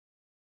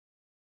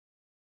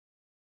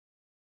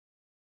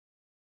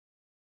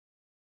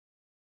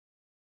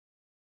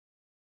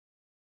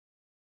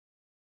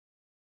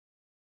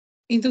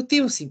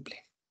Inductivo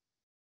simple.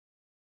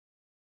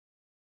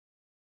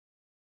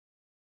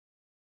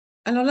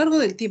 A lo largo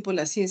del tiempo,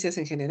 las ciencias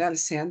en general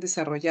se han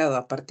desarrollado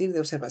a partir de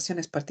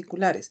observaciones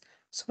particulares,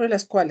 sobre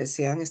las cuales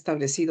se han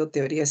establecido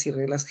teorías y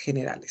reglas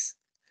generales.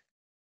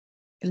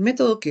 El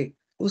método que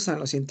usan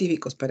los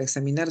científicos para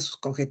examinar sus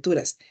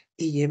conjeturas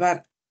y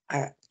llevar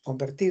a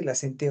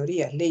convertirlas en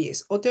teorías,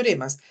 leyes o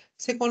teoremas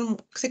se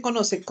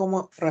conoce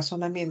como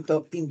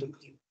razonamiento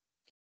inductivo.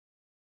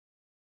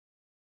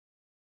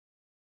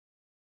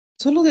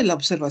 Solo de la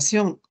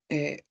observación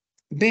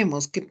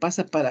vemos qué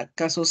pasa para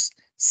casos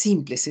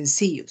simples,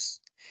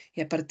 sencillos,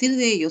 y a partir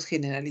de ellos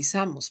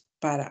generalizamos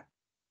para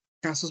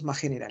casos más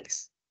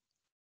generales.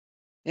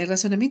 El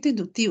razonamiento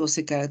inductivo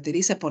se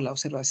caracteriza por la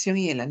observación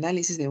y el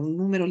análisis de un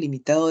número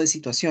limitado de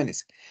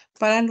situaciones,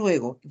 para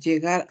luego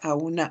llegar a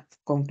una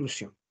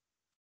conclusión.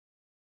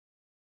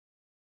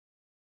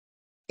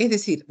 Es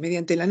decir,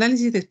 mediante el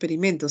análisis de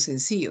experimentos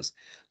sencillos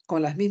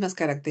con las mismas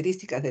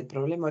características del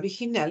problema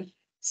original,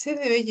 se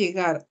debe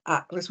llegar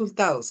a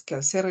resultados que,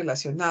 al ser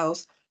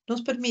relacionados,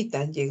 nos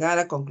permitan llegar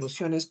a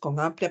conclusiones con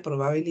amplia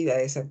probabilidad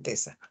de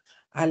certeza,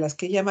 a las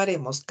que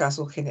llamaremos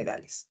casos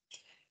generales.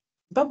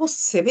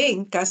 Se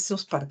ven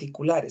casos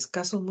particulares,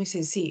 casos muy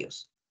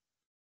sencillos.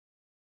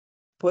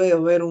 Puede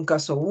haber un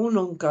caso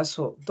 1, un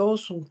caso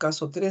 2, un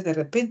caso 3, de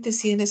repente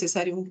si es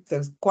necesario un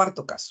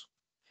cuarto caso.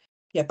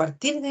 Y a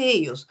partir de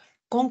ellos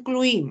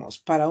concluimos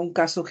para un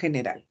caso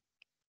general.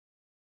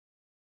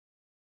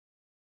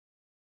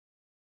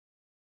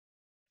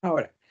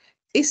 Ahora,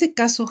 ese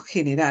caso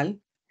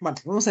general, bueno,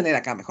 vamos a leer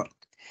acá mejor.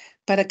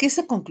 Para que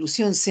esa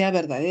conclusión sea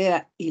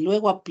verdadera y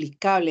luego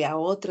aplicable a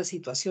otras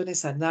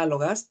situaciones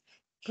análogas,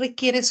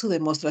 requiere su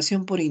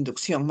demostración por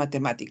inducción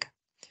matemática.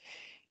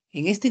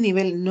 En este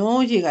nivel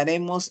no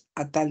llegaremos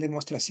a tal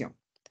demostración.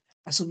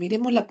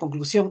 Asumiremos la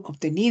conclusión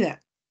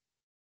obtenida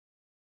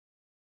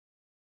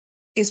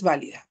es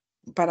válida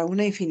para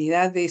una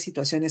infinidad de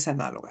situaciones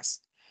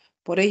análogas.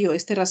 Por ello,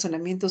 este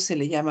razonamiento se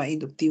le llama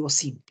inductivo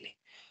simple.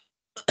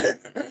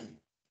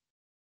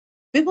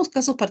 Vemos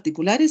casos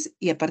particulares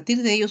y a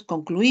partir de ellos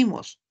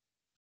concluimos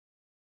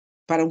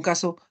para un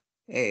caso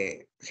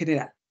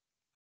general.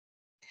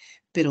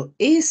 Pero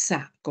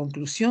esa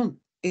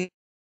conclusión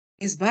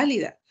es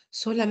válida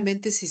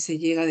solamente si se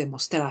llega a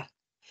demostrar.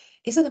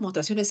 Esas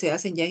demostraciones se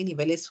hacen ya en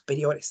niveles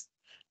superiores.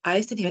 A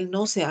este nivel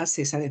no se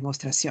hace esas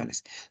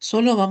demostraciones.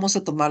 Solo vamos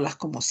a tomarlas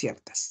como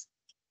ciertas.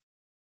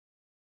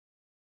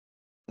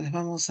 Pues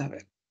vamos a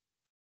ver.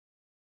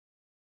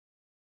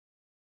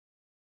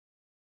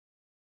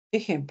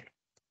 Ejemplo.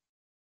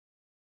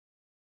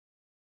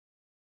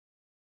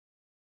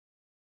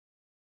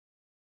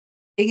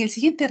 En el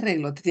siguiente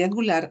arreglo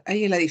triangular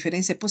hay la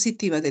diferencia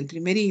positiva del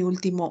primer y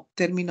último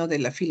término de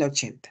la fila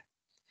 80.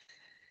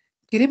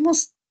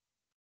 Queremos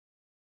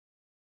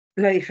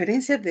la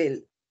diferencia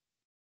del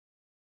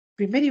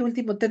primer y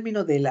último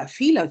término de la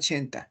fila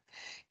 80.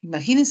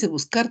 Imagínense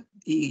buscar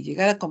y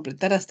llegar a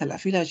completar hasta la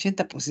fila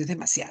 80, pues es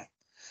demasiado.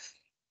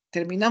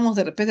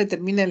 De repente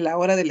termina la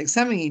hora del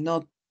examen y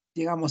no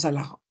llegamos a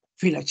la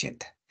fila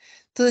 80.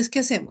 Entonces, ¿qué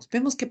hacemos?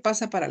 Vemos qué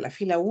pasa para la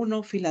fila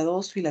 1, fila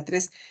 2, fila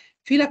 3,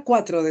 fila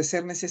 4 de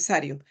ser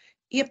necesario.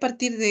 Y a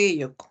partir de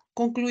ello,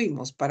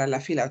 concluimos para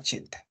la fila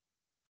 80.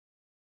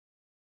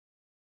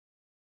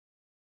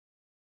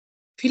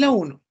 Fila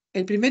 1,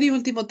 el primer y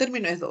último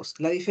término es 2,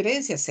 la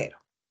diferencia es 0.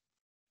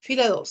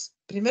 Fila 2,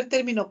 primer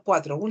término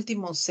 4,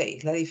 último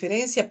 6, la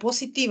diferencia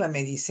positiva,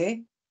 me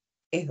dice,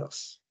 es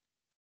 2.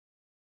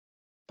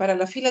 Para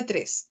la fila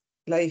 3,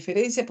 la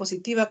diferencia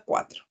positiva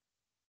 4.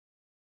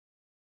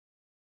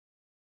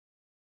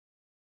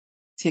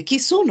 Si aquí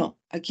es 1,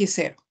 aquí es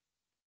 0.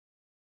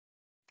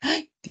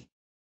 ¡Ay!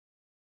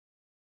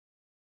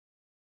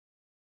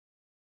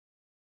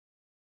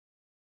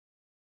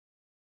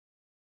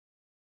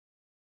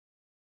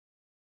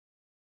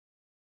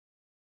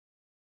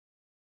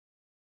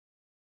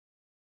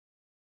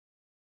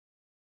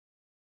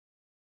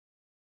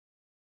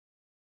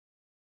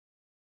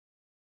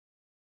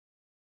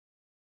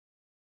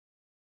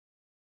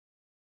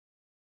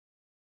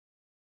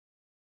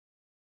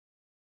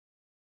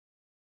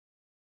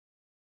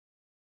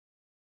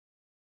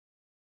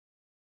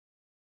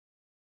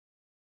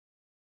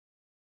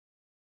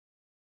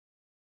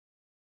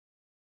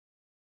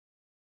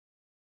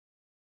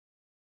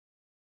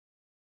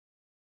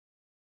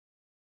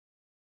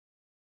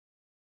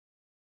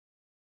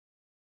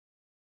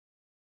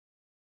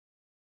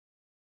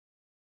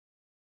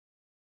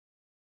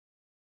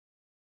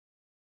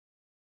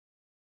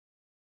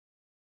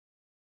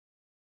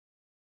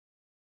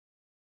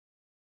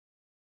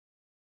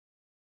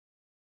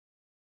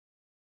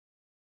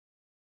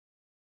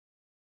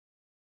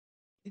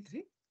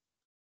 ¿Entré?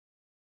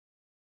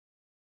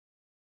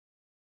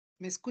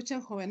 ¿Me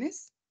escuchan,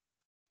 jóvenes?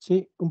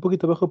 Sí, un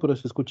poquito bajo, pero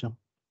se escucha.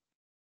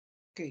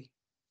 Ok,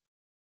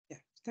 ya,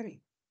 está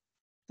bien.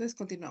 Entonces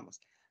continuamos.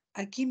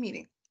 Aquí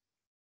miren,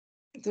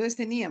 entonces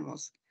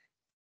teníamos,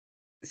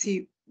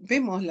 si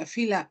vemos la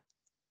fila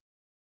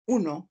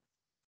 1,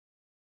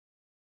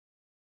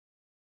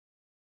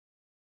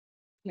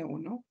 la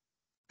 1,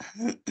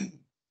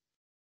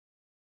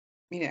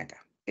 Miren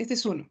acá. Este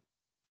es 1.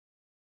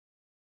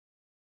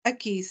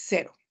 Aquí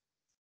 0.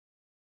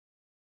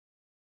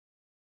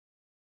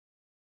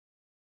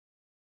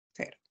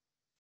 0.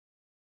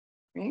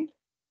 ¿Bien?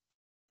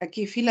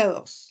 Aquí fila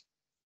 2.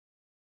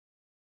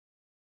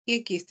 Y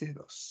aquí este es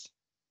 2.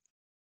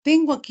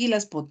 Tengo aquí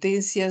las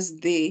potencias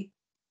de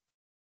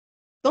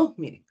 2,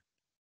 miren.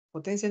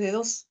 Potencias de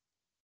 2.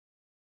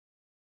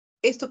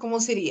 ¿Esto cómo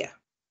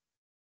sería?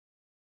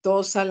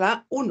 2 a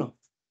la 1.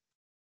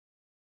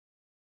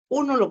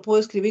 1 lo puedo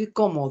escribir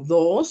como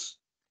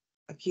 2.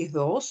 Aquí es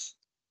 2.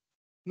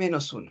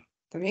 Menos 1.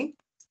 ¿Está bien?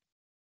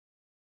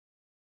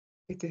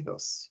 Este es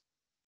 2.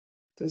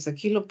 Entonces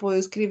aquí lo puedo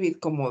escribir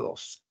como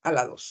 2 a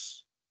la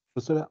 2.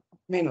 Profesora,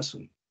 Menos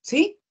 1.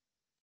 ¿Sí?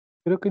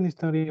 creo que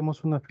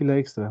necesitaríamos una fila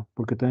extra,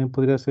 porque también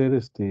podría ser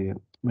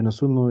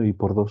 -1 y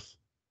por 2.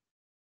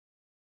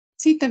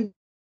 Sí, también.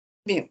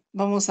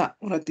 Vamos a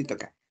un ratito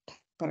acá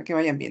para que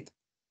vayan viendo.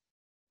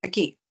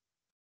 Aquí.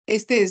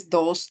 Este es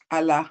 2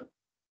 a la...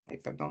 Ay,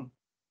 perdón.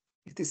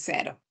 Este es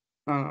 0.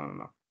 No, no, no,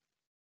 no.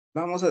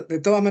 Vamos a... De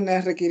todas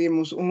maneras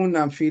requerimos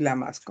una fila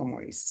más,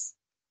 como dices.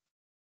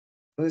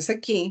 Entonces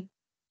aquí...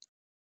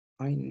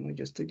 Ay, no,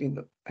 yo estoy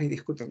viendo... Ay,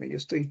 discúlpame, yo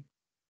estoy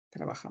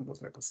trabajando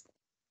otra cosa.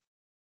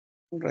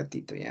 Un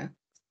ratito ya.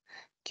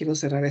 Quiero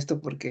cerrar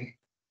esto porque...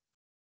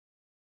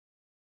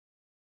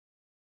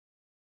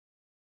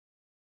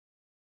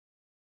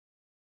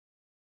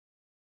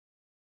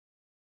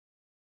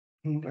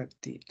 Un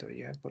ratito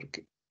ya,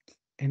 porque...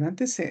 En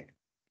antes se...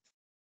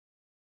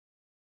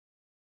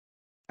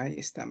 Ahí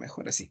está,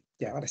 mejor así.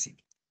 Ya, ahora sí.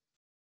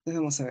 Entonces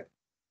vamos a ver.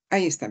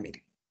 Ahí está,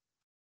 miren.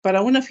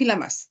 Para una fila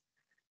más.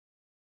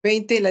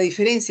 20, la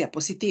diferencia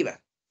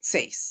positiva,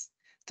 6.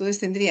 Entonces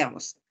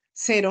tendríamos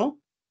 0,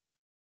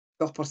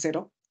 2 por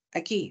 0.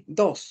 Aquí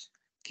 2,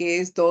 que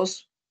es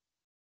 2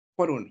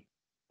 por 1.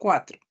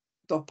 4,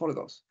 2 por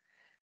 2.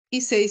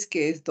 Y 6,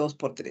 que es 2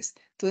 por 3.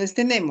 Entonces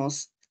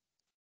tenemos,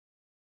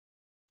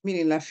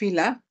 miren, la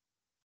fila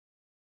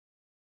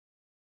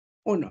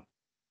 1.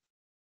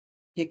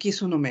 Y aquí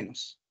es 1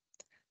 menos.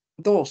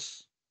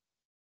 2,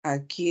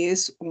 aquí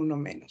es 1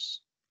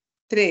 menos.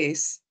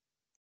 3,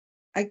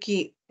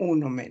 aquí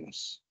 1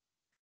 menos.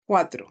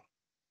 4,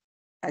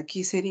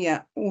 aquí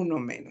sería 1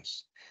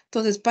 menos.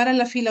 Entonces, para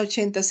la fila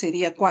 80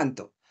 sería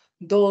 ¿cuánto?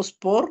 2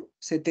 por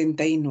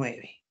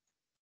 79.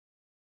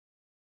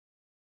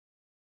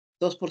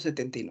 2 por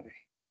 79.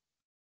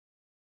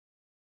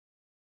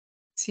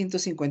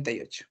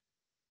 158.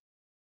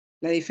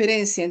 La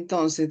diferencia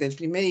entonces del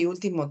primer y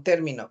último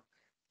término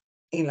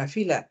en la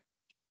fila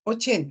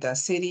 80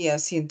 sería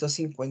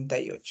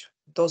 158.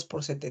 2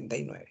 por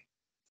 79.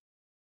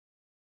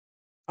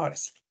 Ahora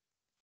sí.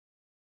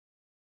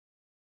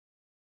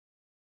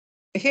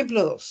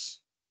 Ejemplo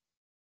 2.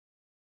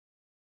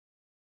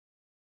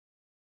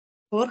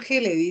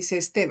 Jorge le dice a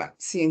Esteban,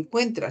 si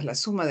encuentras la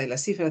suma de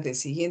las cifras del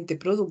siguiente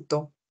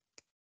producto,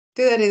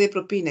 te daré de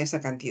propina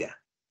esa cantidad.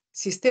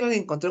 Si Esteban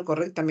encontró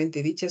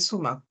correctamente dicha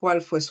suma,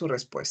 ¿cuál fue su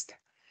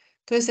respuesta?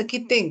 Entonces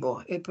aquí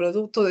tengo el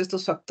producto de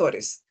estos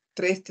factores.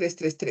 3, 3,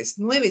 3, 3.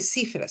 9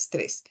 cifras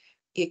 3.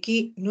 Y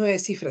aquí 9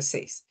 cifras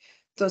 6.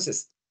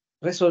 Entonces,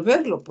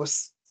 resolverlo,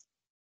 pues,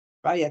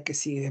 vaya que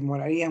sí,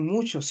 demoraría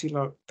mucho si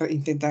lo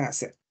intentan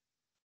hacer.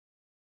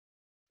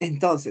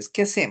 Entonces,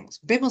 ¿qué hacemos?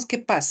 Vemos qué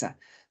pasa.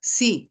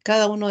 Si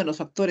cada uno de los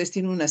factores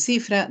tiene una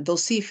cifra,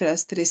 2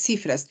 cifras, 3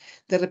 cifras,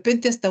 de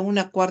repente hasta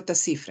una cuarta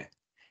cifra.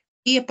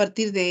 Y a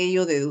partir de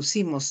ello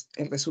deducimos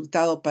el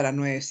resultado para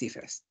 9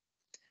 cifras.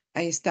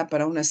 Ahí está,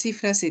 para una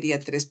cifra sería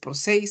 3 por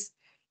 6,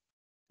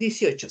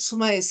 18.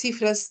 Suma de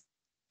cifras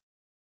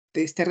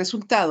de este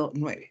resultado,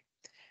 9.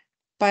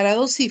 Para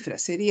 2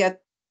 cifras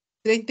sería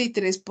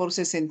 33 por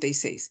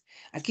 66.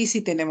 Aquí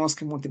sí tenemos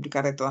que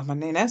multiplicar de todas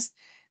maneras.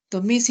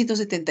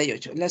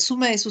 2178. La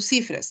suma de sus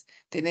cifras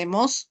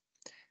tenemos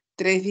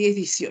 3, 10,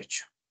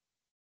 18.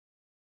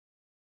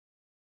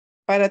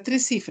 Para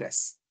 3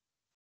 cifras,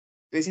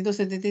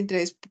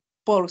 373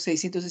 por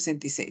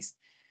 666.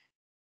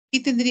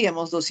 Y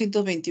tendríamos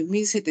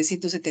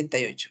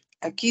 221.778.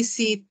 Aquí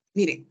sí,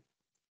 miren,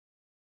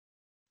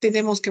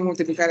 tenemos que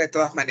multiplicar de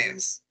todas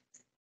maneras.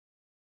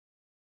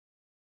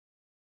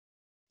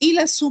 Y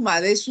la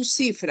suma de sus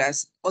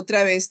cifras,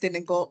 otra vez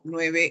tengo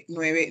 9,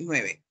 9,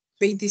 9,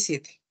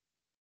 27.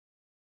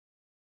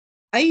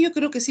 Ahí yo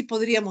creo que sí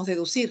podríamos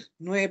deducir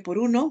 9 por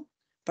 1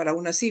 para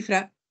una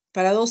cifra,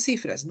 para 2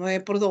 cifras,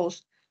 9 por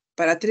 2,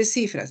 para 3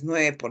 cifras,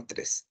 9 por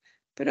 3.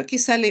 Pero aquí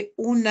sale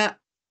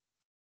una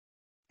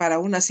para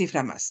una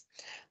cifra más.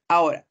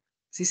 Ahora,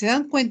 si se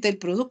dan cuenta, el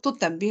producto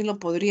también lo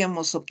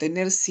podríamos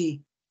obtener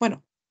si,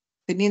 bueno,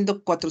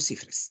 teniendo 4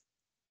 cifras.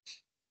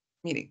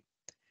 Miren,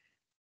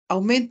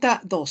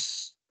 aumenta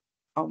 2,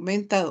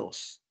 aumenta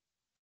 2,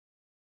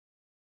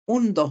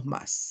 un 2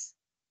 más.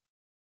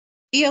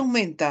 Y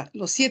aumenta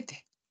los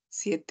 7.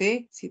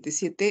 7, 7,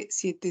 7,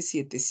 7,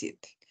 7,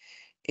 7.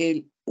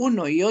 El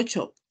 1 y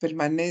 8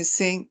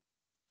 permanecen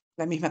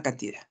la misma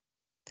cantidad.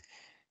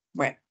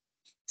 Bueno,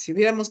 si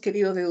hubiéramos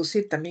querido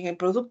deducir también el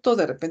producto,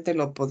 de repente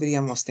lo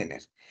podríamos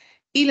tener.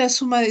 Y la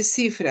suma de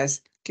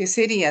cifras, que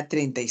sería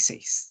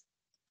 36.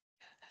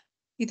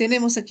 Y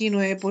tenemos aquí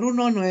 9 por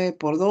 1, 9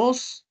 por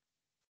 2,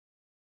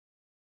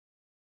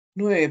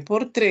 9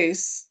 por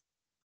 3,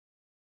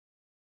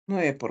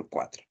 9 por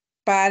 4.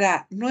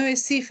 Para 9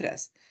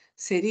 cifras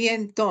sería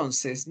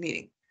entonces,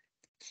 miren,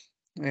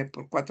 9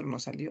 por 4 no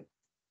salió.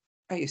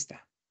 Ahí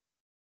está.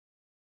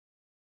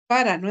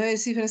 Para 9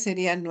 cifras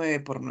sería 9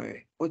 por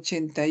 9.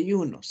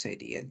 81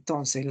 sería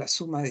entonces la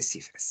suma de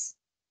cifras.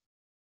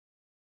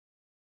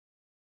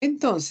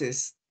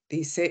 Entonces,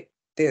 dice,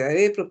 te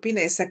daré de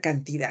propina esa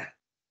cantidad.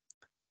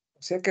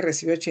 O sea que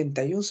recibió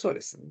 81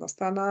 soles. No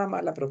está nada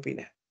mal la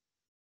propina.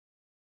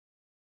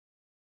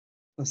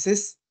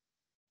 Entonces,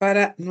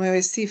 para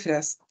 9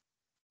 cifras,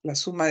 la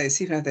suma de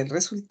cifras del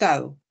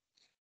resultado,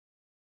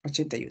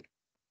 81.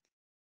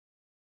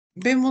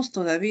 Vemos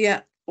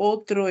todavía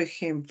otro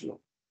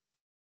ejemplo.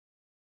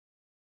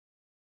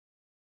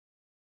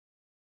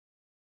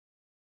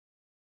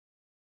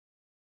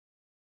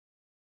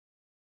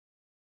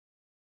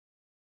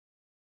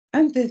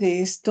 Antes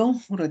de esto,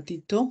 un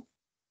ratito.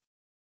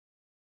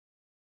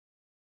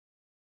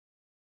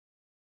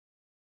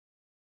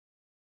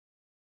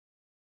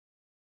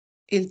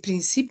 El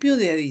principio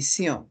de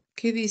adición.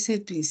 ¿Qué dice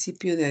el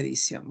principio de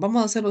adición?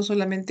 Vamos a hacerlo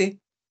solamente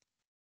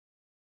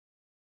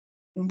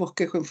un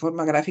bosquejo en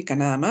forma gráfica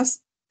nada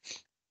más.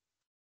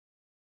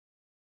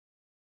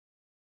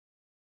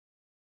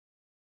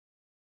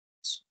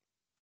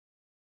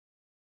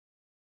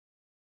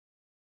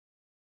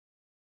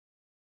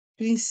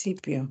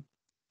 Principio.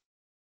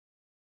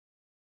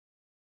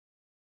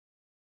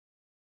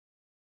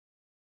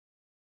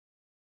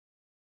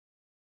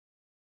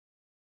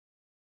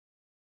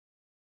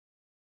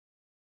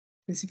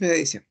 Principio de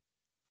adición.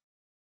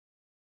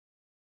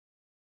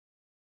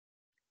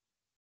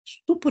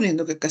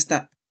 Suponiendo que acá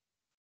está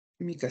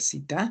mi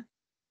casita.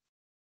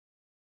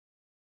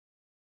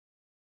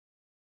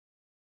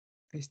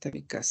 Ahí está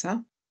mi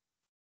casa.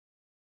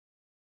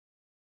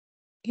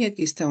 Y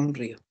aquí está un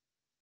río.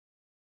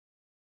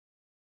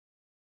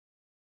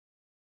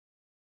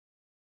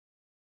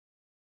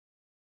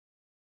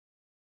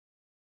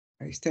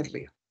 Ahí está el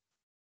río.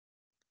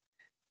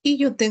 Y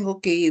yo tengo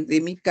que ir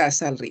de mi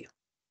casa al río.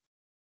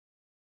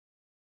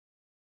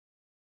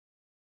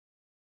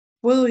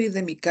 Puedo ir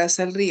de mi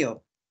casa al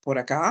río por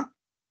acá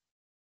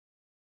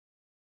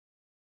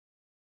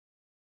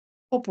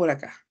o por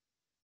acá.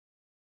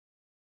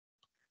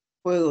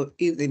 Puedo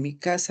ir de mi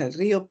casa al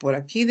río por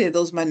aquí de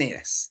dos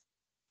maneras.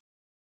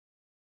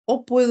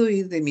 O puedo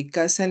ir de mi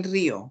casa al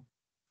río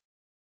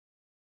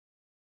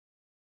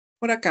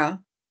por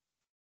acá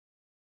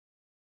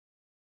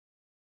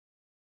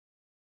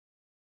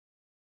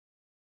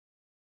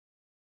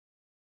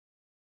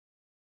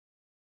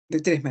de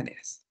tres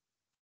maneras.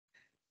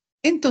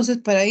 Entonces,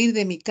 para ir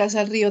de mi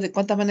casa al río, ¿de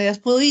cuántas maneras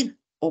puedo ir?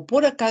 O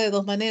por acá de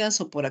dos maneras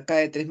o por acá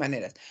de tres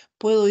maneras.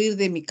 Puedo ir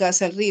de mi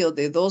casa al río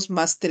de dos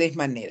más tres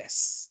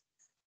maneras.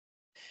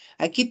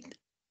 Aquí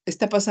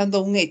está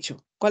pasando un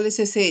hecho. ¿Cuál es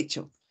ese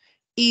hecho?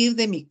 Ir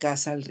de mi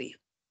casa al río.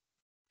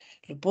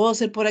 Lo puedo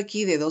hacer por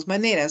aquí de dos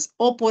maneras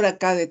o por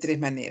acá de tres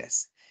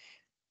maneras.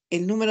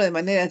 El número de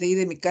maneras de ir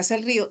de mi casa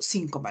al río,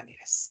 5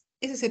 maneras.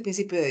 Ese es el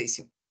principio de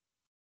adición.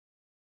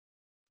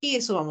 Y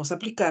eso vamos a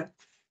aplicar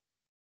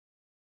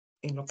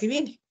en lo que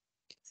viene.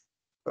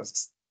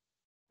 Entonces,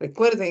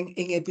 recuerden,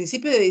 en el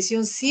principio de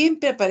adición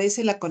siempre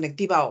aparece la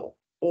conectiva O.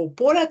 O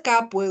por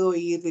acá puedo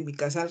ir de mi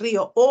casa al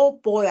río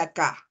o por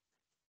acá.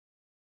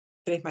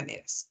 Tres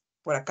maneras.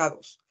 Por acá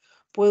dos.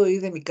 Puedo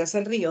ir de mi casa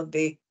al río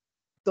de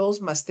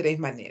dos más tres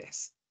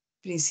maneras.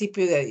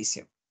 Principio de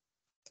adición.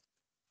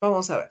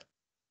 Vamos a ver.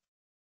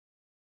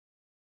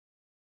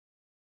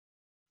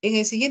 En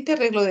el siguiente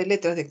arreglo de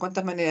letras de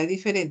cuántas maneras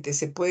diferentes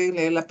se puede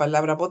leer la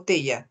palabra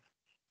botella,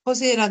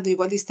 considerando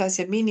igual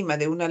distancia mínima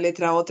de una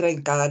letra a otra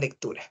en cada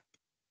lectura.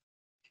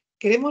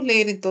 Queremos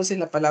leer entonces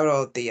la palabra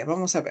botella.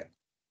 Vamos a ver.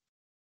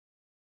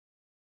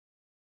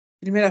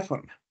 Primera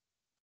forma.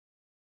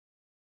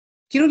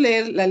 Quiero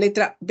leer la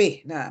letra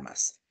B nada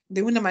más.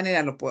 De una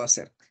manera lo puedo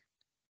hacer.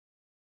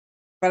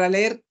 Para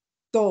leer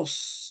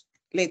dos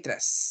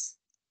letras.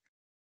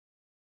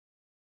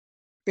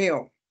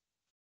 Veo.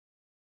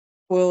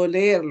 Puedo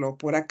leerlo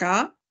por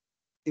acá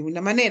de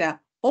una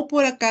manera o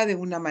por acá de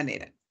una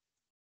manera.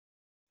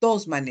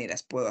 Dos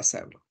maneras puedo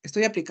hacerlo.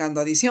 Estoy aplicando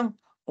adición.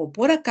 O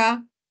por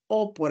acá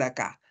o por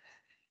acá.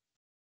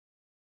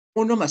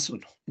 1 más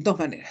 1. Dos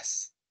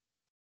maneras.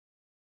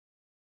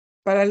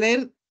 Para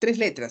leer tres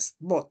letras.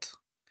 Bot.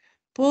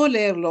 Puedo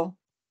leerlo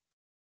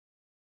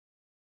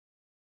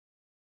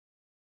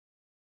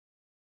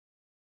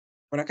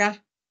por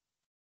acá.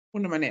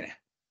 Una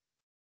manera.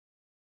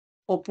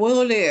 O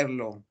puedo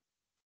leerlo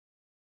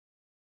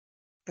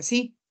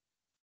así.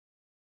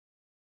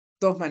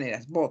 Dos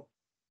maneras. Bot.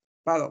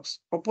 Va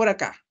dos. O por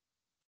acá.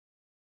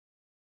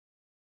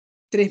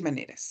 Tres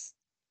maneras.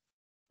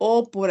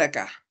 O por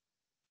acá.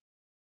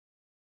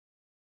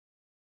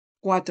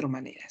 Cuatro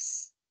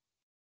maneras.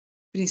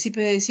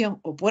 Principio de adición.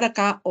 O por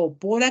acá, o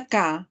por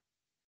acá,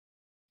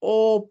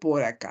 o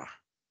por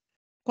acá.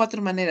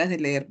 Cuatro maneras de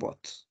leer bot.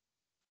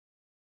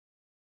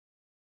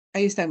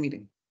 Ahí está,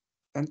 miren.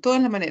 Están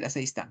todas las maneras,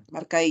 ahí están,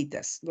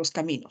 marcaditas, los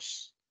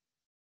caminos.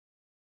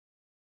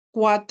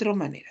 4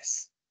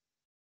 maneras.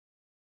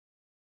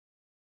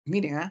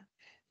 Miren, ¿ah?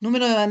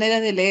 Número de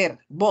maneras de leer,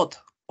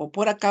 bot, o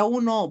por acá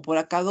 1, o por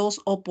acá 2,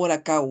 o por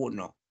acá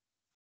 1.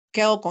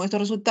 ¿Qué hago con estos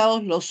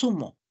resultados? Los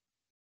sumo.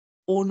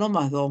 1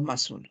 más 2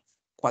 más 1.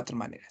 4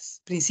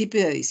 maneras.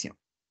 Principio de adición.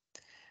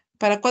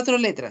 Para 4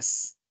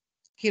 letras,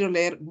 quiero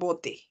leer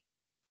bote.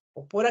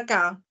 O por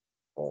acá,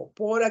 o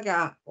por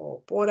acá,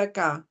 o por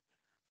acá,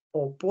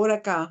 o por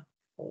acá,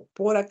 o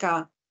por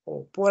acá,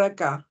 o por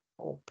acá,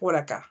 o por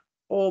acá,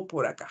 o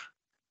por acá.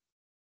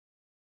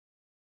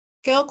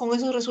 ¿Qué hago con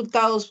esos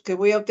resultados que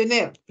voy a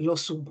obtener?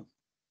 Los sumo.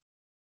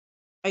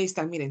 Ahí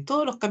están, miren,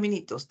 todos los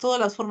caminitos, todas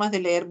las formas de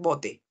leer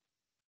bote.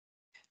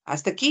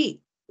 Hasta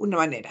aquí, una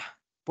manera.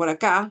 Por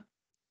acá,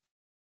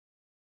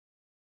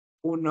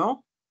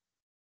 1,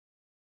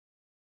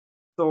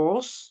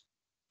 2,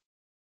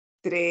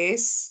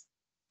 3,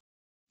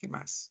 ¿qué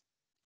más?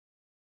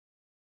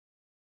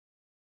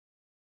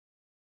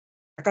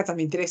 Acá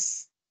también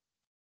 3.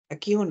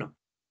 Aquí 1,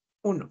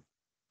 1.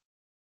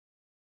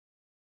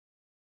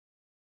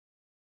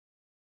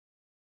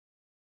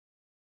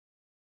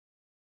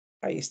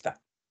 Ahí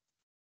está.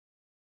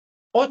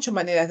 8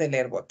 maneras de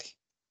leer bote.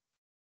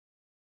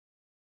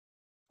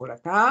 Por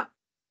acá,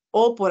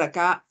 o por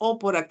acá, o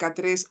por acá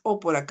 3, o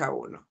por acá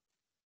 1.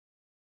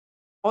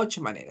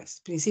 8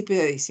 maneras. Principio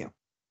de adición.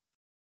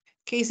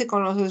 ¿Qué hice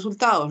con los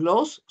resultados?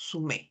 Los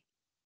sumé.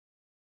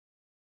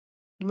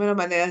 Número de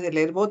maneras de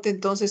leer bote,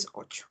 entonces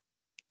 8.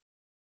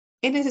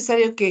 Es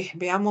necesario que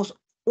veamos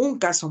un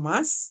caso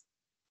más.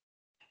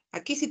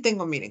 Aquí sí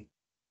tengo, miren,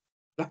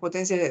 las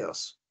potencias de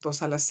 2.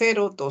 2 a la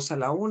 0, 2 a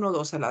la 1,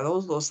 2 a la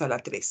 2, 2 a la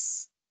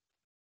 3.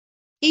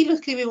 Y lo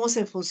escribimos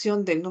en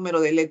función del número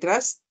de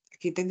letras.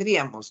 Aquí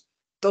tendríamos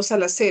 2 a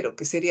la 0,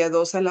 que sería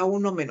 2 a la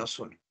 1 menos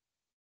 1.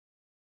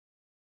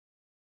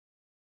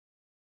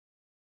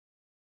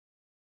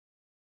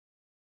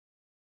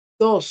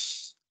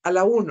 2 a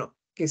la 1,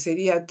 que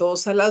sería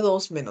 2 a la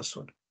 2 menos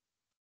 1.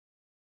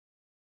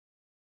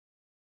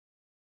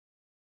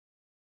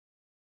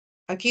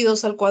 Aquí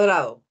 2 al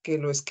cuadrado, que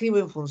lo escribo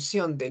en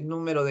función del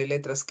número de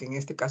letras, que en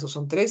este caso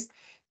son 3,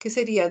 que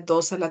sería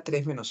 2 a la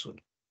 3 menos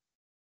 1.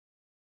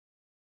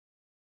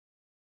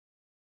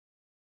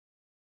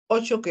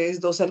 8, que es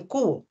 2 al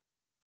cubo,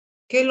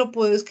 que lo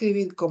puedo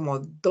escribir como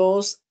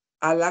 2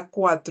 a la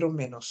 4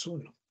 menos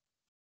 1.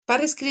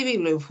 Para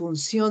escribirlo en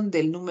función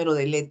del número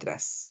de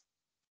letras.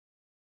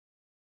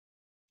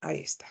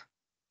 Ahí está.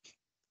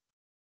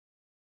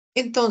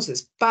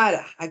 Entonces,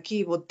 para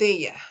aquí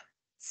botella,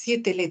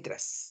 7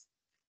 letras.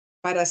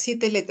 Para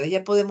 7 letras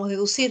ya podemos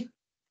deducir.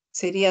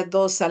 Sería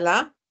 2 a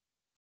la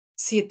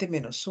 7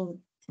 menos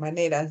 1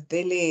 maneras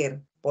de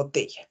leer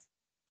botella.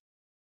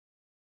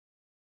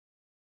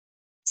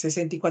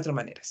 64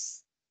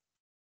 maneras.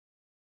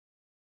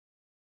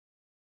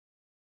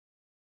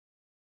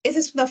 Esa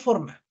es una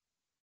forma.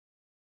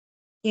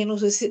 Y en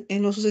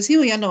lo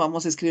sucesivo ya no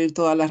vamos a escribir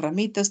todas las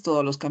ramitas,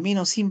 todos los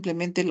caminos,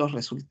 simplemente los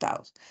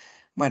resultados.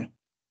 Bueno,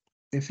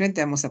 de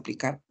frente vamos a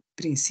aplicar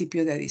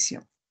principio de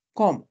adición.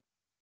 ¿Cómo?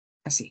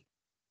 Así.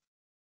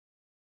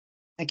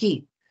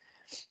 Aquí,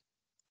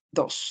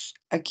 2.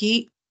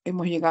 Aquí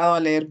hemos llegado a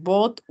leer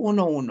bot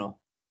 1,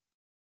 1.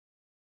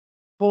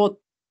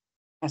 Bot,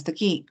 hasta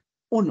aquí,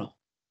 1.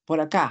 Por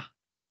acá,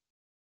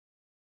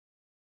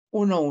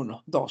 1,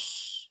 1,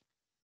 2.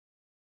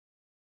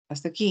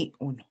 Hasta aquí,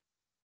 1.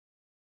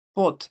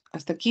 Bot,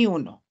 hasta aquí,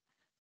 1.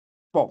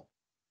 Bot,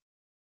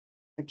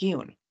 aquí,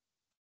 1.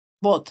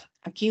 Bot,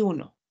 aquí,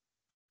 1.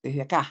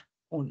 Desde acá,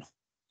 1.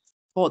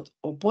 Bot,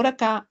 o por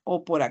acá,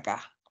 o por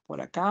acá.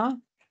 Por acá,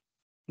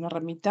 una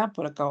ramita,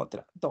 por acá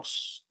otra,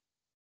 2.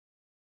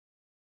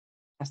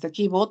 Hasta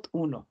aquí, bot,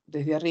 1.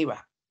 Desde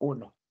arriba,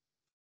 1.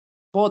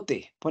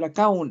 Bote, por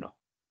acá, 1.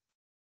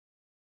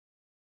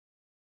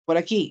 Por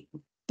aquí,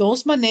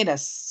 2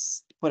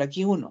 maneras. Por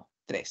aquí, 1,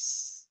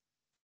 3.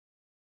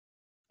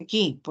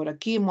 Aquí, por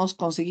aquí hemos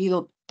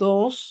conseguido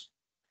 2.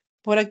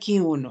 Por aquí,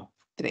 1,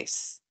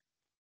 3.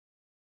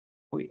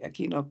 Uy,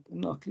 aquí no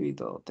escribí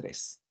todo,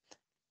 3.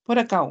 Por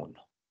acá,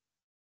 1.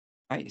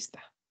 Ahí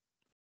está.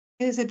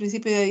 Ese es el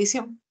principio de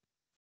adición,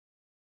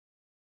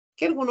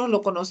 que algunos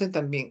lo conocen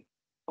también,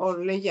 o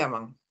le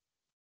llaman,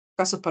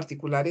 casos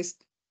particulares,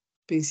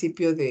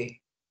 principio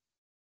de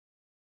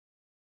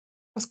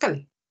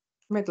Pascal,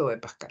 método de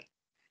Pascal.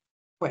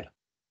 Bueno,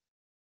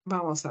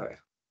 vamos a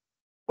ver.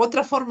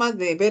 Otra forma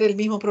de ver el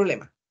mismo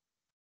problema.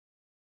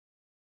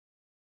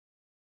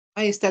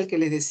 Ahí está el que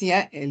les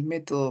decía, el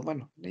método,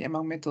 bueno, le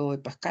llaman método de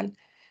Pascal.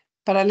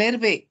 Para leer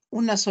B,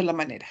 una sola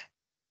manera.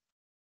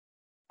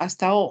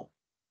 Hasta O.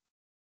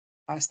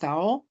 Hasta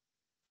O,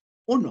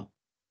 1.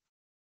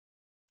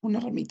 Una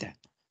ramita.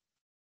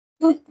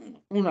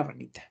 Una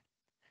ramita.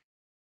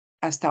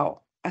 Hasta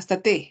O.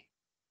 Hasta T.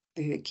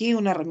 Desde aquí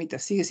una ramita,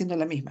 sigue siendo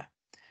la misma.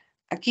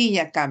 Aquí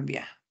ya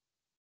cambia.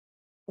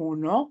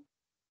 1,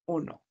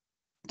 1,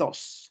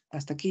 2.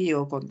 Hasta aquí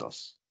llegó con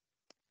 2.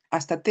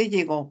 Hasta T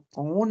llegó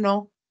con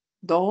 1,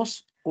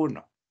 2,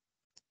 1.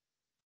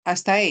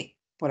 Hasta E,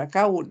 por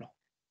acá 1.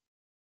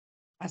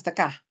 Hasta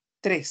acá,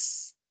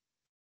 3.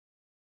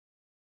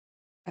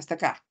 Hasta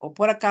acá, o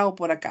por acá o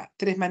por acá.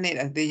 3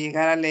 maneras de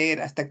llegar a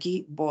leer hasta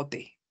aquí,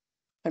 bote.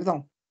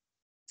 Perdón,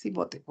 sí,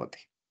 bote,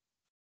 bote.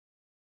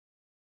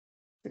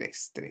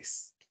 3,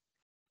 3.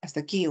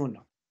 Hasta aquí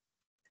 1.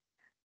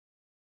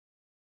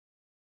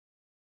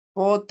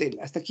 Bote,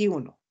 hasta aquí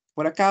 1.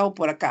 Por acá o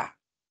por acá.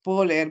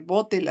 Puedo leer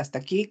bote hasta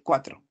aquí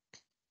 4.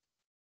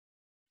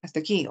 Hasta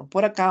aquí, o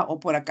por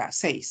acá,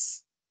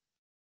 6.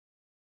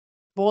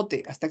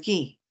 Bote, hasta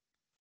aquí,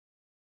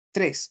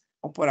 3.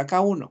 O por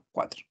acá 1,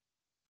 4.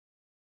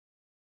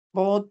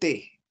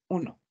 Bote,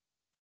 1.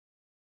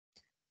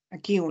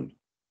 Aquí 1.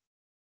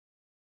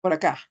 Por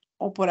acá,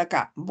 o por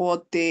acá,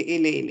 bote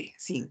LL,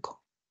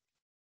 5.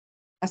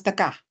 Hasta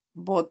acá,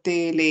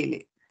 bote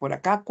LL. Por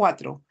acá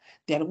 4.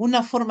 De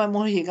alguna forma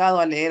hemos llegado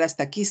a leer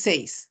hasta aquí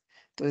 6.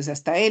 Entonces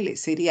hasta L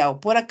sería o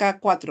por acá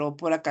 4 o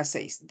por acá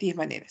 6. 10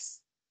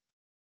 maneras.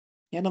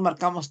 Ya no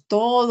marcamos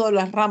todas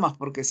las ramas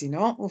porque si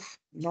no,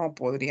 no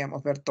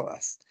podríamos ver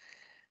todas.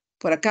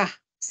 Por acá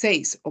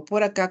 6 o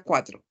por acá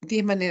 4.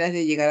 10 maneras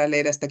de llegar a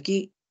leer hasta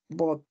aquí,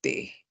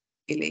 bote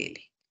LL.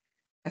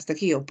 Hasta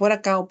aquí o por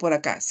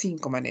acá,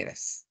 5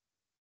 maneras.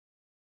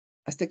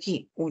 Hasta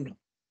aquí, 1.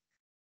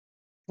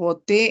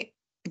 Botella,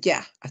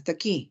 hasta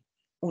aquí,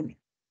 1.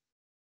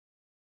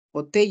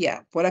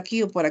 Botella, por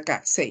aquí o por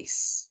acá,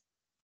 6.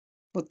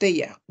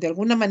 Botella, de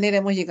alguna manera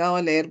hemos llegado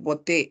a leer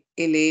bote,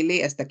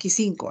 LL, hasta aquí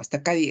 5, hasta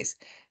acá 10.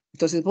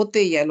 Entonces,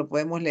 botella lo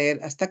podemos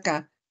leer hasta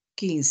acá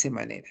 15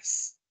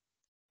 maneras.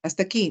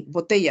 Hasta aquí,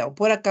 botella, o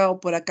por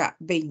acá,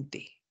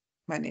 20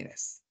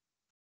 maneras.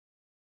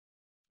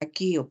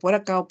 Aquí o por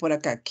acá,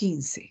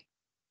 15.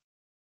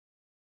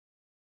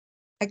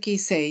 Aquí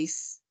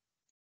 6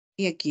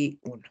 y aquí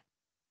 1.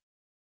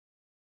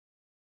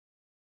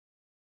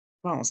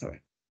 Vamos a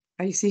ver.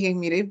 Ahí siguen,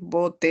 mire,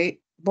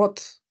 bote,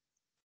 bote,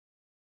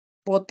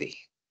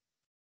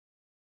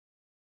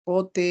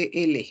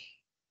 bote L,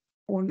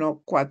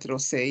 1, 4,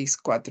 6,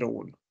 4,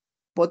 1.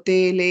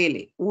 Bote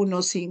LL,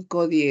 1,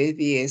 5, 10,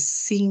 10,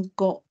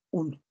 5,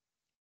 1.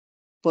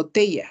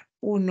 Botella,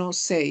 1,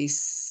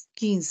 6,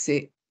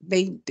 15,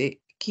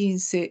 20,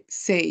 15,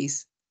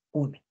 6,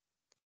 1.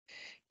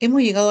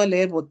 Hemos llegado a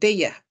leer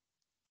botella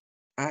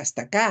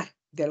hasta acá,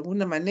 de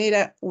alguna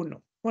manera,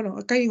 1. Bueno,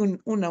 acá hay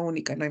una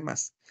única, no hay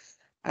más.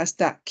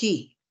 Hasta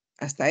aquí,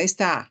 hasta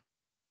esta A.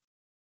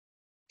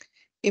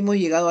 Hemos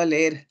llegado a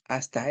leer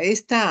hasta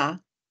esta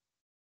A,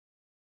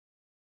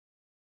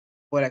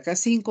 por acá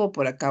 5,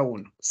 por acá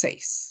 1,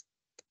 6.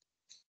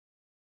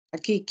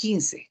 Aquí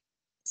 15,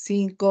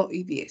 5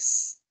 y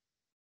 10,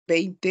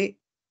 20,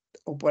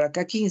 o por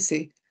acá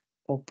 15,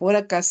 o por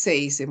acá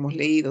 6 hemos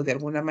leído de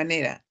alguna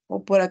manera,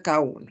 o por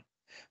acá 1.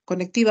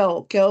 Conectiva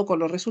O, ¿qué hago con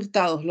los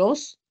resultados?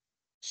 Los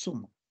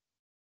sumo.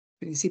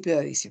 Principio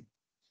de adición.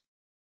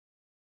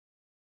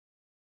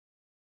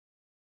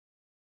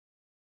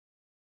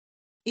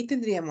 Y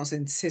tendríamos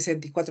en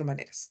 64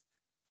 maneras.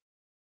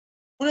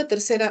 Una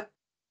tercera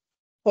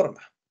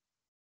forma.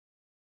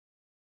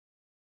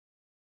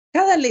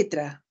 Cada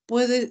letra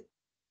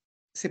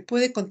se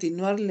puede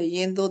continuar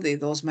leyendo de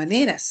 2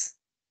 maneras.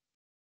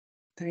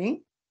 ¿Está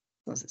bien?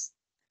 Entonces,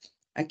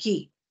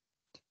 aquí,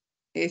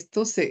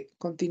 esto se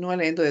continúa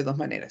leyendo de 2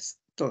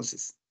 maneras.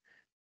 Entonces,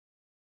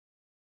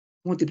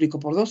 multiplico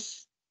por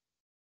 2.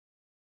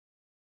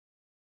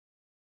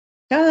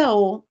 Cada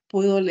O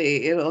puedo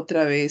leer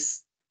otra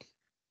vez,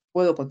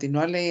 puedo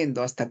continuar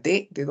leyendo hasta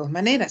T de 2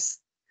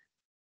 maneras.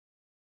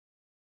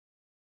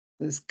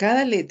 Entonces,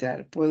 cada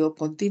letra puedo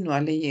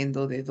continuar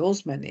leyendo de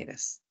 2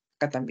 maneras.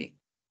 Acá también.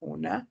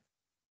 1,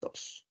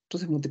 2.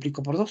 Entonces,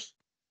 multiplico por 2.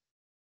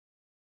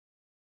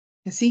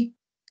 Y así,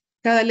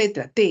 cada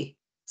letra T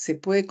se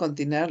puede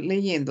continuar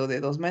leyendo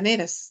de 2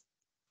 maneras.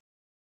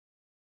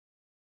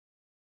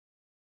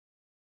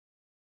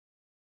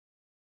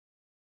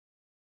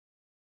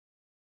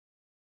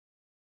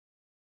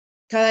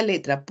 Cada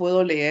letra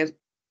puedo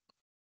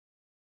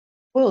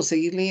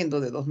seguir leyendo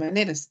de 2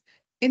 maneras.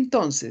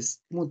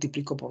 Entonces,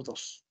 multiplico por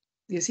 2.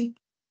 Y así.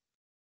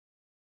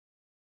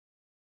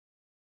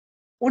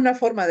 Una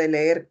forma de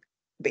leer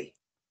B.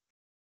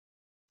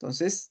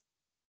 Entonces,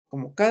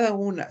 como cada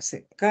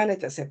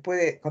letra se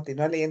puede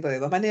continuar leyendo de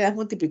 2 maneras,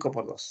 multiplico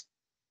por 2.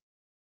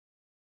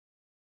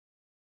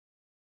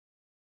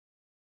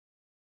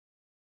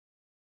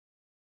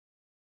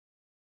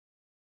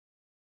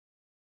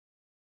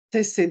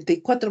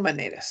 64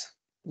 maneras.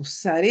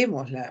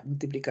 Usaremos la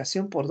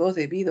multiplicación por 2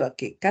 debido a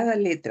que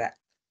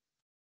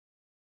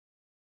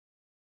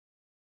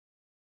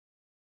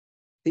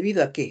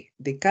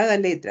de cada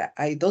letra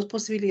hay 2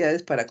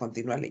 posibilidades para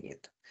continuar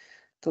leyendo.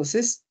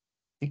 Entonces,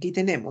 aquí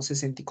tenemos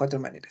 64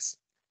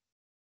 maneras.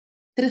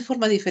 3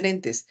 formas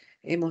diferentes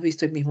hemos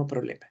visto el mismo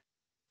problema.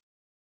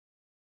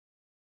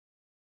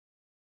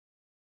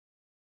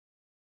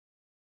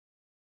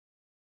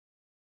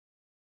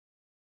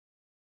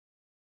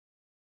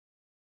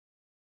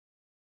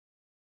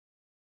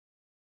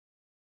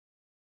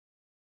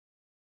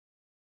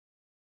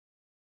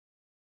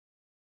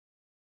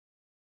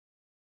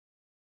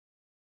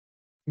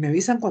 Me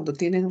avisan cuando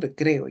tienen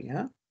recreo,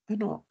 ¿ya?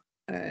 no.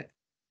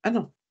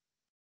 No.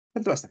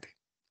 Falta bastante.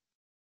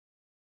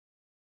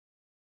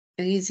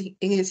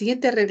 En el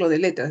siguiente arreglo de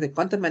letras, ¿de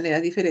cuántas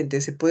maneras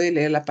diferentes se puede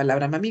leer la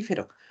palabra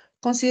mamífero,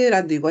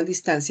 considerando igual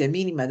distancia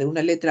mínima de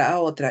una letra a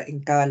otra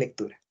en cada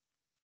lectura?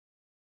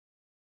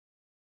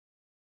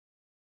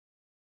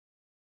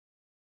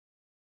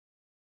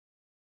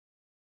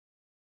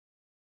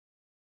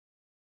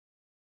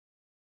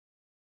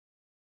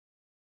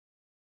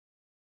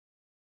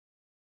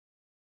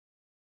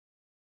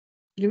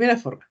 Primera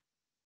forma.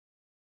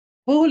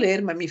 Puedo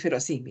leer mamífero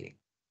así, miren.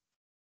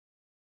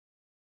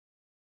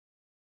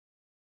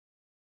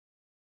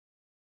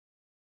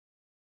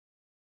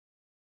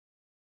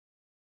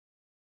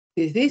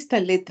 Desde esta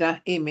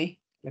letra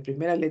M, la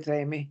primera letra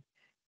M,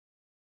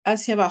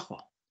 hacia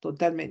abajo,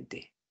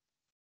 totalmente.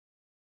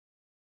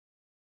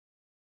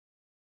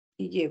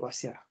 Y llego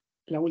hacia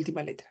la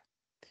última letra.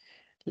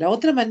 La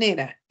otra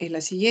manera es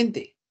la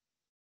siguiente.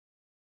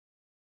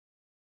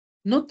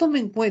 No tome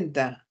en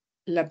cuenta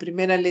la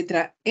primera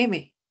letra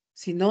M,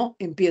 sino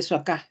empiezo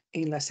acá,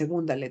 en la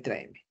segunda letra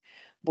M.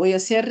 Voy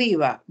hacia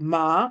arriba,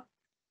 ma,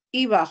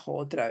 y bajo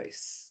otra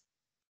vez.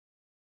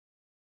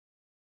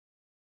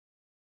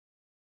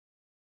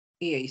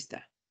 Y ahí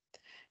está.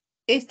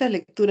 Estas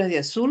lecturas de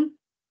azul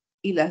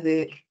y las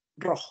de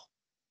rojo.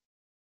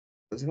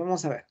 Entonces,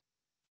 vamos a ver.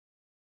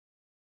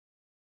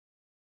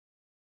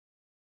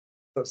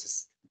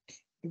 Entonces,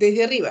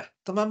 desde arriba,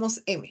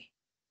 tomamos M.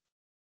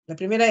 La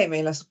primera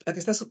M, la que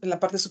está en la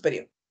parte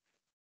superior.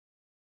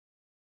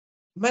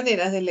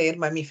 Maneras de leer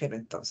mamífero,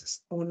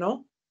 entonces.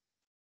 1,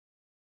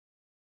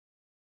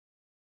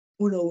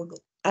 1, 1.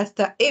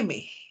 Hasta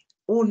M.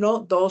 1,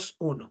 2,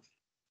 1.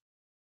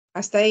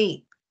 Hasta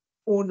ahí.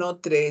 1,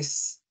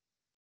 3,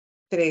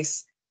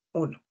 3,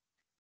 1.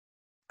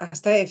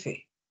 Hasta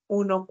F.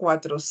 1,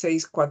 4,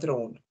 6, 4,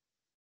 1.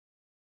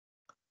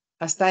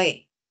 Hasta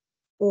E.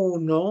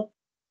 1,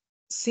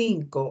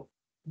 5,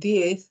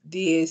 10,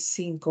 10,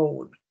 5,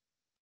 1.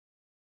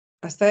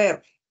 Hasta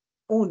R.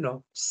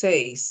 1,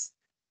 6,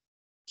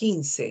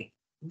 15,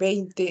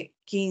 20,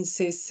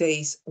 15,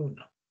 6,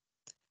 1.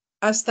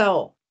 Hasta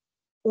O.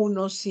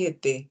 1,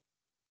 7,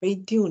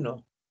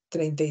 21,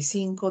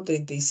 35,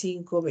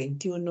 35,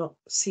 21,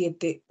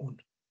 7,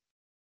 1.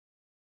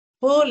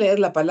 Puedo leer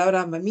la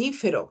palabra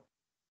mamífero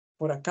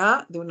por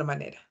acá de una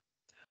manera,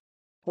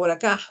 por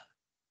acá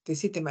de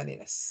 7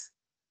 maneras.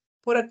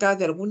 Por acá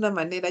de alguna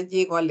manera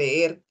llego a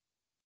leer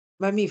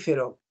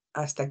mamífero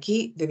hasta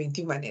aquí de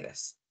 21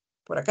 maneras.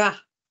 Por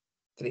acá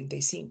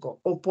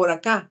 35, o por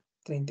acá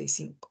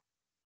 35,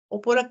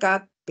 o por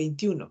acá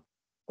 21,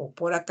 o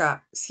por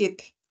acá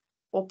 7,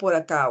 o por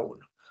acá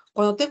 1.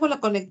 Cuando tengo la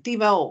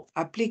conectiva O,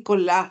 aplico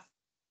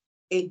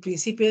el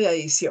principio de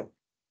adición.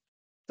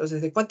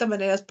 Entonces, ¿de cuántas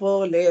maneras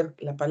puedo leer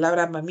la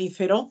palabra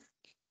mamífero?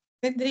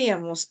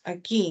 Tendríamos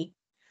aquí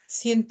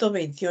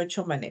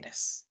 128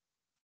 maneras.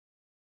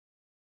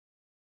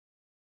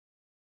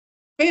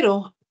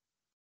 Pero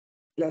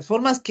las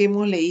formas que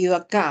hemos leído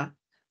acá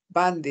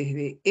van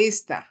desde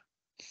esta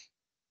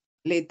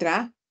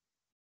letra,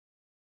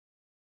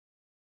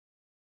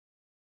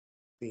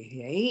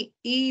 desde ahí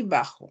y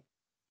bajo,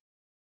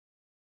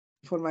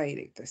 de forma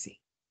directa, sí,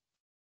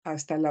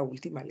 hasta la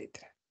última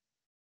letra.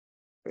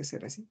 Puede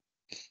ser así.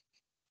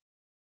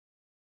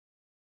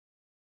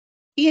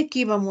 Y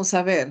aquí vamos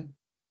a ver,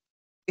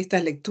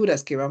 estas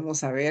lecturas que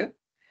vamos a ver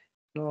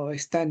no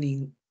están,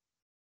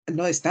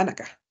 no están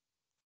acá.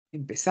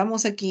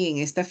 Empezamos aquí en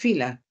esta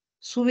fila,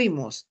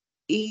 subimos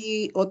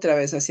y otra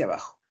vez hacia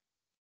abajo.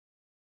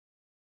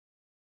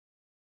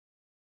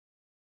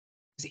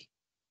 Sí.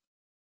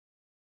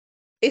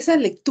 Esas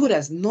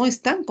lecturas no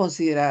están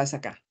consideradas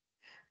acá.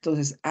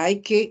 Entonces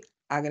hay que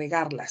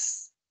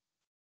agregarlas.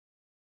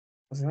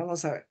 Entonces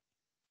vamos a ver.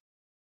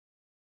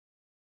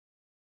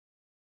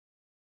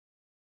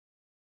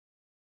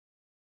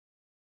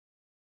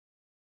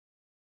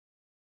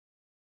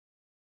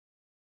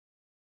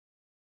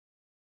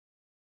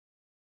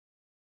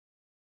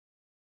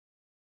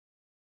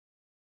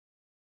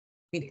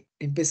 Mire,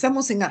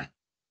 empezamos en A.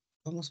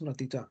 Vamos un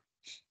ratito a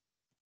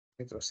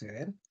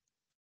retroceder.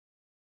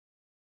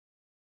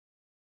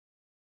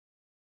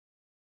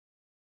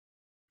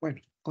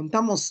 Bueno,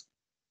 contamos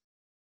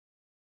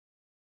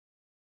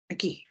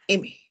aquí,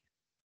 M.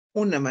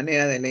 Una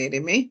manera de leer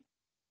M.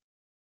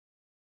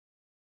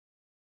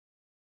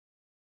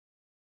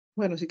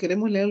 Bueno, si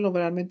queremos leerlo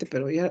verbalmente,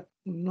 pero ya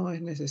no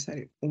es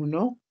necesario.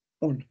 1,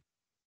 1.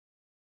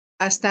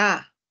 Hasta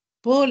A.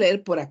 Puedo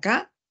leer por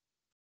acá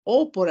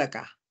o por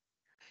acá.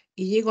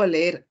 Y llego a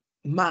leer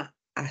ma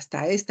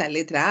hasta esta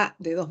letra A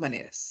de dos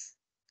maneras.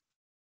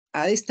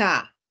 A esta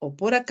A o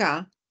por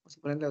acá, vamos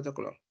a ponerle otro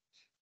color.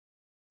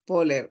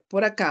 Puedo leer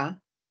por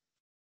acá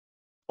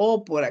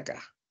o por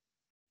acá.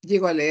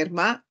 Llego a leer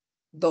ma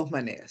dos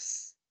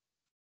maneras.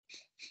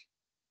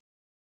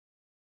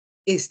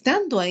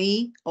 Estando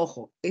ahí,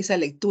 ojo, esa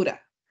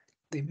lectura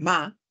de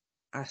ma,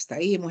 hasta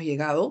ahí hemos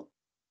llegado,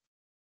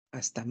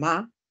 hasta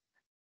ma,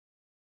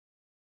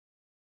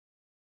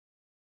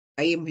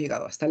 ahí hemos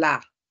llegado, hasta la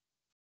A.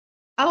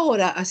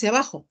 Ahora, hacia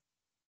abajo.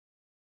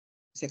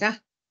 hacia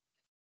acá.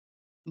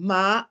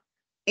 Ma,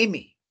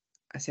 M,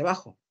 hacia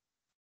abajo.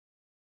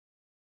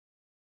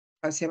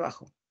 Hacia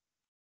abajo.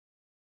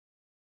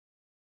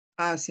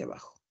 Hacia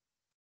abajo.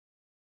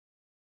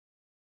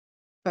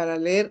 Para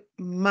leer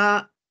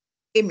ma,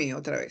 M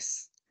otra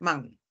vez.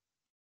 Man.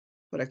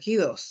 Por aquí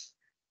 2.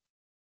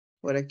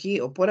 Por aquí,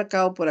 o por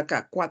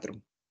acá,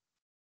 4.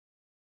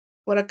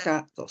 Por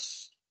acá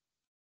 2.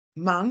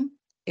 Man,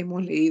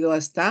 hemos leído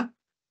hasta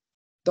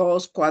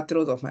 2,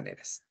 4, 2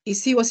 maneras. Y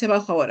sigo hacia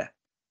abajo ahora.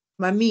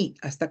 Mami,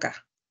 hasta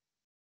acá.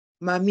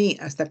 Mami,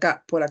 hasta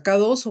acá. Por acá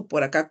 2 o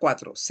por acá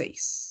 4,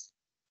 6.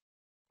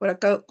 Por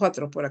acá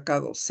 4, por acá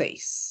 2,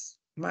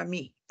 6.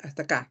 Mami,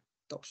 hasta acá,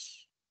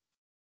 2.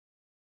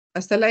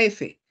 Hasta la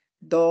F.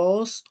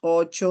 2,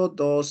 8,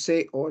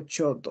 12,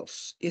 8,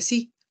 2. Y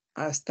así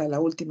hasta la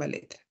última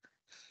letra.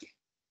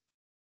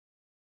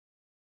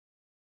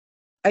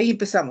 Ahí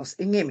empezamos,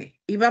 en M.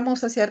 Y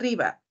vamos hacia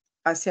arriba,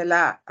 hacia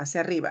la A,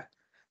 hacia arriba.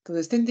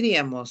 Entonces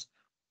tendríamos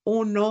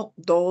 1,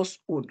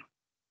 2, 1.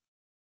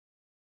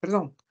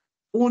 Perdón.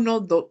 1,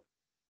 2,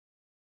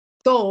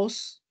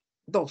 2,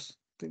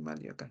 2. Estoy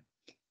mal yo acá.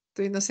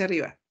 Estoy yendo hacia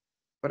arriba,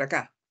 por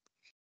acá.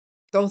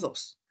 2,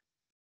 2.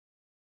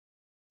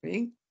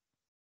 ¿Bien?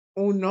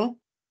 1,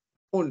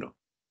 1,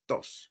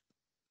 2.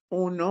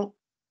 1,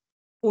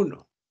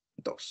 1,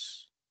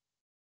 2.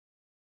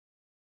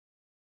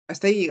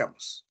 Hasta ahí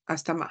llegamos,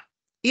 hasta ma.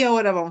 Y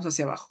ahora vamos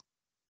hacia abajo.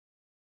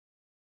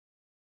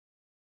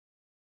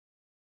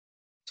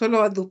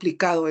 Solo ha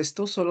duplicado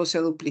esto, solo se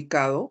ha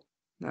duplicado,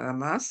 nada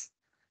más.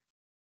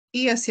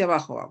 Y hacia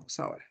abajo vamos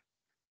ahora.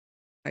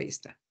 Ahí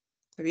está.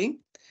 ¿Está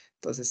bien?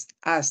 Entonces,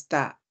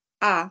 hasta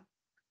a,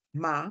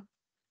 ma,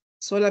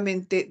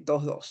 solamente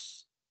 2,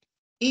 2.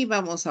 Y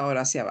vamos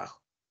ahora hacia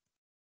abajo.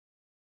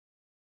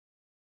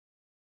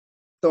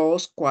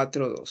 2,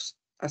 4, 2.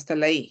 Hasta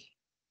la I.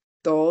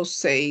 2,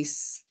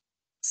 6,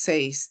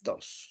 6,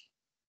 2.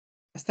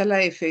 Hasta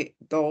la F.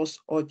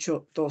 2,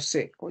 8,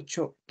 12,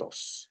 8,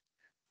 2.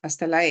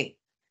 Hasta la E.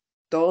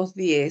 2,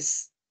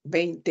 10,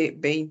 20,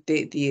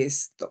 20,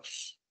 10,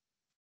 2.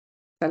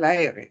 Hasta la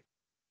R.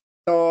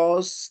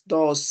 2,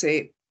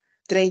 12,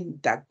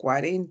 30,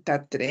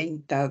 40,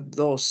 30,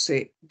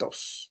 12,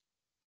 2.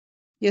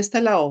 Y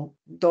hasta la O.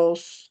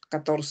 2,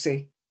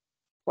 14,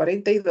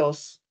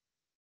 42,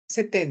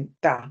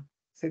 70,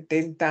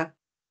 70,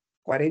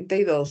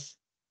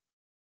 42,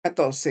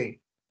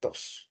 14,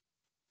 2.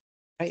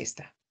 Ahí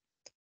está.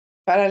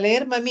 Para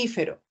leer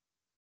mamífero,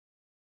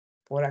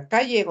 por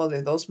acá llego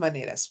de 2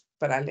 maneras.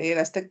 Para leer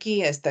hasta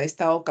aquí, hasta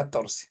esta O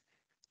 14.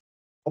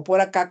 O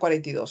por acá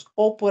 42.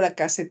 O por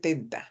acá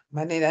 70.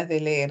 Maneras de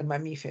leer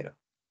mamífero.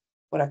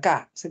 Por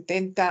acá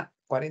 70,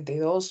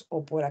 42.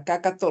 O por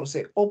acá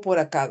 14. O por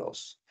acá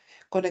 2.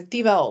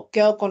 Conectiva O.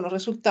 ¿Qué hago con los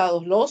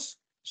resultados?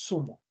 Los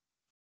sumo.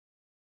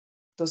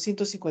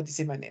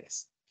 256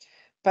 maneras.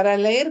 Para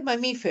leer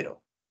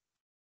mamífero,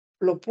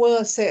 lo puedo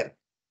hacer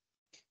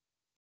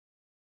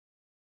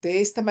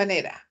de esta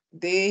manera,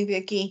 desde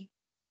aquí,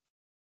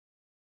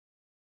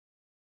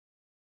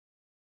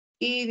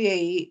 y de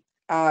ahí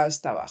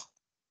hasta abajo.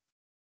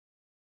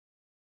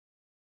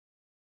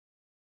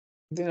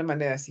 De una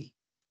manera así.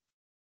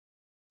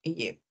 Y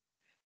llego.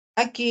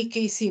 Aquí, ¿qué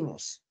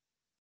hicimos?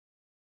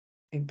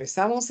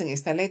 Empezamos en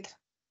esta letra.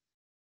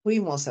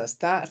 Fuimos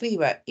hasta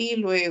arriba y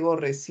luego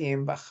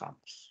recién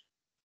bajamos.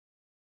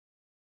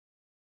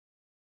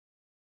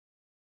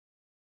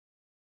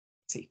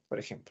 Sí, por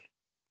ejemplo.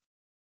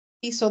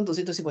 Y son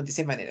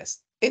 256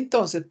 maneras.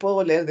 Entonces,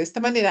 puedo leer de esta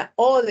manera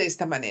o de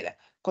esta manera.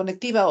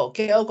 Conectiva O.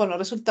 ¿Qué hago con los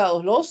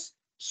resultados? Los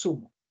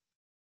sumo.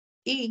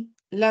 Y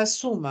la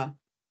suma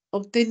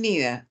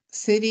obtenida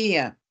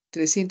sería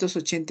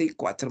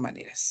 384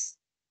 maneras.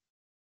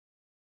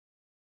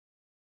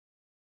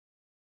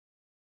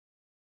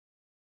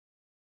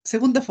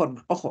 Segunda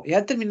forma. Ojo,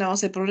 ya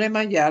terminamos el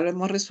problema, ya lo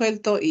hemos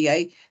resuelto y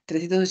hay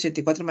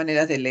 384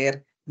 maneras de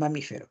leer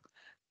mamífero.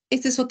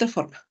 Esta es otra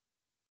forma.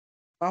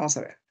 Vamos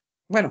a ver.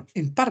 Bueno,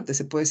 en parte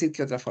se puede decir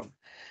que otra forma.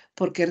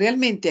 Porque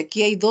realmente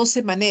aquí hay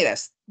 12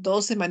 maneras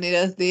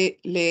de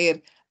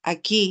leer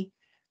aquí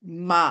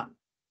ma.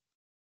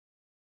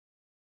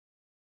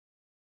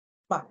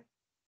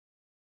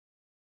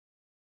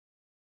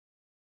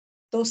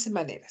 12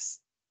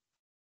 maneras.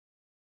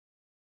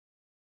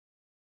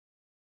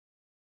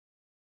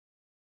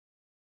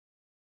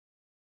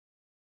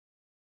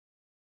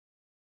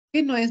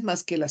 Que no es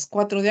más que las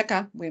 4 de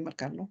acá. Voy a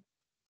marcarlo.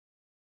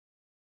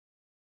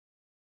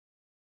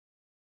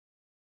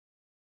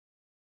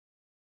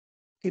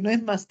 Que no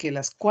es más que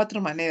las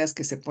 4 maneras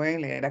que se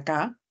pueden leer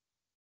acá.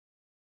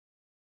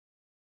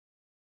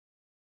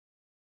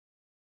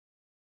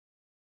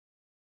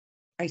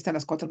 Ahí están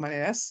las 4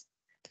 maneras.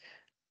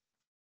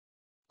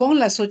 Con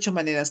las 8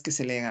 maneras que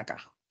se leen acá.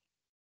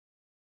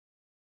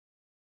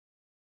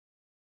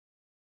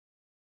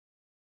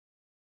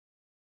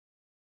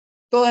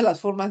 Todas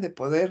las formas de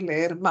poder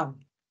leer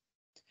mam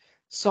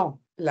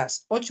son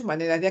las 8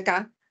 maneras de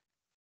acá.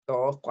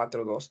 2,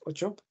 4, 2,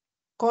 8.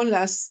 Con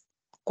las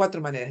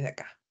 4 maneras de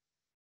acá.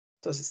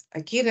 Entonces,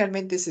 aquí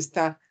realmente se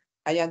está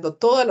hallando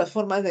todas las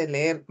formas de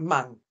leer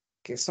man,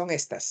 que son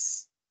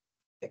estas.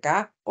 De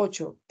acá,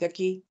 8, de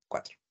aquí,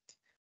 4.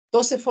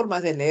 12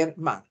 formas de leer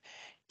man.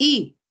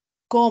 Y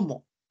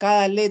como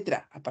cada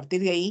letra, a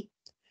partir de ahí,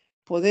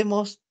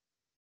 podemos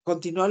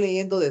continuar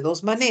leyendo de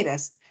dos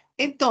maneras.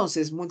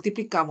 Entonces,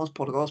 multiplicamos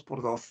por 2,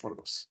 por 2, por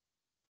 2.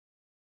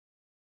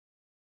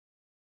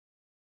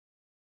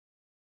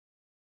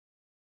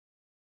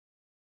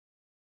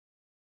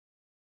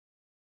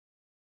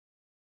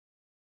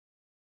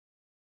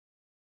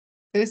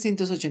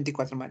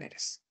 $384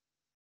 maneras.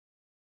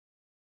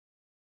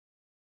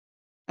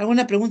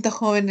 ¿Alguna pregunta,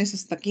 jóvenes,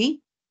 hasta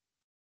aquí?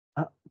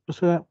 Ah, o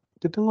sea,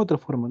 yo tengo otra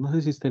forma, no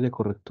sé si estaría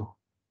correcto.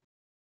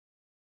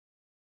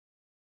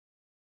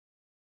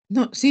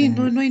 No, sí,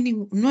 no, Eh, no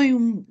hay, no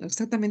hay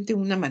exactamente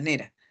una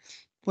manera.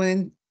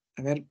 Pueden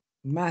haber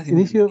más de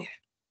una inicio, manera.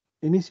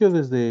 inicio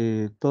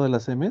desde todas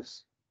las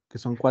M's, que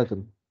son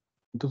cuatro.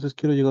 Entonces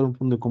quiero llegar a un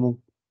punto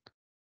común.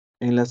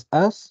 En las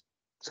A's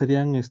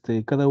serían,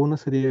 cada una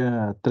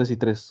sería tres y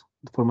tres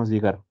formas de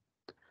llegar.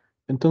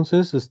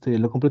 Entonces,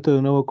 lo completo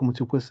de nuevo como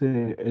si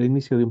fuese el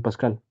inicio de un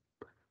Pascal.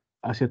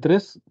 Hacia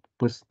 3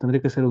 pues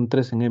tendría que ser un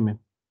 3 en M.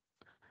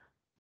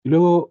 Y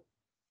luego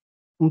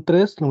un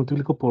 3 lo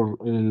multiplico por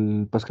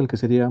el Pascal que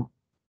sería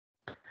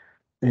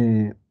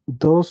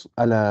 2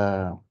 a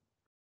la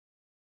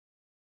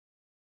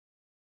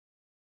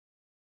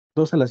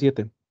 2 a la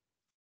 7.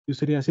 Y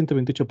sería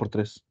 128 por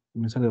 3.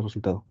 Me sale el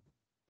resultado.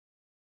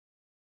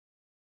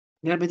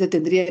 Realmente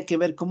tendría que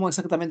ver cómo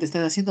exactamente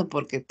estás haciendo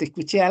porque te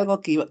escuché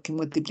algo que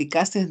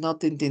multiplicaste, no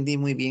te entendí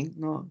muy bien,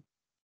 ¿no?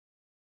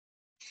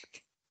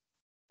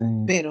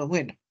 Eh, Pero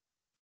bueno,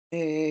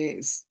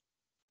 es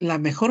la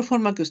mejor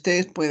forma que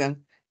ustedes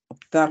puedan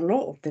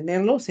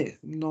obtenerlo,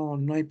 no,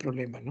 no hay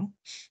problema, ¿no?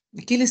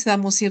 Aquí les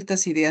damos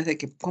ciertas ideas de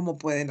que cómo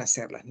pueden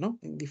hacerlas, ¿no?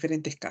 En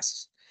diferentes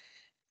casos.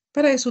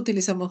 Para eso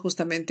utilizamos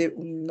justamente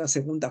una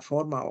segunda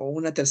forma o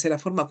una tercera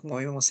forma, como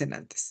vimos en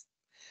antes.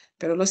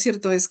 Pero lo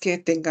cierto es que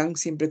tengan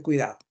siempre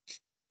cuidado,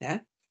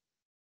 ¿ya?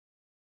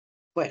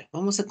 Bueno,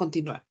 vamos a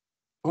continuar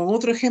con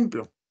otro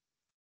ejemplo.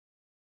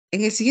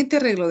 En el siguiente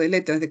arreglo de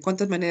letras de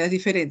cuántas maneras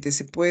diferentes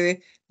se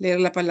puede leer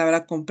la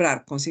palabra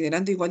comprar,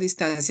 considerando igual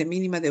distancia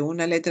mínima de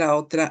una letra a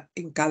otra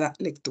en cada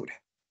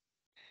lectura.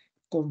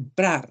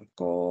 Comprar,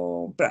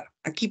 comprar.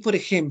 Aquí, por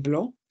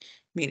ejemplo,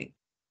 miren,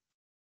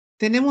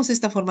 tenemos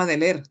esta forma de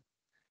leer.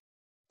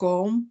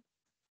 Comprar,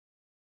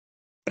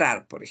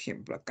 por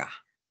ejemplo, acá.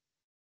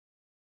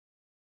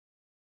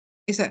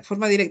 Esa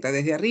forma directa,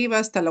 desde arriba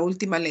hasta la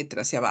última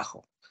letra, hacia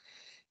abajo,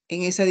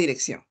 en esa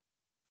dirección.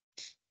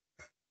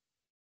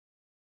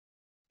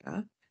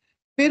 ¿Ya?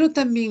 Pero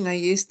también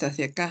hay estas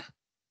de acá,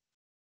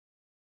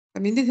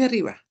 también desde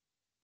arriba.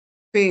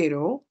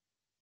 Pero,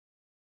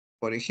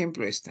 por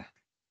ejemplo, esta.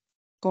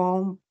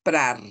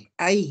 Comprar,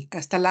 ahí,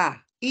 hasta la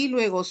A, y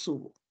luego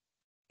subo.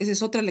 Esa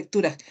es otra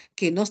lectura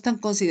que no es tan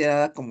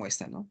considerada como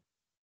esta, ¿no?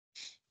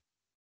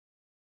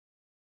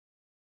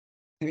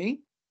 ¿Está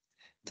bien?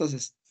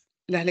 Entonces,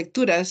 las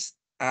lecturas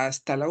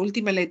hasta la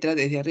última letra,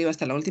 desde arriba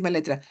hasta la última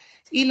letra,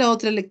 y la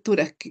otra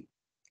lectura que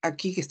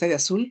aquí que está de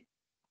azul,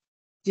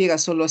 llega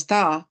solo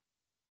hasta A,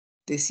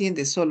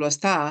 desciende solo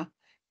hasta A,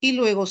 y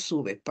luego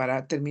sube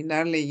para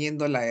terminar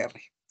leyendo la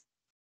R.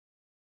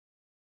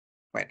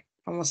 Bueno,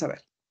 vamos a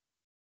ver.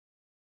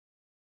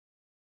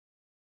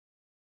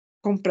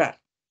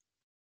 Comprar.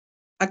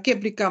 Aquí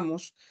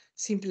aplicamos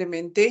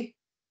simplemente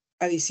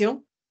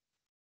adición.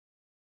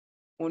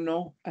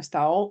 1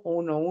 hasta O,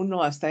 1,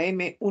 1 hasta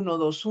M, 1,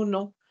 2,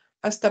 1,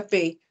 hasta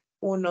P,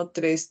 1,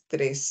 3,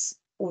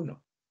 3,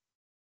 1,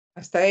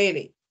 hasta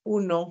R,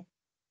 1,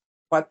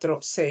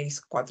 4,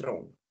 6, 4,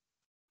 1,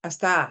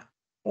 hasta A,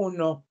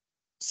 1,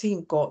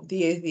 5,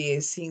 10,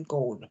 10, 5,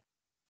 1,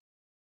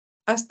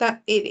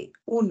 hasta R,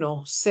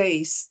 1,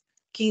 6,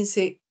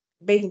 15,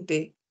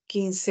 20,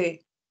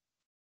 15,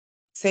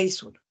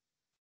 6, 1.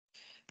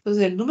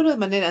 Entonces, el número de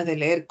maneras de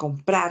leer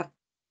comprar,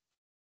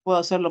 puedo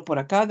hacerlo por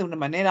acá de una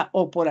manera,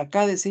 o por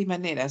acá de 6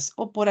 maneras,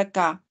 o por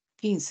acá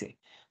 15.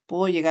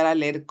 Puedo llegar a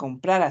leer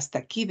comprar hasta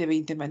aquí de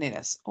 20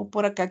 maneras, o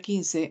por acá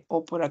 15,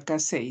 o por acá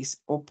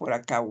 6, o por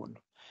acá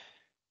 1.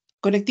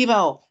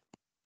 Conectiva O.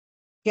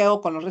 ¿Qué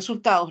hago con los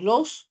resultados?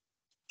 Los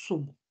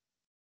sumo.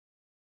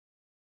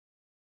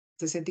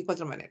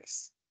 64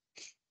 maneras.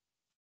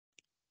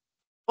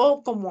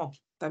 O como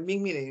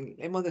también, miren,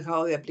 hemos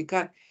dejado de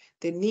aplicar.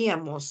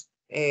 Tenemos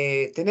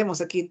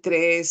aquí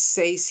 3,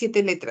 6,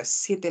 7 letras,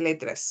 7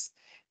 letras.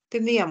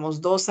 Teníamos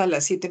 2 a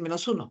la 7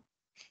 menos 1.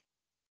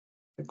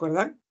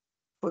 ¿Recuerdan?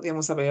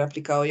 Podríamos haber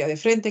aplicado ya de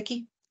frente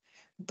aquí.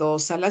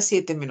 2 a la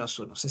 7 menos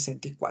 1,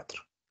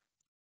 64.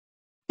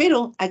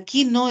 Pero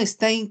aquí no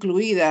está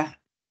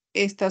incluida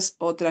estas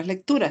otras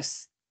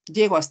lecturas.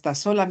 Llego hasta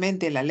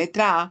solamente la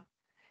letra A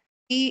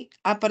y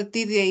a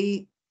partir de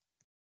ahí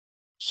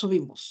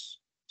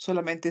subimos.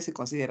 Solamente se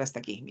considera hasta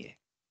aquí, miren.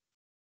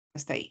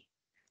 Hasta ahí.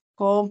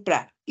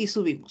 Comprar y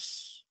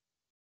subimos.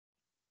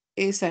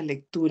 Esa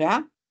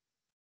lectura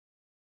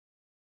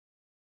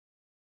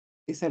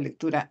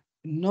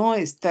no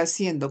está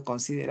siendo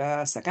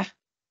considerada hasta acá.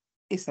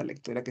 Esa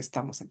lectura que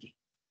estamos aquí.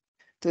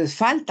 Entonces,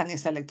 faltan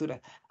estas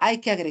lecturas. Hay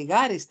que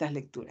agregar estas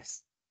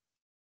lecturas.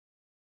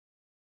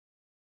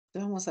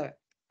 Entonces, vamos a ver.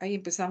 Ahí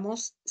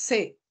empezamos.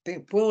 C.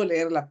 Puedo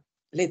leer la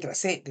letra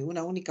C de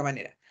una única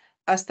manera.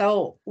 Hasta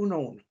O, 1,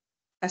 1.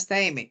 Hasta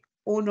M,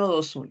 1,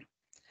 2, 1.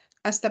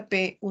 Hasta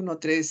P, 1,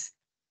 3,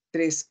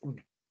 3,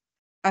 1.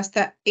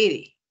 Hasta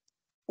R,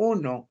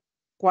 1,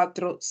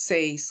 4,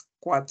 6,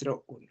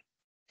 4, 1.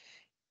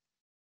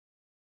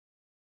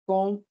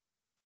 Con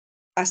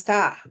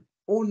hasta A,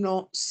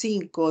 1,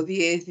 5,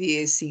 10,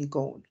 10,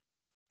 5, 1.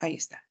 Ahí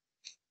está.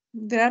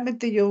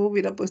 Realmente yo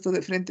hubiera puesto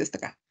de frente hasta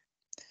acá.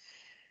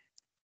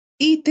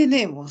 Y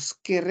tenemos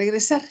que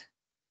regresar.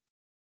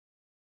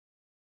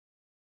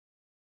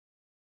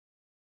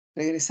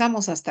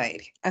 Regresamos hasta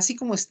R, así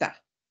como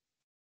está.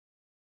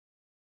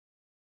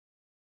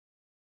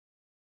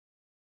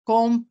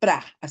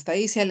 Compra. Hasta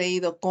ahí se ha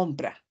leído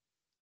compra.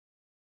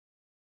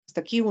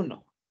 Hasta aquí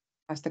 1.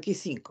 Hasta aquí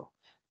 5.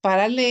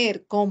 Para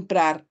leer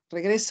comprar,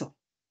 regreso.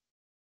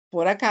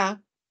 Por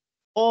acá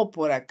o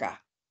por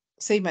acá.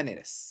 6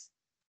 maneras.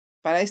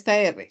 Para esta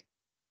R,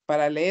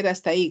 para leer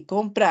hasta ahí,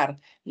 comprar,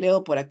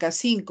 leo por acá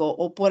 5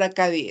 o por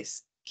acá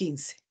 10,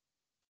 15.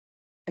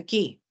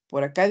 Aquí,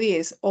 por acá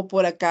 10 o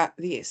por acá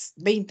 10.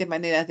 20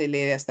 maneras de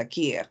leer hasta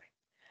aquí R.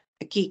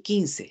 Aquí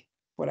 15,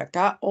 por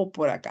acá o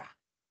por acá.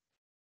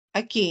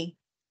 Aquí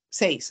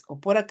 6, o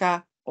por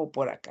acá o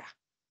por acá.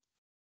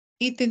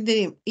 Y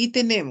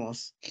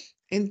tenemos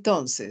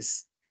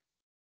entonces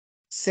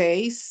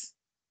 6,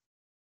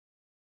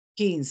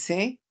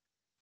 15,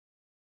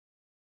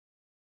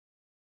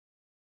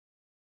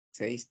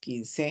 6,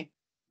 15,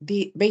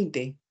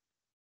 20,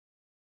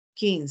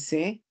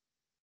 15,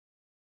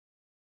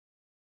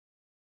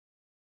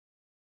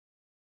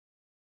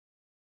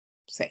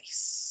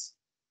 6.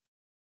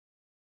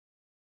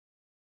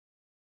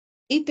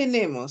 Y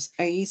tenemos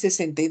ahí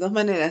 62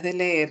 maneras de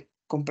leer,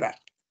 comprar.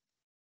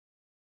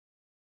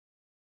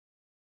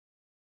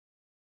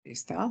 Ahí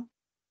está.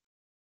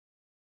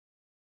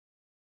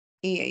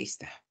 Y ahí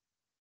está.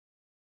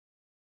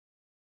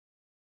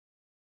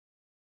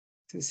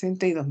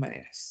 62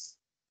 maneras.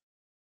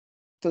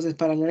 Entonces,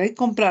 para leer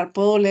comprar,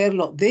 puedo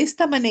leerlo de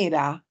esta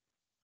manera,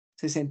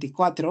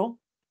 64.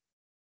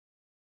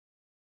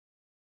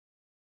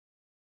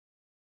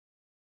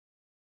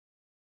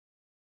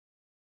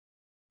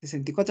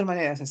 64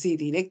 maneras, así,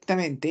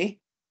 directamente.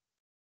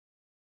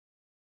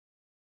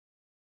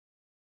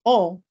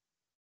 O,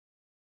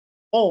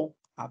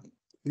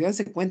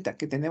 dense cuenta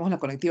que tenemos la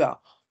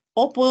conectiva.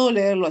 O puedo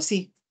leerlo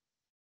así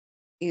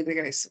y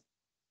regreso.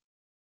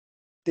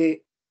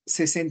 De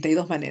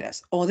 62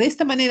 maneras. O de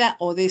esta manera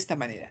o de esta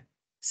manera.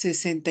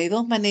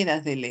 62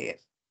 maneras de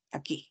leer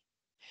aquí.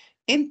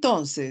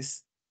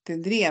 Entonces,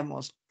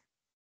 tendríamos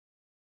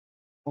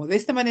o de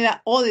esta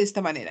manera o de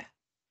esta manera.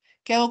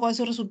 ¿Qué hago con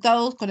esos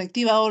resultados?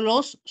 Conectiva o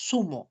los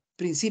sumo.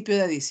 Principio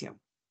de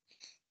adición.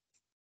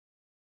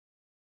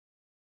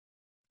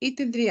 Y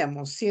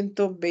tendríamos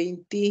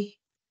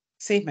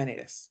 126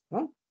 maneras,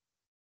 ¿no?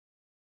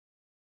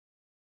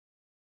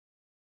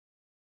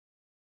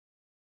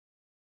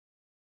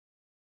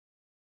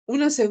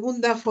 Una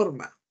segunda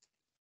forma,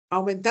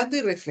 aumentando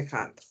y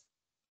reflejando.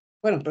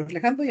 Bueno,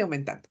 reflejando y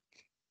aumentando.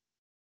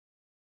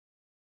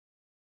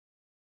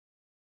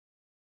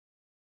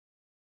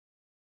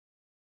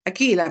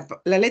 Aquí, la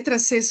letra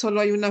C, solo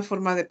hay una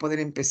forma de poder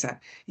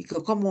empezar. Y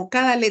como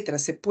cada letra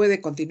se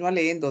puede continuar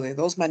leyendo de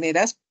dos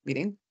maneras,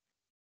 miren,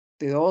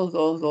 de 2,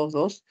 2, 2,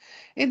 2,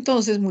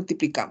 entonces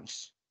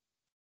multiplicamos.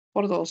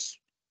 Por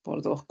 2,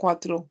 por 2,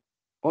 4,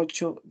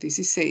 8,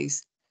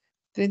 16,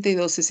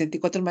 32,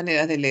 64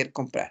 maneras de leer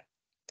comprar.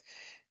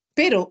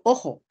 Pero,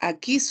 ojo,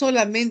 aquí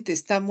solamente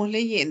estamos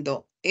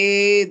leyendo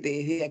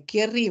desde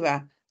aquí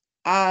arriba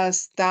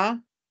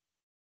hasta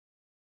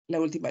la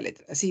última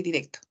letra, así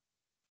directo.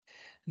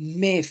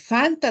 Me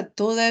falta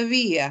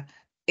todavía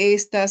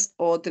estas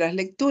otras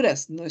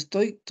lecturas. No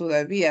estoy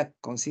todavía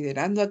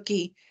considerando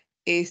aquí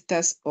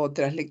estas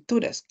otras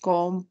lecturas.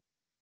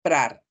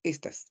 Comprar,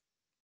 estas.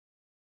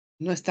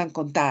 No están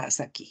contadas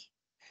aquí.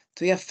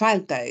 Todavía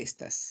falta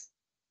estas.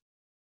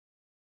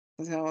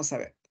 Entonces vamos a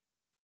ver.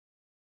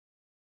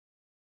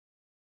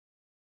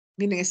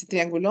 Miren ese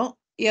triángulo.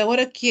 Y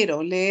ahora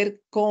quiero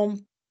leer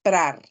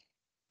comprar.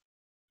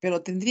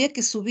 Pero tendría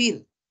que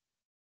subir.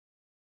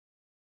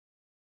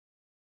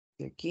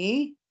 De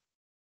aquí.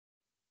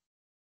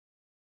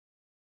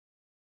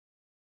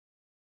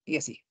 Y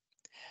así.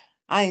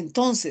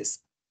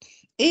 Entonces,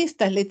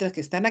 estas letras que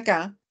están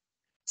acá,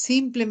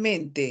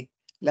 simplemente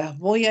las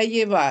voy a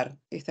llevar,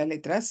 estas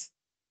letras,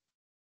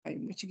 ay,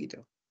 muy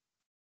chiquito.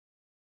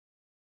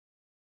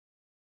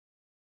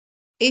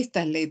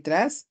 Estas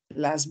letras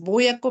las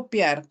voy a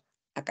copiar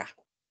acá.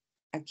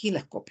 Aquí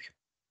las copio.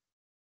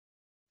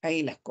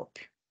 Ahí las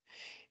copio.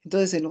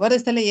 Entonces, en lugar de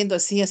estar leyendo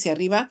así hacia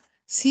arriba,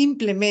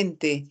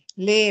 simplemente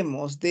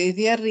leemos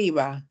desde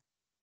arriba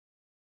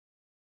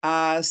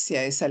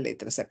hacia esas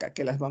letras acá,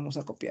 que las vamos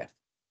a copiar.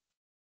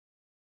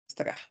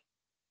 Hasta acá.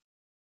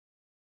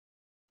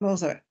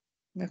 Vamos a ver.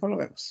 Mejor lo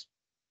vemos.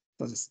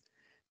 Entonces,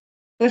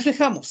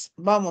 Reflejamos.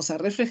 Vamos a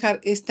reflejar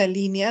esta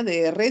línea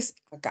de R's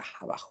acá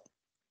abajo.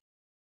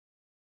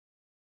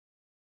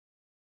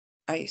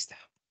 Ahí está.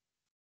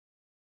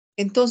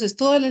 Entonces,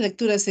 todas las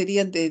lecturas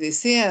serían desde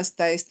C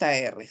hasta esta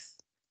R.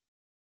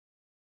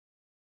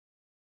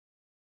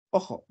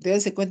 Ojo,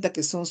 dense cuenta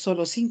que son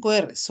solo 5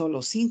 R's,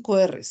 solo 5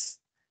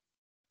 R's.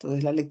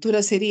 Entonces, la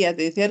lectura sería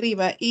desde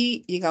arriba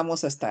y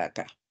llegamos hasta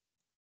acá.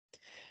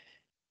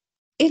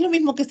 Es lo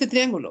mismo que este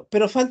triángulo,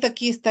 pero falta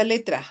aquí esta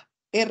letra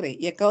R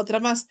y acá otra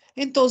más.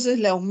 Entonces,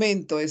 le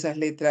aumento esas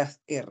letras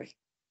R.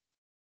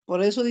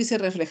 Por eso dice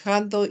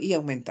reflejando y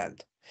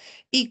aumentando.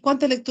 ¿Y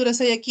cuántas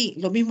lecturas hay aquí?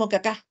 Lo mismo que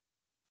acá.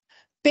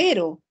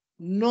 Pero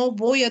no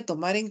voy a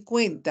tomar en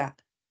cuenta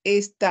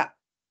esta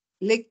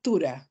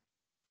lectura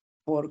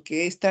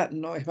porque esta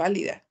no es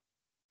válida.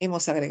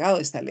 Hemos agregado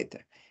esta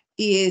letra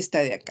y esta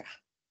de acá.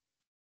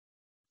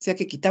 O sea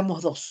que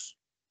quitamos 2.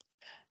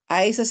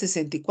 A esa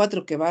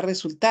 64 que va a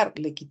resultar,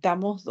 le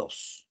quitamos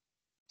 2.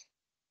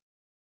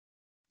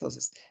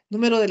 Entonces,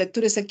 número de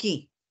lecturas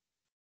aquí.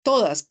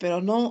 Todas,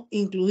 pero no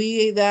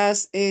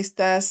incluidas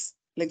estas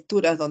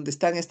lecturas donde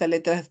están estas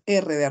letras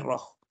R de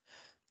rojo.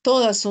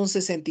 Todas son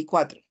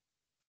 64.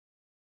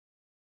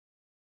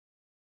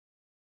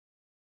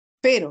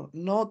 Pero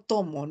no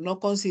tomo, no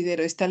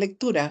considero esta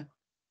lectura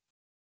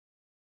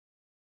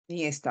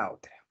ni esta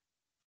otra.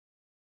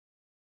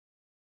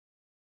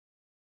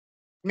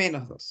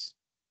 Menos 2.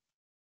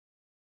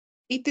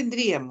 Y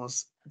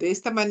tendríamos de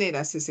esta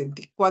manera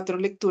 64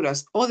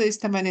 lecturas o de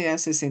esta manera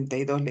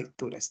 62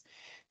 lecturas.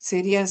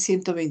 Serían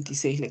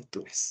 126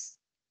 lecturas.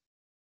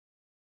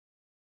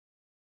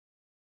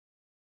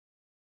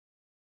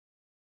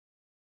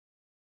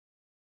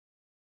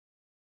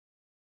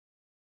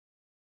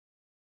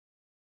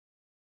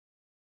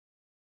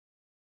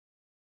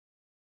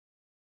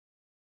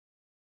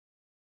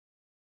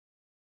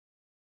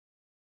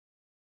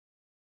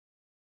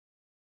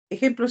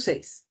 Ejemplo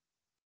 6.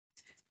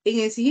 En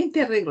el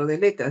siguiente arreglo de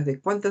letras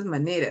de cuántas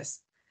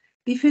maneras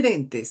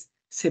diferentes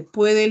se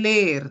puede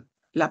leer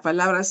la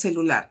palabra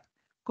celular,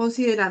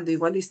 considerando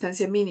igual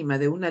distancia mínima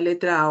de una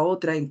letra a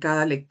otra en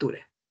cada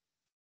lectura.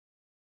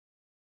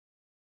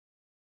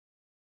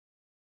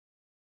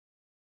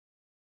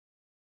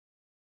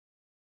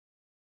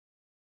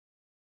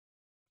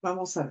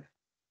 Vamos a ver.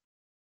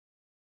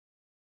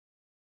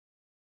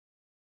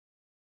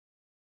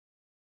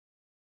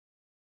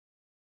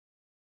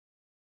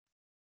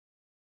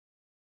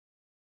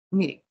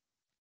 Miren,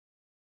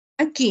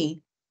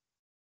 aquí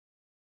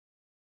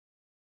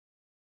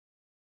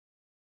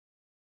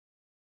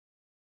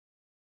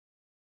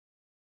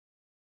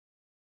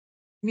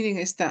miren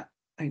esta,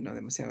 ay no,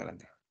 demasiado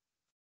grande.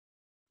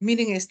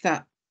 Miren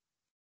esta,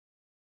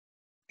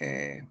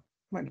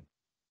 bueno,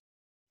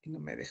 y no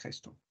me deja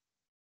esto.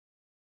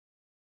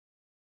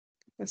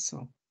 ¿Qué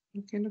pasó?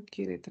 ¿Por qué no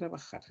quiere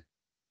trabajar?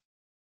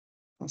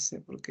 No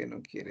sé por qué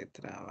no quiere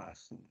trabajar.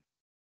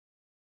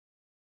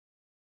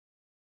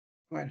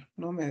 Bueno,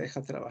 no me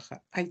deja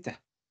trabajar. Ahí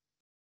está.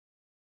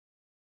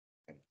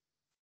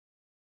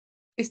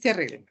 Este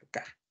arreglo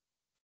acá.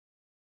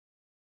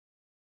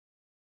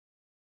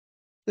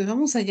 Pues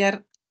vamos a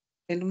hallar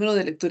el número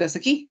de lecturas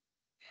aquí.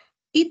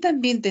 Y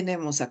también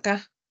tenemos acá.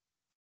 No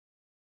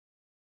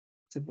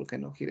sé por qué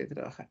no quiere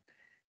trabajar.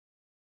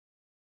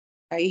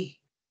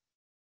 Ahí.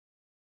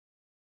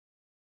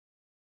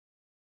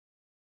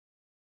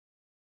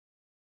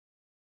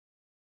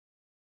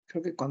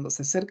 Creo que cuando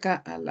se acerca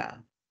a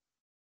la,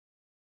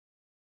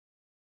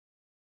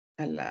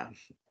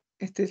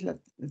 este es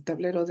el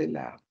tablero del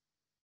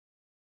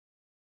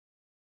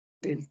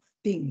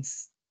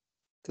Teams.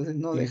 Entonces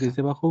no Y deja.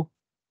 desde abajo,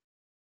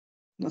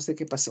 No sé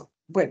qué pasó.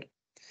 Bueno,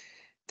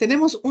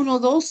 tenemos 1,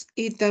 2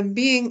 y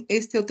también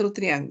este otro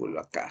triángulo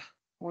acá.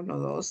 1,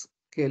 2,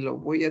 que lo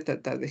voy a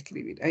tratar de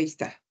escribir. Ahí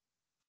está.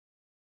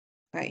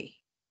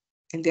 Ahí.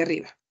 El de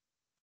arriba.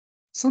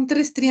 Son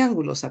 3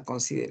 triángulos a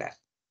considerar.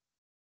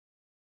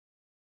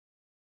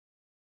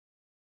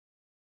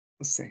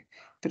 No sé.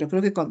 Pero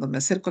creo que cuando me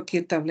acerco aquí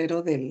al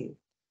tablero del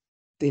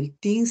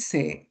Teams,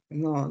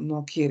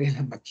 no quiere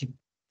la máquina.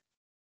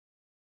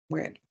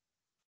 Bueno.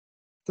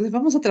 Entonces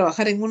vamos a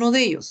trabajar en uno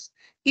de ellos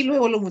y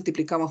luego lo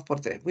multiplicamos por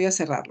 3. Voy a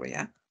cerrarlo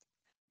ya.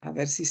 A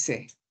ver si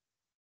sé.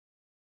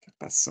 ¿Qué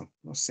pasó?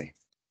 No sé.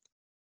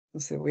 No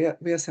sé, voy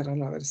a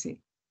cerrarlo a ver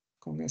si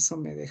con eso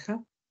me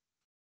deja.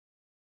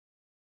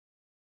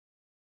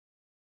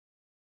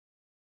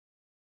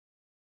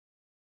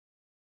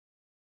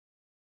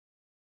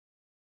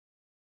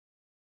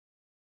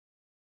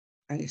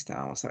 Ahí está,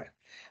 vamos a ver.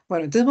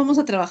 Bueno, entonces vamos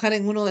a trabajar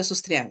en uno de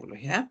esos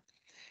triángulos, ¿ya?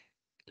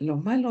 Lo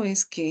malo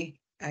es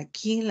que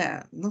aquí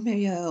no me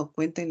había dado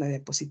cuenta, en la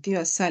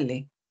diapositiva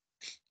sale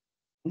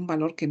un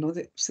valor que no,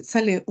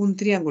 sale un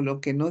triángulo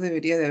que no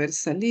debería de haber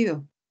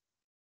salido.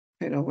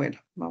 Pero bueno,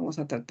 vamos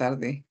a tratar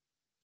de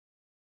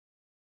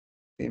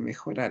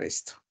mejorar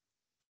esto.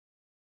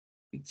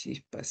 Y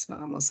chispas,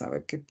 vamos a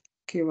ver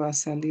qué va a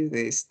salir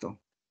de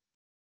esto.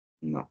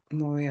 No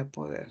voy a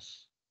poder.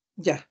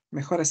 Ya,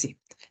 mejor así.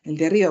 El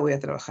de arriba voy a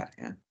trabajar,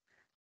 ¿ya?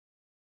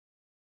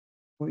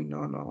 Uy,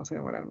 no vamos a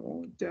demorar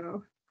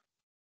mucho.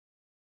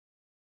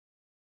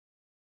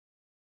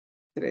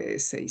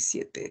 3, 6,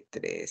 7,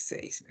 3,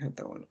 6, me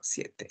falta 1,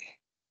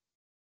 7.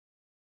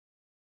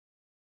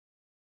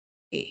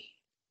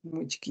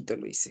 Muy chiquito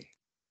lo hice.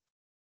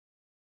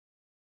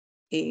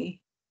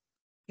 E,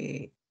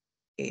 E,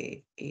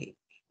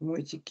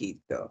 muy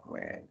chiquito.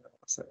 Bueno,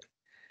 vamos a ver.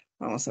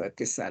 Vamos a ver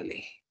qué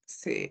sale.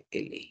 C,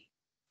 L.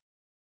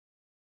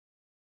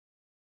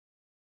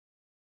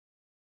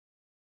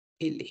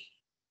 L.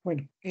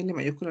 Bueno, L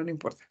mayúscula no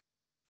importa.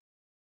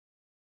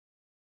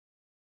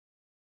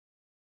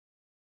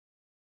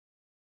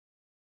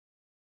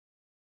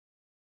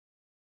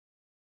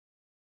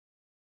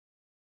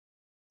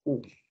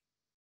 U.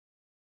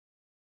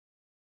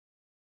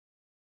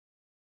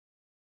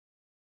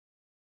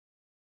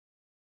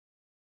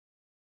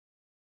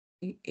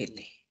 Y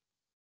L.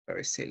 Otra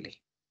vez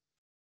L.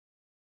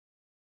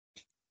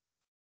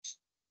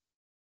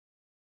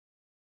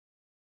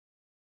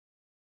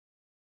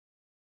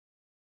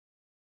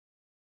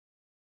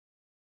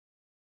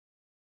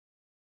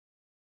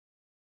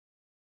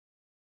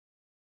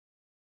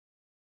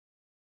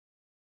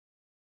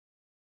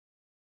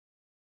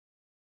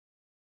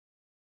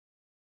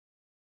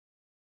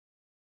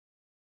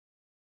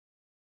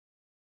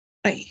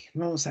 Ahí,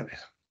 vamos a ver.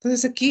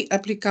 Entonces aquí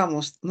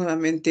aplicamos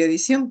nuevamente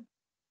adición.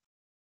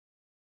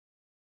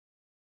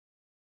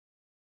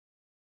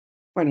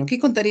 Bueno, aquí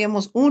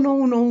contaríamos 1,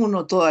 1,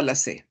 1, toda la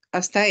C.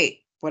 Hasta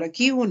E. Por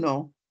aquí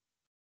 1.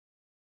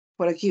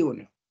 Por aquí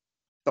 1.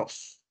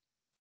 2.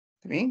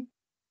 ¿Está bien?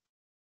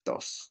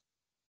 2.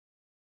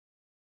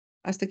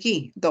 Hasta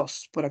aquí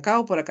 2. Por acá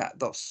o por acá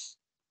 2.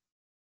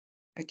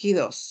 Aquí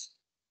 2.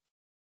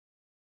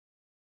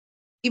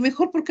 Y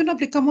mejor, ¿por qué no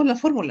aplicamos la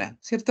fórmula?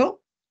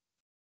 ¿Cierto?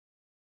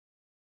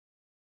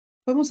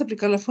 Podemos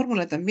aplicar la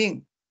fórmula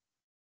también.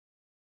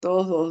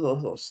 2, 2,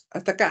 2, 2.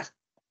 Hasta acá.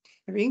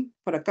 ¿Está bien?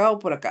 Por acá o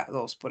por acá.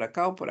 2. Por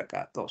acá o por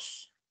acá.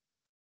 2.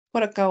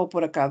 Por acá o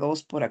por acá.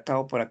 2. Por acá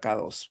o por acá.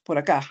 2. Por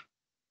acá.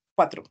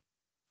 4.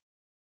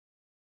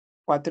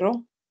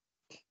 4.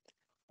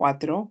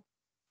 4.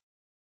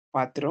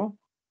 4.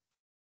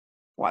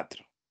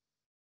 4.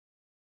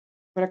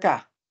 Por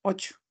acá.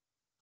 8.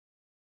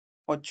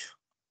 8.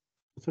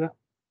 Espera.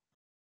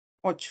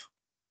 8.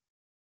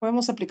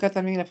 Podemos aplicar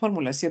también la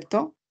fórmula,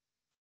 ¿cierto?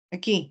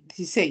 Aquí.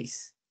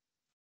 16.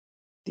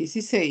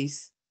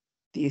 16.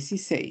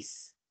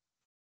 16.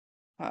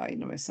 Ay,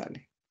 no me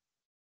sale.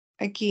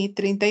 Aquí.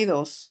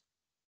 32.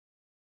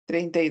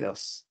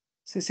 32.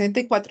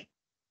 64.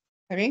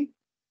 ¿Está bien?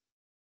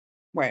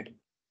 Bueno.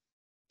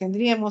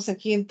 Tendríamos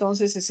aquí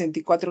entonces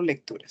 64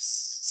 lecturas.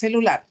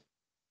 Celular,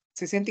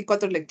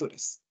 64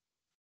 lecturas.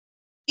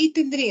 Y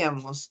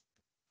tendríamos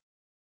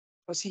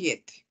lo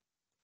siguiente.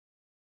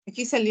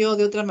 Aquí salió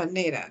de otra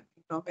manera.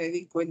 No me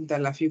di cuenta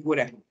la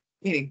figura.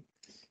 Miren,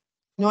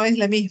 no es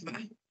la misma.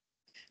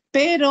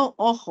 Pero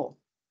ojo,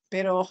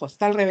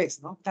 está al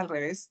revés, ¿no? Está al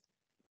revés.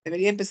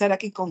 Debería empezar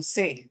aquí con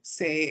C,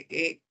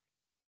 C-E-E-L-U-L-A-R,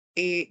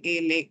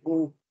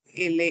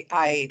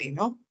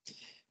 ¿no?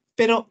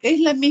 Pero es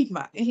la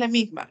misma, es la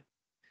misma.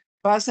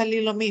 Va a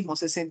salir lo mismo,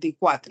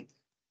 64.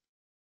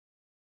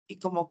 Y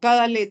como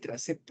cada letra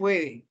se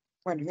puede,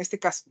 bueno, en este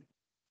caso,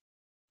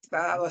 está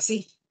dado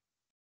así,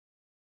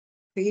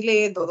 seguir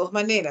leyendo dos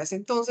maneras,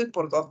 entonces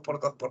por dos, por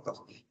dos, por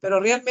dos. Pero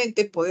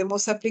realmente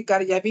podemos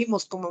aplicar, ya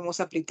vimos cómo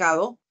hemos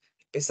aplicado,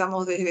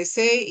 empezamos desde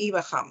C y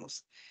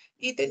bajamos.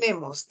 Y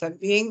tenemos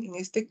también, en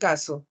este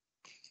caso,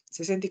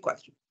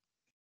 64.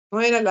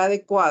 No era la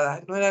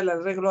adecuada, no era el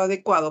arreglo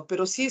adecuado,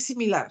 pero sí es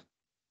similar,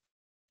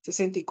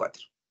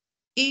 64.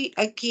 Y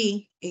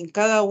aquí, en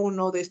cada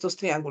uno de estos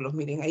triángulos,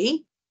 miren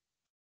ahí,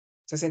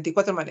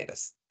 64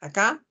 maneras.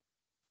 Acá,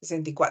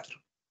 64.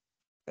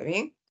 ¿Está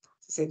bien?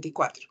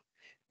 64.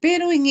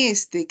 Pero en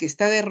este que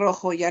está de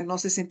rojo ya no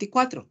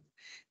 64.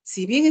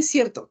 Si bien es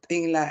cierto,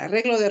 en el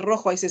arreglo de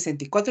rojo hay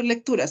 64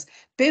 lecturas,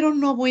 pero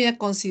no voy a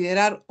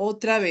considerar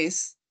otra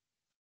vez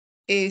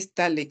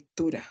esta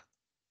lectura.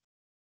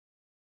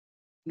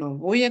 No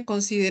voy a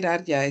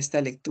considerar ya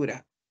esta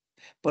lectura,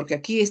 porque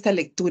aquí esta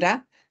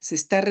lectura se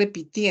está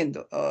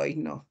repitiendo. Ay,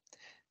 no.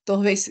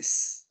 Dos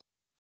veces.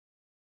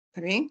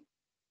 ¿Está bien?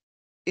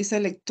 Esa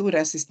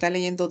lectura se está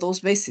leyendo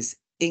dos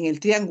veces en el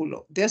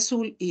triángulo de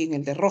azul y en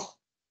el de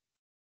rojo.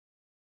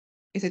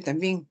 Este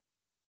también.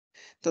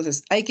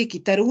 Entonces, hay que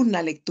quitar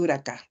una lectura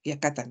acá y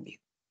acá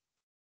también.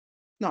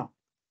 No,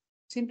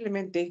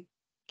 simplemente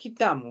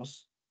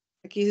quitamos.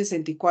 Aquí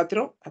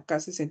 64, acá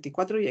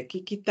 64 y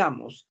aquí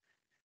quitamos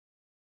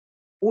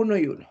 1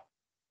 y 1.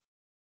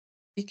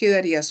 Y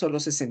quedaría solo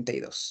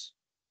 62.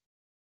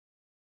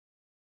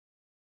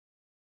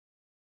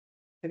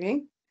 ¿Está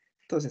bien?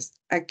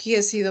 Entonces, aquí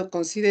ha sido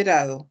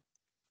considerado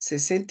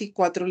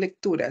 64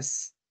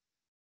 lecturas.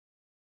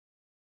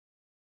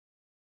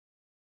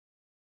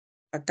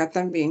 Acá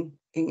también,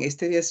 en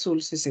este de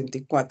azul,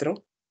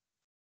 64.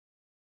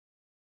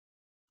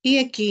 Y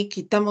aquí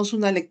quitamos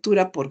una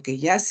lectura porque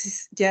ya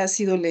ha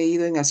sido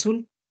leído en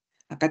azul.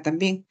 Acá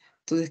también.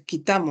 Entonces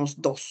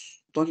quitamos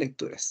dos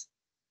lecturas.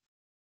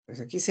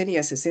 Pues aquí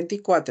sería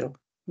 64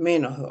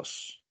 menos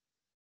 2.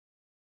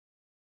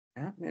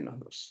 ¿Ah? Menos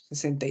 2.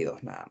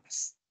 62 nada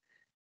más.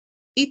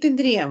 Y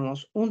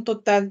tendríamos un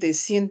total de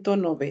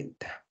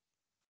 190.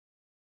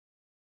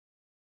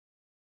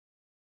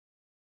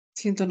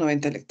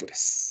 190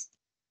 lecturas.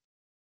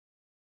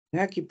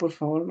 Aquí, por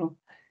favor,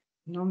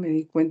 no me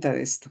di cuenta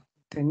de esto.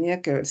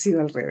 Tenía que haber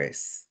sido al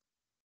revés.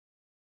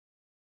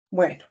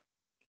 Bueno,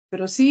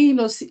 pero sí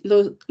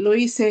lo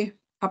hice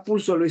a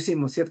pulso, lo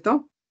hicimos,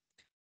 ¿cierto?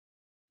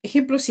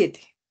 Ejemplo 7.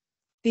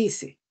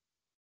 Dice,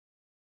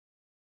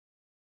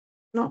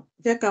 no,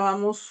 ya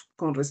acabamos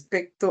con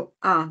respecto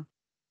a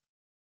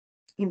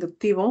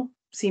inductivo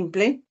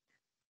simple.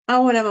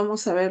 Ahora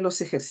vamos a ver los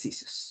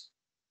ejercicios.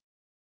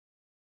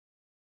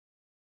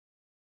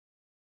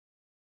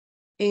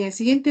 En el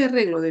siguiente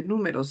arreglo de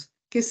números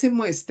que se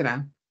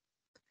muestra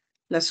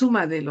la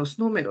suma de los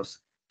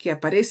números que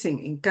aparecen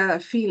en cada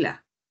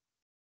fila,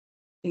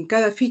 en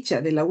cada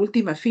ficha de la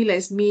última fila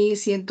es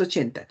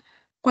 1180.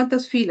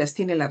 ¿Cuántas filas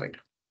tiene el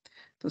arreglo?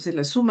 Entonces,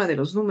 la suma de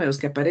los números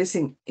que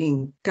aparecen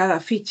en cada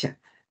ficha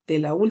de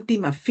la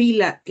última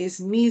fila es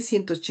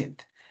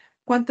 1180.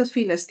 ¿Cuántas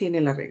filas tiene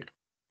el arreglo?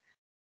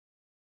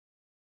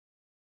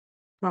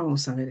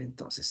 Vamos a ver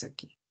entonces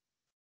aquí.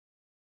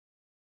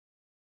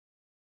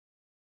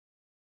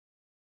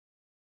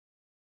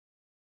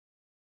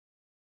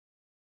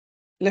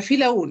 La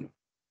fila 1.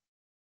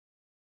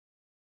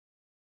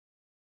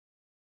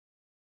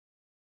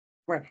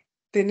 Bueno,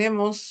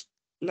 tenemos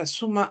la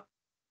suma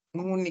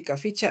única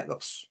ficha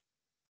 2.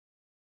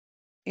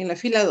 En la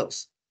fila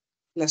 2,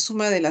 la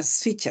suma de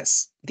las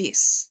fichas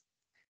 10.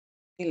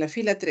 En la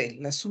fila 3,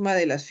 la suma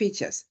de las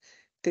fichas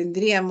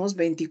tendríamos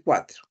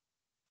 24.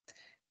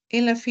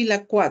 En la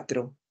fila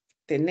 4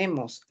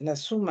 tenemos la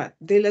suma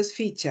de las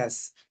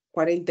fichas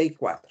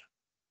 44.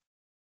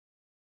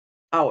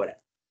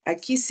 Ahora,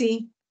 aquí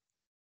sí,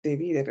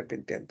 debí de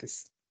repente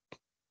antes.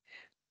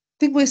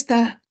 Tengo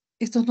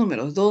estos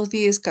números, 2,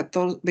 10,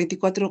 14,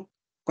 24,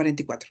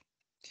 44.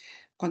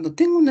 Cuando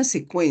tengo una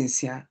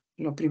secuencia,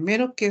 lo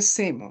primero que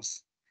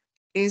hacemos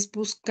es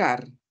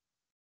buscar,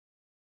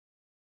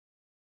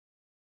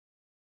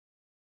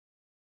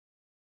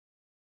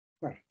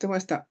 bueno, tengo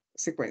esta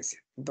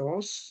secuencia,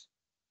 2,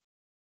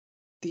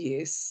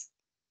 10,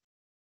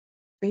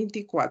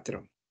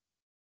 24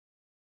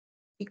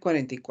 y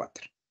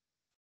 44.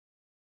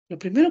 Lo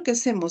primero que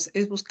hacemos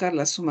es buscar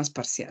las sumas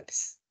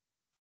parciales.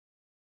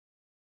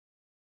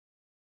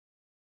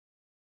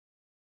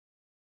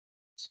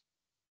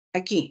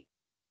 Aquí,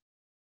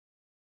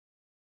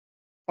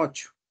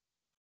 8.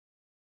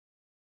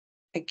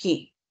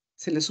 Aquí,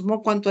 ¿se le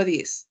sumó cuánto a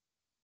 10?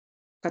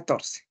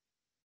 14.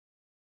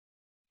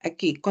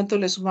 Aquí, ¿cuánto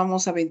le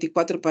sumamos a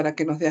 24 para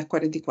que nos dé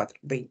 44?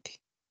 20.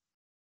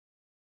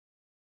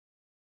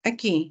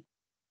 Aquí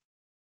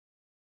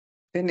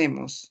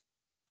tenemos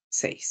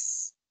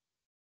 6.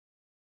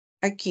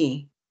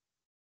 Aquí,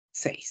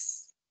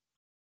 6.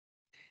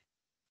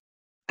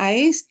 A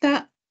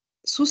esta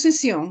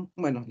sucesión,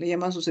 bueno, le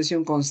llaman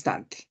sucesión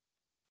constante.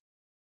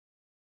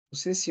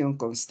 Sucesión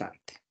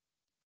constante.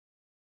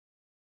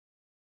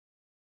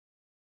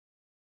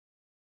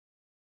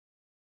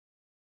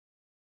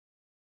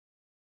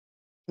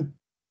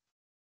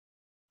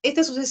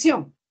 Esta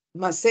sucesión,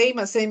 más 6,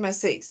 más 6, más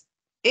 6,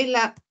 es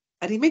la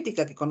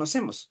aritmética que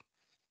conocemos,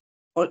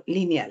 o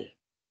lineal.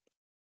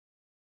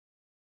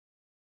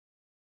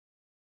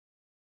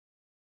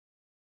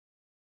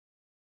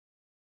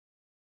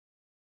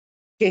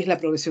 Que es la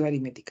progresión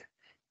aritmética.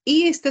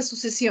 Y esta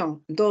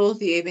sucesión, 2,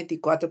 10,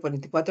 24,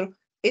 44,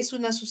 es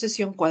una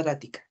sucesión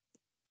cuadrática.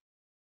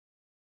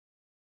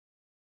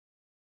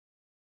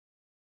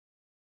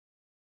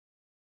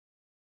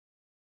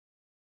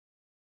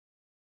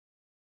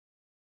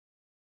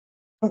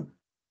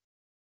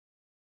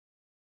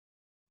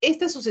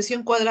 Esta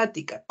sucesión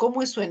cuadrática,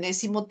 ¿cómo es su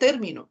enésimo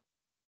término?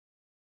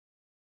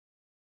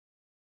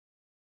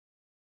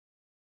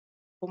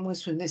 ¿Cómo es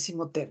su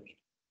enésimo término?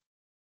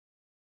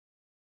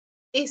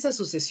 Esa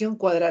sucesión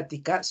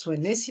cuadrática, su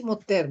enésimo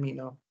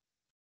término,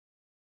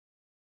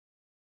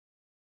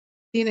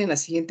 tiene la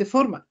siguiente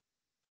forma.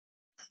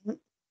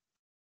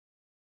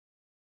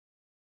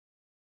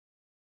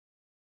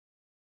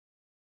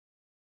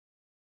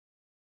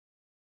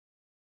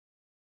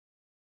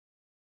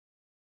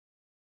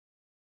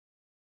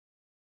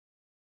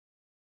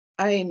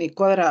 AN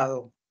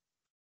cuadrado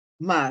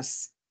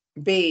más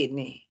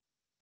BN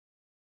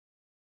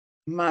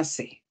más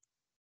C.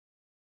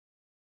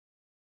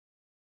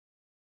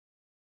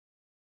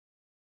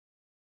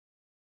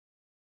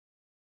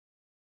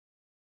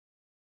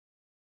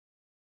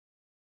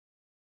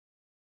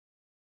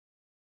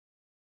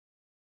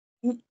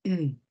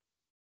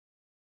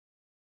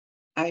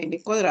 AN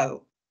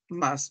cuadrado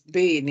más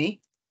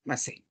BN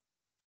más C.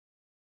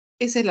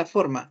 Esa es la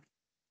forma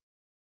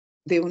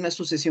de una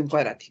sucesión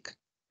cuadrática.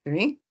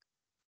 ¿Ven?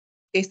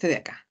 Este de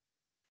acá.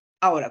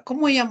 Ahora,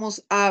 ¿cómo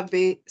hallamos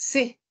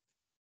ABC?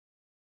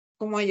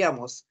 ¿Cómo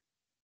hallamos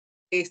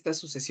esta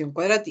sucesión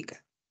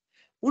cuadrática?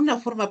 Una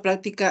forma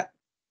práctica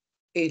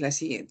es la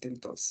siguiente,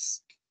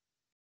 entonces.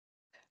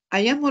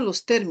 Hallamos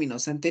los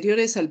términos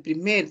anteriores al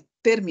primer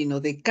término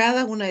de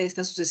cada una de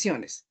estas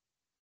sucesiones.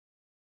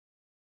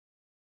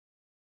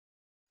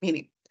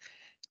 Miren,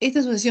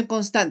 esta sucesión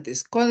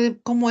constantes,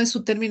 ¿cómo es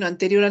su término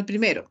anterior al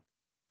primero?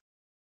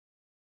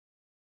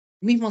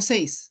 Mismo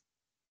 6,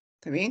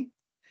 ¿está bien?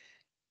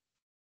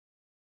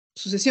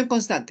 Sucesión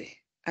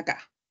constante,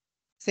 acá,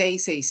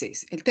 6, 6,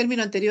 6. El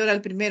término anterior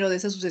al primero de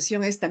esa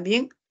sucesión es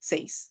también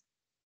 6.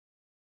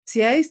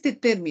 Si a este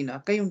término,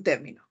 acá hay un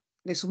término,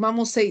 le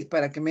sumamos 6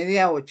 para que me dé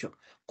a 8,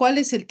 ¿cuál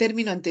es el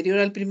término anterior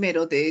al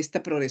primero de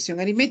esta progresión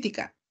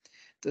aritmética?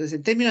 Entonces,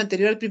 el término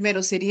anterior al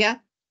primero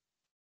sería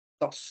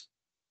 2.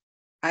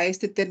 A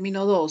este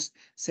término 2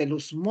 se lo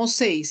sumó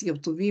 6 y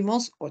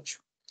obtuvimos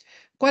 8.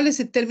 ¿Cuál es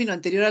el término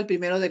anterior al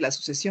primero de la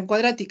sucesión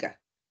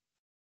cuadrática?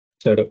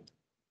 Cero.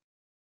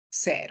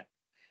 0.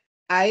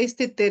 A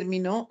este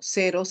término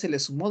 0 se le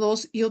sumó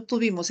 2 y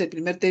obtuvimos el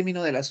primer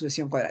término de la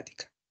sucesión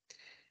cuadrática.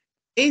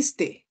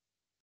 Este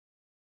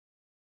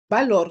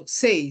valor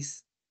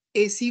 6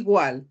 es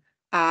igual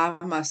a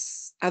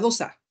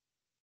 2A.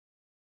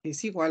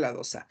 Es igual a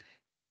 2A.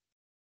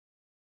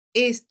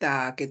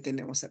 Esta que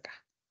tenemos acá.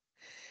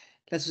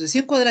 La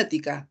sucesión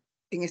cuadrática,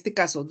 en este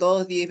caso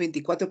 2, 10,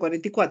 24,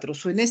 44,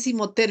 su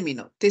enésimo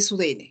término, t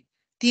sub n,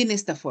 tiene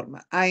esta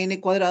forma, an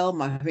cuadrado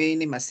más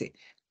bn más c.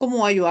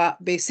 ¿Cómo hallo a,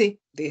 b,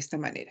 c? De esta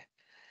manera.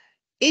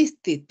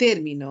 Este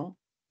término,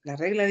 la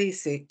regla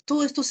dice,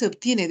 todo esto se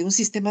obtiene de un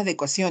sistema de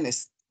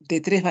ecuaciones de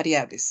 3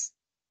 variables.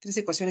 3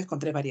 ecuaciones con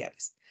 3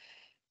 variables.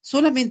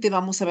 Solamente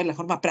vamos a ver la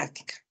forma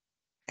práctica.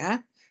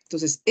 ¿Ya?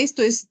 Entonces,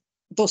 esto es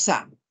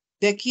 2a.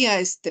 De aquí a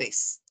es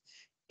 3.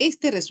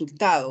 Este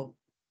resultado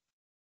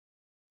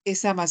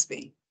es a más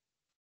b.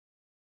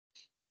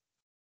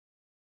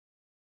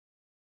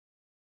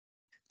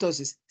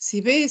 Entonces,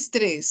 si b es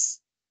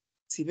 3,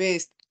 si b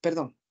es,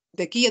 perdón,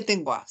 de aquí ya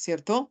tengo a,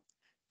 ¿cierto?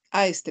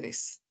 A es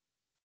 3.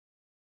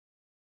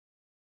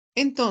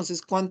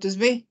 Entonces, ¿cuánto es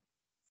b?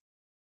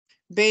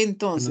 B Menos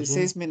entonces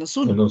es 1. menos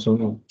 1, Menos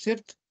uno.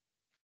 ¿cierto?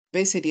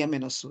 B sería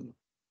menos 1.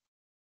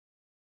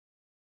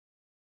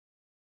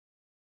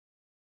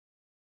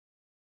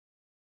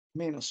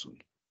 Menos 1.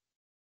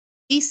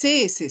 Y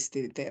C es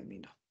este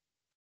término.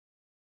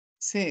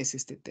 C es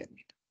este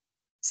término.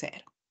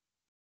 0.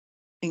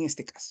 En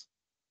este caso.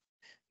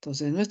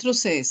 Entonces, nuestro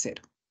C es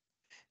 0.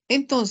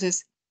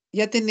 Entonces,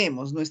 ya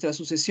tenemos nuestra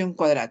sucesión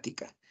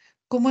cuadrática.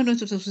 ¿Cómo es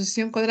nuestra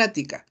sucesión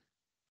cuadrática?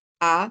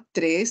 A,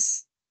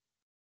 3,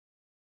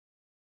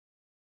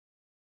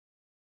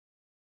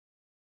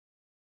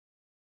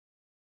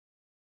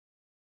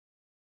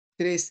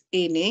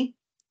 n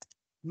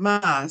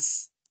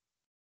más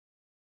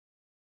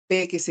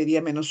P, que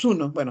sería menos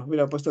 1. Bueno,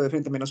 hubiera puesto de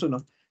frente menos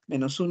 1.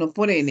 Menos 1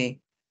 por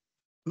n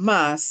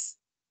más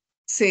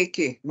C,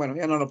 que, bueno,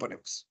 ya no lo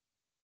ponemos.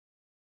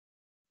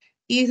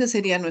 Y esa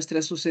sería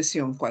nuestra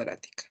sucesión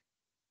cuadrática.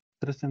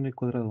 3n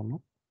cuadrado,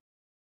 ¿no?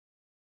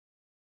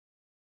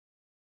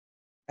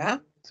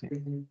 ¿Ya? Sí.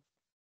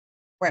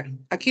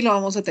 Bueno, aquí lo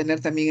vamos a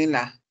tener también en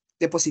la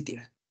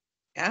diapositiva.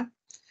 ¿Ya?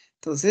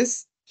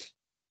 Entonces,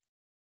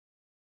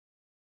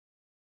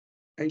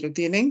 ahí lo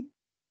tienen.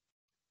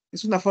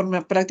 Es una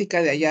forma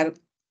práctica de hallar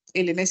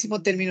el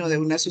enésimo término de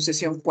una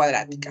sucesión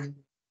cuadrática.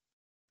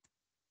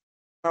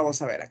 Vamos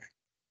a ver acá.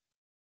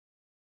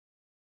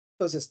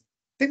 Entonces,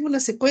 tengo una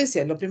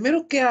secuencia. Lo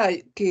primero que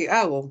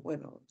hago,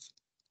 bueno, o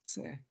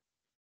sea,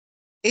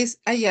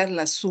 es hallar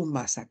las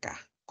sumas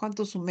acá.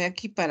 ¿Cuánto sumé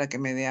aquí para que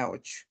me dé a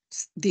 8?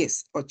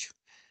 10, 8.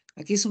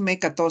 Aquí sumé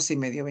 14 y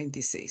me dio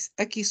 26.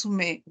 Aquí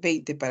sumé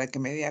 20 para que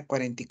me dé a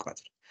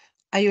 44.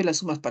 Hallo las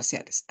sumas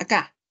parciales.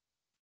 Acá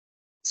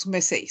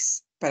sumé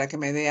 6 para que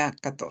me dé a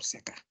 14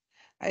 acá.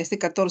 A este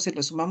 14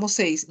 le sumamos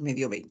 6, me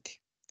dio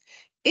 20.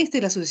 Esta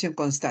es la sucesión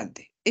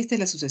constante. Esta es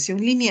la sucesión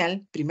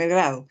lineal, primer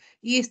grado.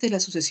 Y esta es la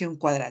sucesión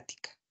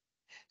cuadrática.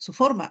 Su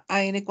forma,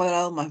 an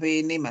cuadrado más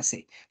bn más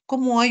c.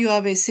 ¿Cómo hallo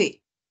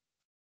ABC?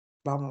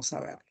 Vamos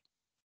a ver.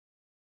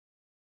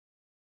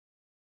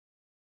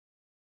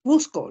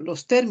 Busco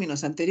los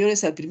términos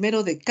anteriores al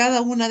primero de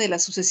cada una de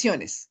las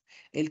sucesiones.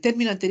 El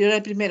término anterior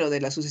al primero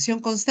de la sucesión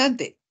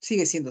constante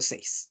sigue siendo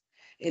 6.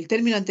 El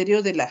término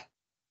anterior de la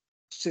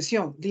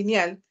sucesión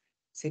lineal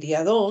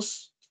sería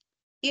 2.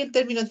 Y el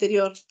término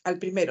anterior al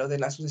primero de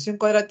la sucesión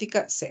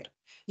cuadrática, 0.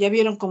 Ya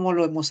vieron cómo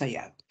lo hemos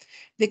hallado.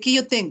 De aquí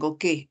yo tengo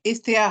que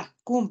este A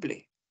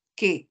cumple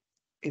que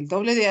el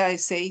doble de A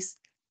es 6,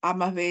 A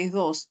más B es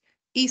 2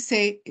 y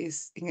C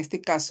es, en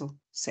este caso,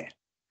 0.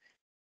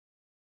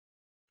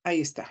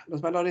 Ahí está,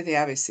 los valores de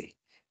A, B, C.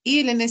 Y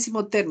el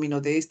enésimo término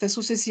de esta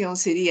sucesión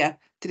sería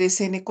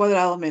 3n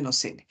cuadrado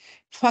menos n.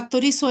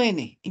 Factorizo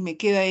n y me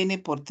queda n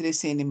por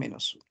 3n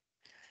menos 1.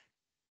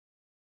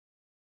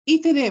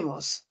 Y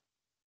tenemos,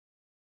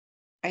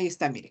 ahí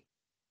está, miren,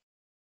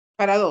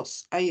 para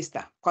 2, ahí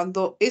está.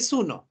 Cuando es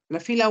 1, la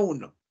fila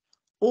 1,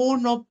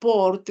 1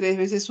 por 3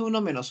 veces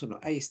 1 menos 1,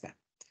 ahí está.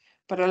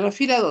 Para la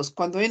fila 2,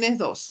 cuando n es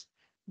 2,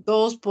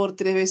 2 por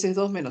 3 veces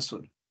 2 menos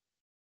 1.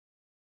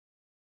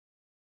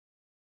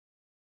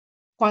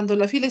 Cuando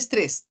la fila es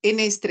 3,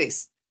 n es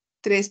 3,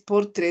 3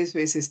 por 3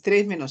 veces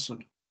 3 menos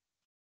 1.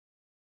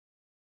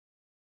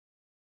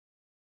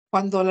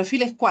 Cuando la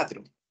fila es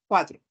 4,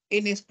 4,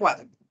 n es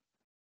 4.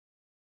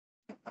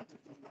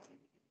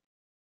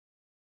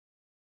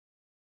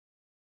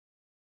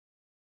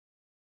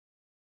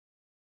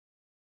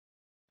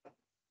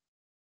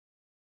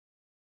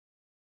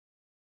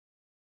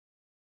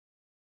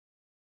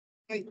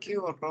 Ay, qué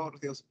horror,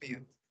 Dios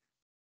mío.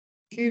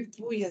 Qué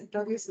bulla,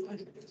 tal vez.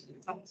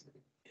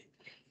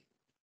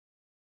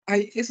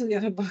 Ay, eso ya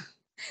no va.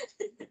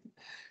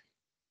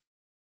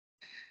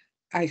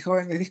 Ay,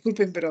 jóvenes,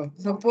 disculpen, pero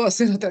no puedo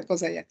hacer otra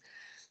cosa ya.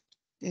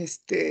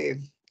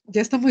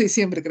 Ya estamos en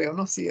diciembre, creo,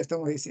 ¿no? Sí, ya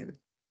estamos en diciembre.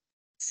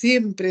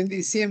 Siempre en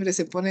diciembre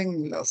se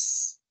ponen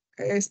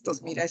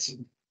estos Mirage.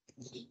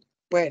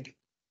 Bueno,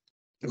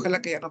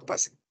 ojalá que ya no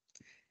pasen.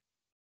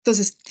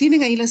 Entonces,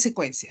 tienen ahí la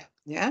secuencia,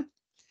 ¿ya?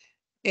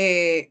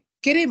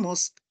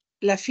 Queremos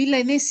la fila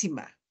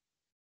enésima,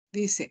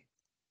 dice,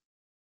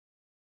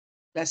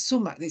 la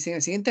suma, dice, en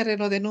el siguiente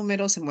arreglo de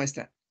números se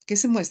muestra. ¿Qué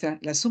se muestra?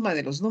 La suma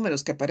de los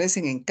números que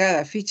aparecen en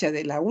cada ficha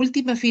de la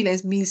última fila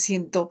es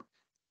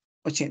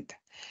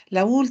 1180.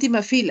 La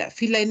última fila,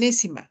 fila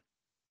enésima.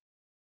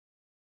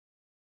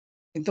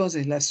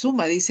 Entonces, la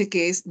suma dice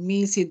que es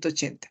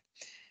 1180.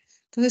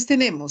 Entonces,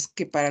 tenemos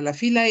que para la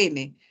fila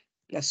n,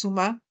 la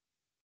suma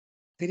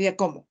sería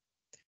como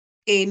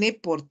n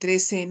por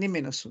 3n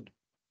menos 1.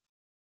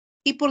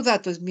 Y por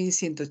dato es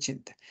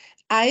 1180.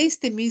 A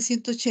este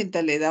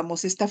 1180 le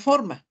damos esta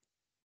forma.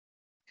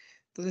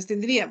 Entonces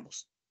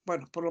tendríamos,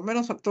 bueno, por lo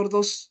menos factor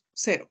 2,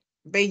 0,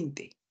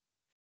 20.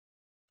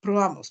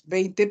 Probamos,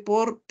 20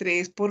 por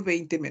 3 por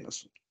 20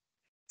 menos 1.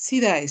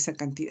 Sí da esa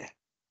cantidad.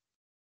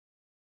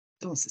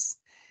 Entonces,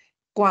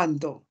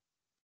 cuando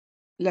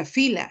la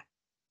fila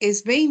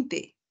es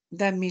 20,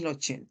 da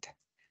 1080.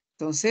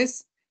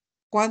 Entonces,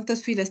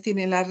 ¿cuántas filas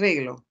tiene el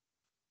arreglo?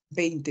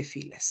 20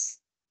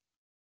 filas.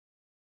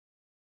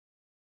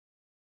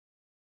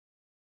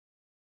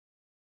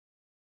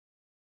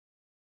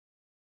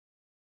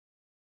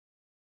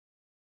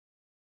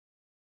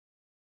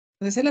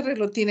 Entonces, el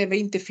arreglo tiene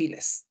 20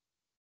 filas.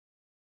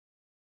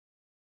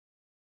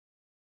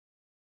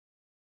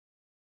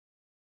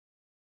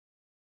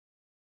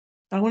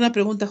 ¿Alguna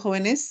pregunta,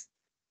 jóvenes?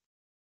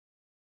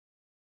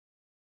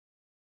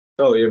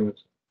 Todo bien.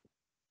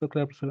 Todo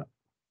claro, profesora.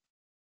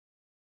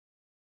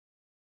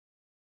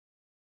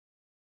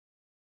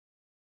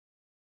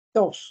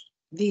 2,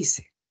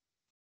 dice.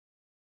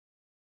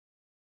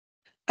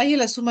 Hay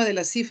la suma de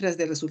las cifras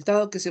del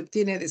resultado que se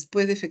obtiene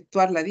después de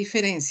efectuar la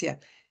diferencia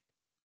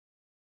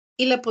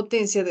y la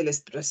potencia de la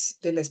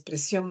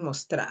expresión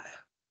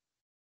mostrada.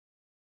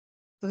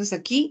 Entonces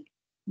aquí,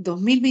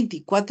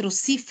 2024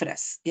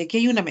 cifras, y aquí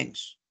hay una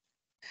menos.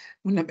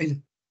 Una menos.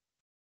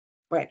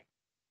 Bueno,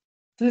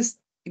 entonces,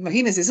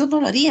 imagínense, eso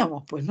no lo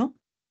haríamos, pues, ¿no?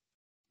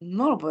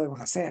 No lo podemos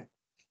hacer.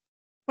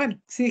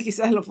 Bueno, sí,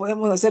 quizás lo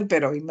podemos hacer,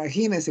 pero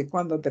imagínense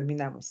cuando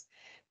terminamos.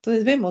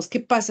 Entonces vemos qué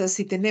pasa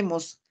si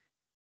tenemos,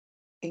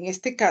 en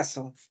este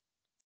caso,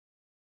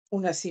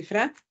 una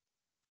cifra.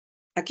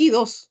 Aquí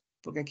dos,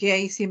 porque aquí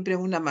hay siempre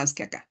una más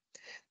que acá.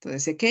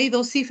 Entonces, si aquí hay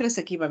dos cifras,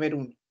 aquí va a haber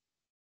uno.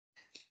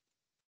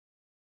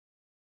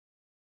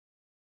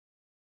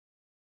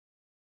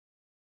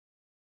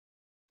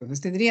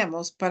 Entonces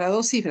tendríamos, para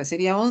dos cifras,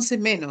 sería 11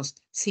 menos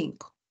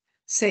 5.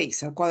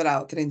 6 al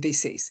cuadrado,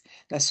 36.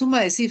 La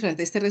suma de cifras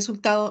de este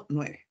resultado,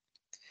 9.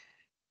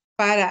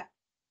 Para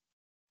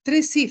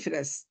tres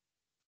cifras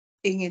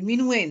en el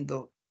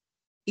minuendo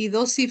y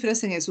dos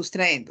cifras en el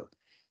sustraendo,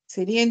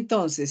 sería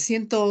entonces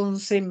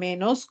 111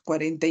 menos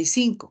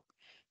 45.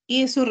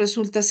 Y eso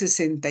resulta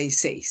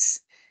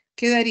 66.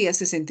 Quedaría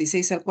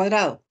 66 al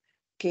cuadrado,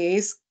 que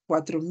es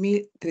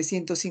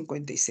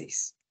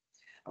 4356.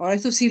 Ahora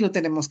esto sí lo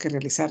tenemos que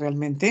realizar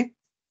realmente.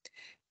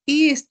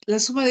 Y la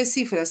suma de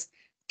cifras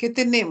que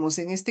tenemos,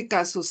 en este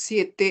caso,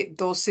 7,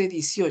 12,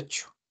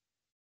 18.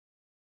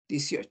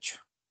 18.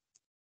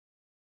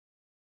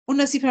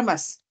 Una cifra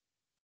más,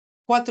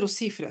 4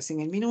 cifras en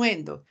el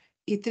minuendo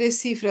y 3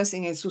 cifras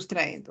en el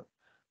sustraendo.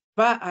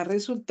 Va a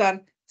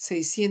resultar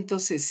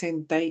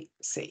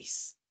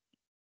 666.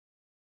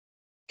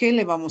 ¿Qué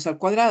le vamos al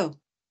cuadrado?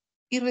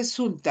 Y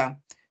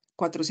resulta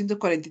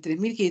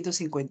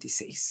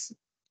 443.556.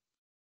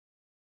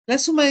 La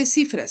suma de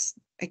cifras,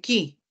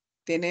 aquí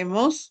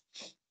tenemos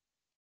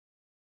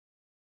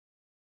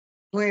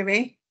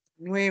 9,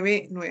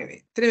 9,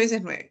 9. 3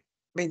 veces 9,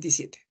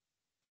 27.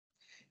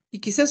 Y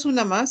quizás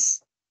una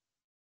más,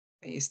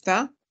 ahí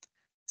está,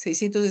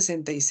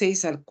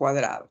 666 al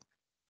cuadrado.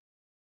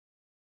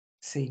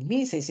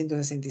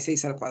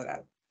 6.666 al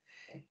cuadrado.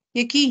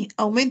 Y aquí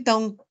aumenta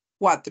un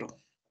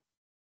 4.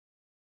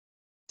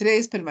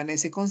 3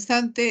 permanece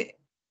constante,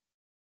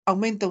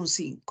 aumenta un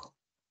 5.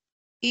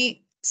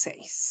 Y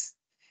 6.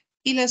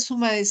 Y la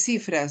suma de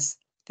cifras,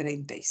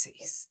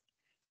 36.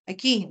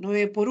 Aquí,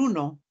 9 por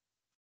 1,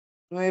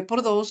 9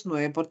 por 2,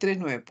 9 por 3,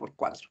 9 por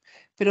 4.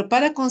 Pero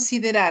para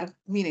considerar,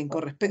 miren,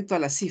 con respecto a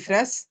las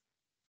cifras,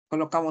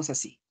 colocamos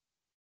así.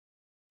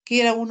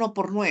 Que era 1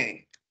 por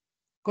 9.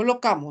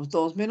 Colocamos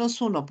 2 menos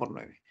 1 por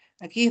 9.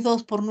 Aquí es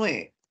 2 por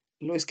 9.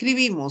 Lo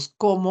escribimos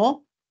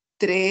como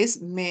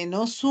 3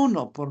 menos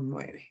 1 por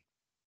 9.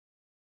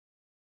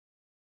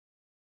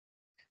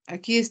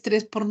 Aquí es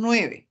 3 por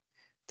 9.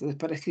 Entonces,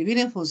 para escribir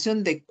en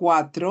función de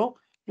 4,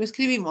 lo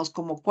escribimos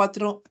como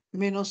 4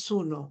 menos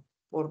 1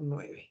 por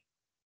 9.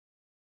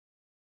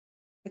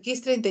 Aquí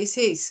es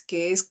 36,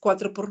 que es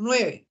 4 por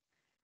 9.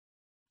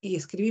 y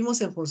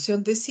escribimos en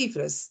función de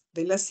cifras,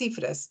 de las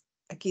cifras,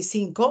 aquí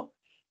 5,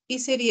 y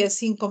sería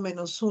 5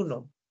 menos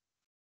 1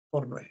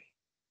 por 9.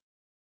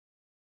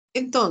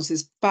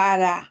 Entonces,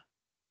 para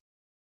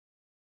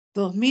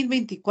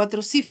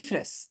 2024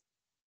 cifras,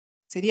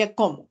 sería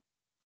como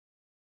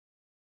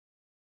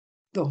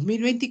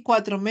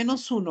 2024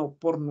 menos 1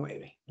 por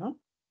 9, ¿no?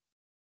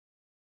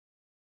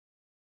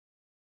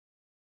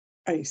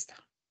 Ahí está.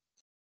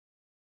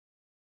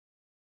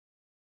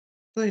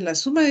 Entonces, la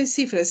suma de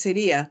cifras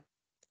sería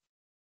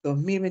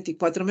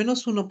 2024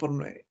 menos 1 por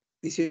 9.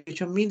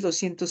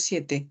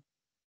 18.207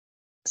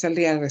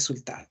 saldría el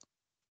resultado.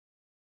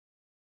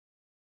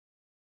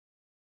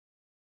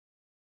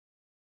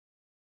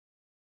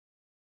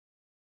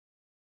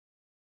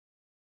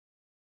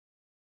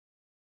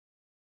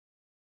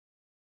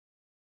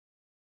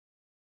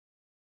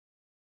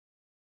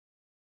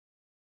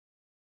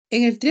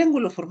 En el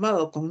triángulo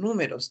formado con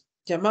números,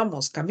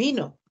 llamamos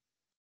camino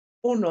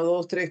 1,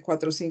 2, 3,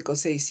 4, 5,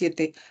 6,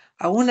 7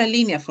 a una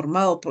línea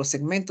formada por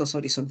segmentos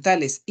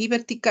horizontales y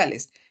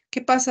verticales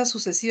que pasa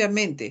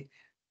sucesivamente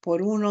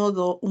por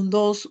 1, un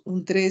 2,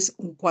 un 3,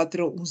 un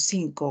 4, un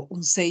 5,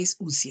 un 6,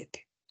 un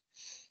 7.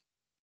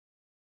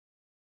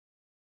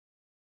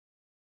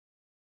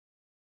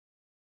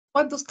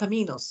 ¿Cuántos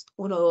caminos?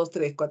 1, 2,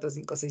 3, 4,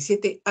 5, 6,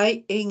 7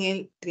 hay en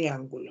el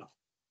triángulo.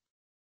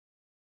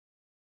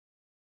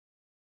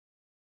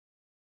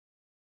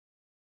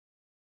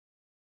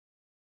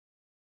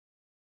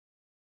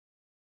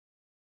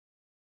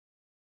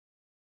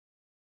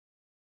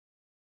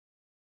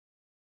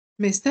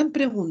 Me están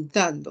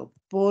preguntando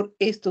por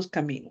estos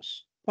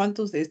caminos.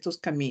 ¿Cuántos de estos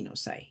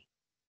caminos hay?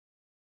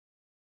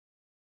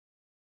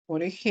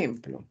 Por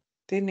ejemplo,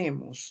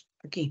 tenemos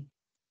aquí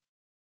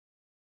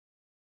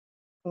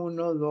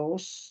 1,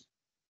 2,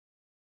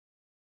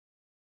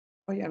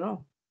 o ya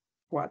no,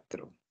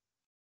 4.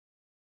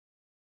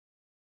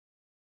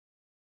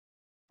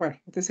 Bueno,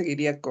 este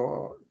seguiría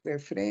de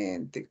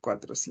frente,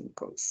 4,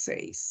 5,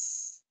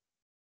 6,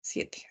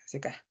 7, hacia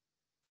acá.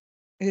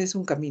 Ese es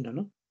un camino,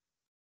 ¿no?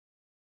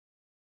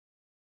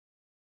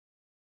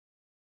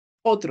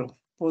 Otro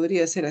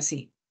podría ser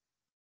así,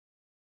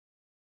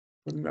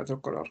 con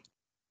otro color.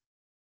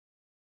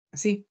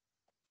 Así.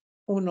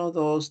 1,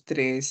 2,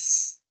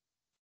 3.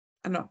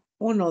 Ah, no.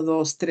 1,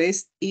 2,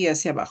 3 y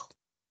hacia abajo.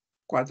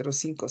 4,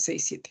 5,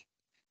 6, 7.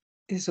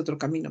 Ese es otro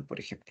camino, por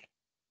ejemplo.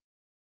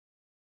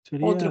 Otro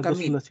Sería 2 a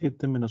camino. la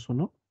 7 menos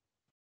 1.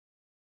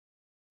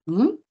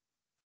 ¿Mm?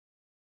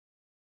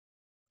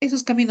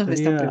 Esos caminos me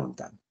están Sería,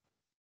 preguntando.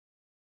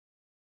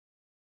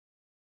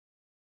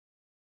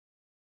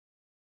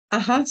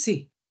 Ajá,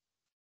 sí.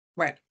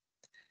 Bueno,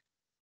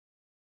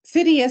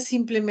 sería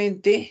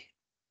simplemente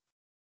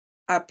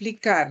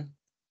aplicar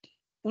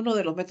uno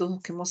de los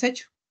métodos que hemos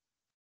hecho.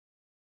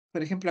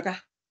 Por ejemplo,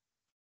 acá.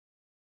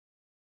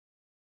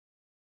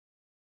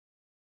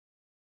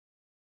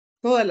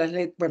 Todas las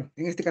letras, bueno,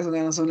 en este caso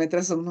ya no son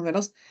letras, son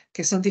números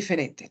que son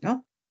diferentes,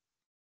 ¿no?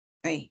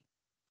 Ahí.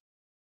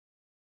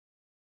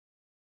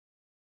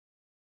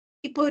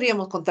 Y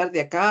podríamos contar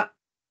de acá,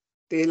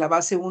 de la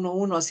base 1,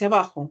 1 hacia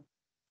abajo,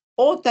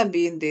 o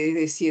también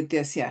de 7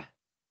 hacia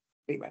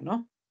arriba,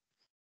 ¿no?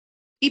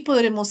 Y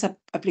podremos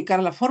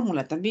aplicar la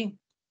fórmula también.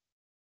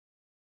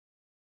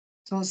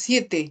 Son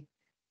 7,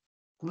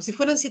 como si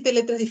fueran 7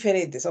 letras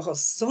diferentes. Ojo,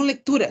 son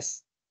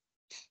lecturas.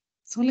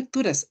 Son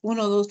lecturas.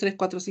 1, 2, 3,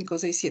 4, 5,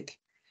 6,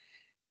 7.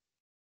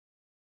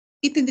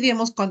 Y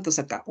tendríamos ¿cuántos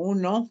acá?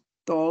 1,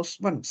 2,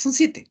 bueno, son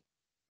 7.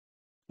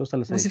 2 a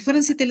la Como si 6.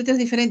 fueran 7 letras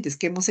diferentes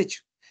que hemos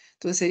hecho.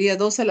 Entonces sería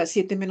 2 a la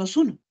 7 menos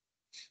 1, ¿no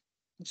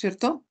es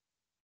cierto?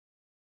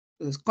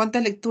 Entonces,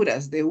 ¿cuántas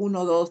lecturas de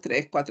 1, 2,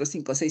 3, 4,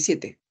 5, 6,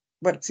 7?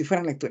 Bueno, si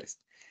fueran lecturas.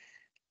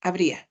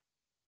 Habría.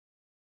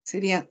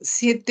 Serían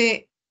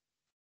 7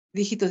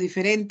 dígitos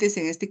diferentes,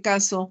 en este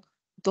caso,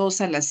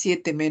 2 a la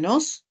 7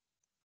 menos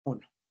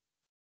 1.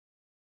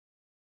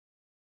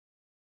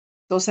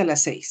 2 a la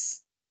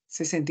 6,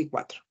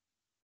 64.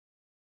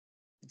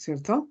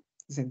 ¿Cierto?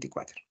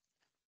 64.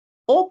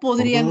 O Por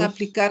podrían 2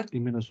 aplicar, y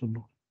menos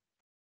 1.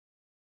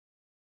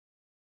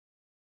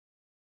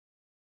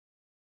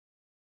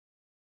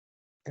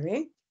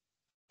 ¿ven?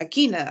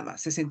 Aquí nada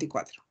más,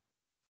 64.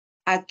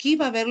 Aquí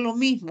va a haber lo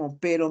mismo,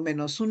 pero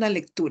menos una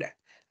lectura.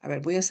 A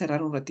ver, voy a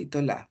cerrar un ratito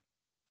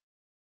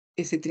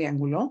ese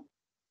triángulo.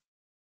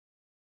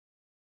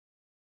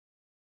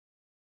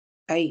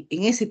 Ahí,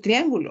 en ese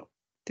triángulo,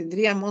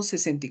 tendríamos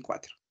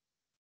 64.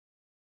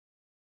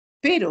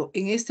 Pero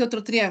en este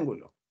otro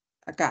triángulo,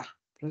 acá,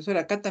 profesor,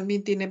 acá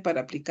también tiene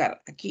para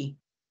aplicar, aquí,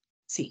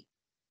 sí.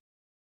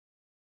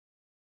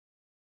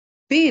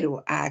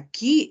 Pero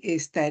aquí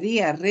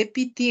estaría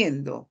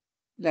repitiendo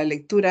la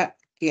lectura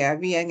que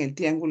había en el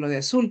triángulo de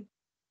azul.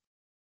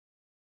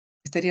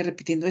 Estaría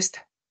repitiendo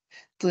esta.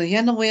 Entonces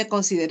ya no voy a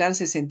considerar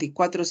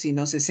 64,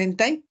 sino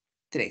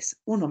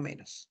 63, uno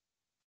menos.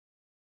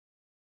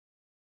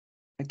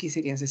 Aquí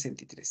serían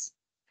 63.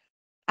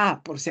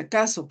 Ah, por si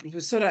acaso,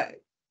 profesora,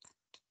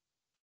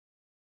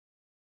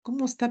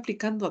 ¿cómo está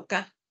aplicando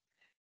acá?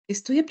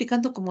 Estoy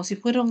aplicando como si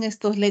fueran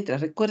estas letras.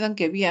 Recuerdan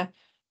que había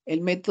el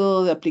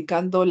método de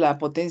aplicando la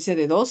potencia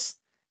de 2,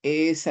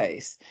 esa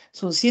es.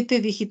 Son 7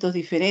 dígitos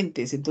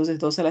diferentes, entonces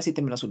 2 a la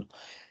 7 menos 1.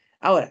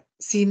 Ahora,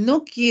 si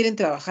no quieren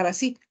trabajar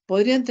así,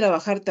 podrían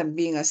trabajar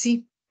también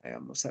así.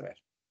 Vamos a ver.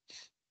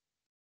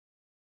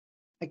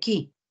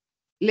 Aquí,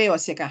 leo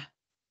hacia acá.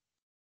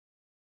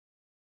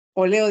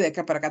 O leo de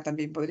acá para acá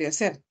también podría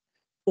ser.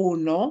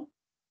 1,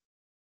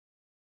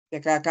 de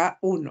acá a acá,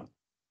 1,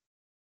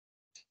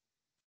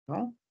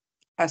 ¿no?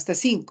 Hasta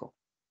 5,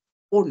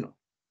 1,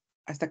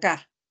 hasta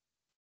acá,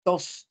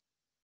 2,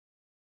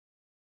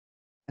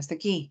 hasta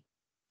aquí,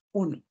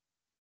 1.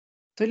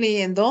 Estoy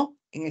leyendo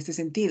en este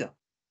sentido.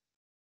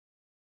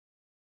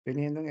 Estoy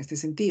leyendo en este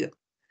sentido.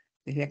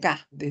 Desde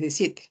acá, desde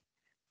 7.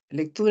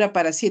 Lectura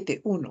para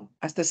 7, 1.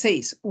 Hasta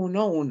 6,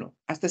 1, 1.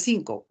 Hasta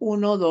 5,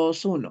 1,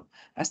 2, 1.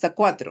 Hasta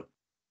 4,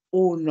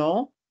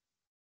 1,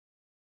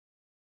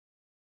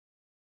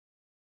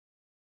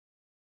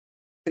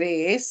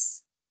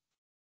 3,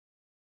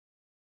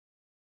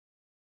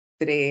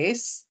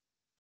 3,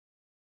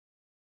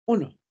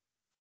 1.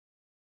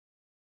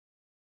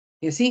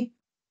 Y así,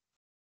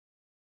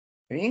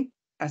 ¿ven?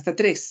 Hasta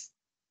 3.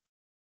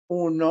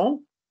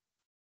 1,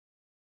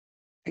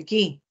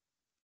 aquí,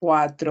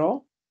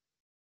 4,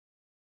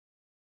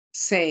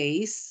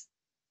 6,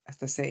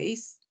 hasta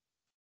 6,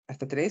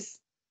 hasta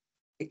 3,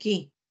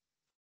 aquí,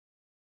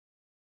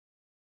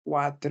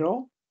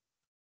 4,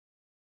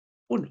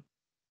 1.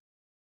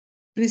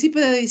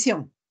 Principio de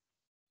adición,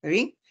 ¿está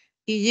bien?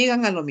 Y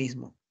llegan a lo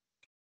mismo.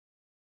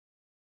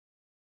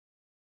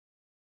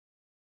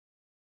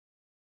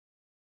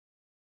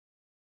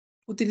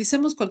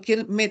 Utilicemos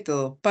cualquier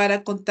método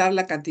para contar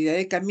la cantidad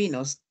de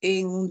caminos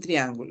en un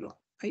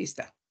triángulo. Ahí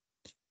está.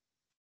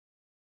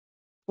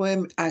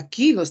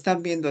 Aquí lo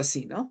están viendo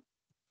así, ¿no?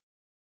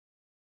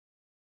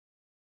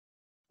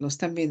 Lo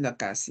están viendo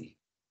acá así.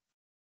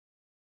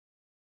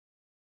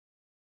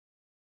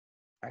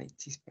 Ay,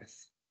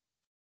 chispas.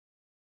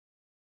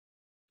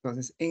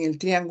 Entonces, en el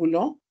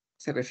triángulo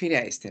se refiere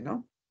a este,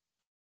 ¿no?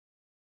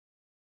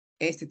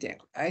 Este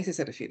triángulo, a ese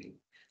se refiere.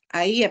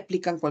 Ahí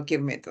aplican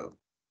cualquier método,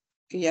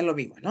 que ya lo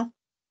vimos, ¿no?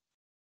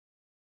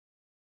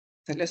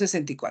 Salió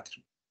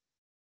 64.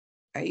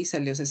 Ahí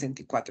salió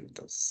 64,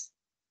 entonces.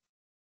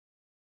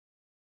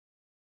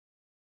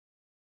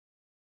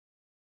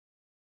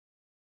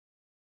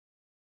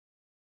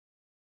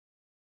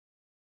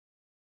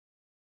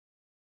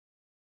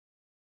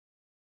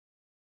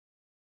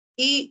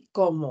 Y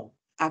como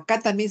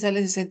acá también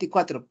sale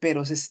 64,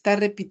 pero se está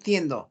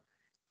repitiendo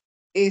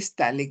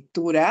esta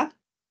lectura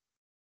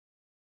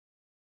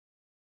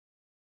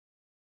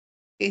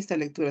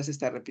se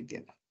está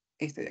repitiendo.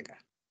 Esta de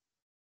acá.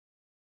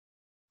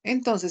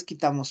 Entonces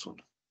quitamos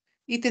 1.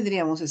 Y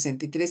tendríamos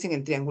 63 en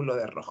el triángulo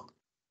de rojo.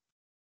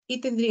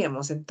 Y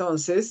tendríamos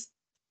entonces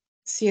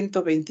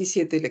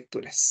 127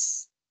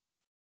 lecturas.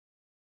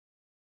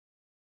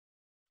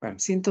 Bueno,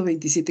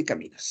 127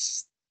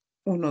 caminos.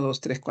 1, 2,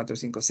 3, 4,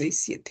 5, 6,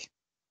 7.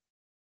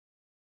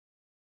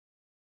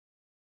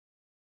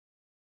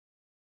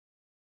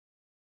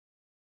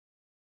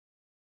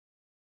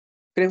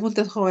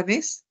 ¿Preguntas,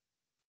 jóvenes?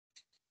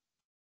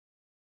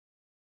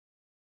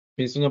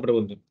 Es una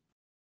pregunta.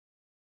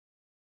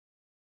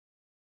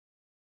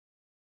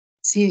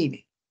 Sí,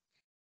 dime.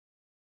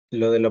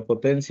 Lo de la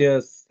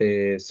potencia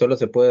solo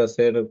se puede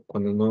hacer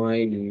cuando no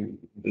hay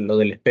lo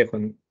del espejo,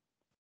 ¿no?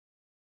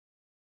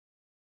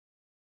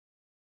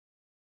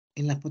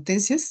 ¿En las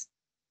potencias?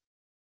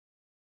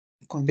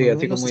 Sí, Cuando no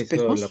así en los como hizo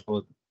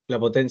espejos. la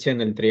potencia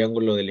en el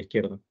triángulo de la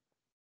izquierda.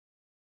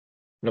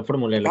 La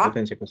fórmula de la Acá,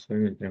 potencia que está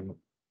en el triángulo.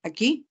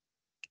 aquí,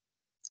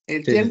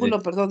 el Sí, sí, sí.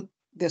 triángulo, perdón,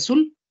 de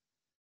azul.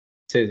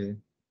 Sí, sí,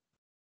 sí.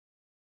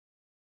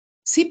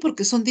 Sí,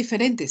 porque son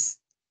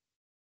diferentes.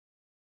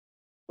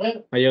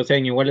 Ahí, o sea,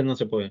 en iguales no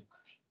se puede.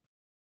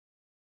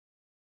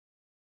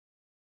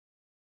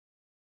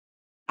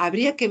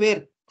 Habría que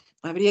ver,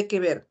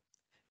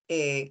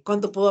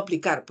 cuándo puedo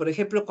aplicar. Por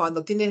ejemplo,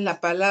 cuando tienes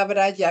la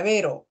palabra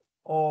llavero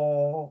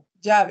o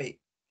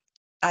llave,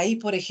 ahí,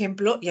 por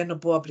ejemplo, ya no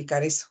puedo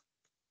aplicar eso.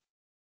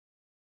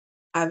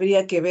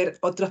 Habría que ver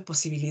otras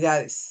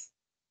posibilidades,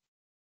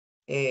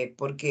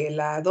 porque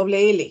la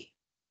doble L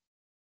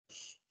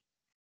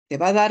te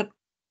va a dar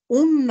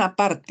una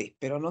parte,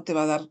 pero no te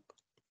va a dar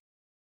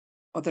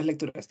otras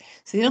lecturas.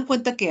 Se dieron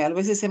cuenta que a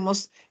veces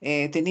hemos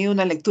tenido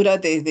una lectura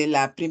desde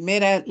la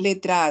primera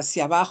letra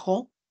hacia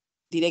abajo,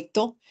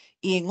 directo,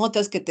 y en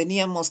otras que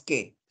teníamos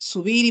que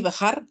subir y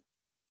bajar.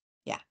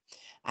 Ya.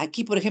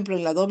 Aquí, por ejemplo,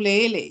 en la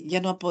doble L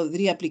ya no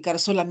podría aplicar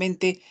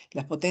solamente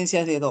las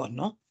potencias de 2,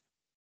 ¿no?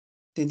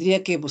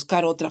 Tendría que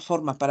buscar otra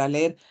forma para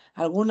leer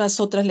algunas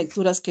otras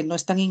lecturas que no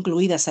están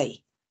incluidas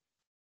ahí.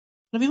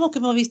 Lo mismo que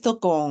hemos visto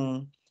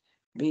con,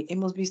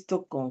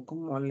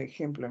 como el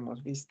ejemplo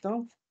hemos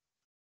visto,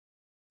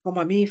 como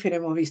mamífero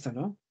hemos visto,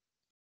 ¿no?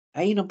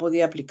 Ahí no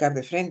podía aplicar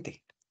de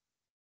frente.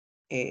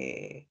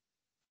 eh,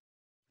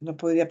 no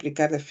podría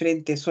aplicar de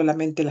frente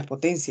solamente las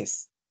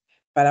potencias.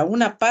 Para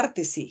una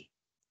parte sí,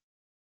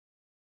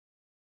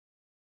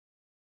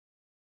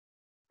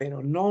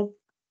 pero no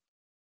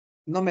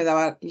no me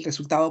daba el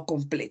resultado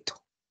completo.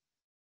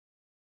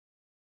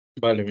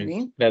 Vale, ¿Está bien.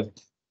 bien?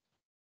 Gracias.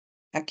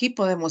 Aquí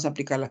podemos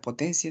aplicar las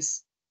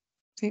potencias.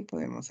 Sí,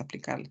 podemos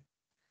aplicarlas.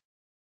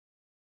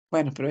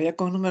 Bueno, pero ya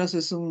con números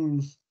es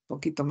un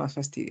poquito más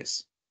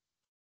fastidioso.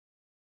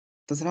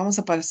 Entonces vamos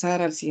a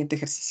pasar al siguiente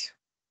ejercicio.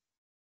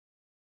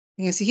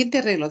 En el siguiente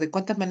arreglo, ¿de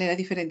cuántas maneras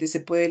diferentes se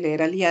puede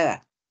leer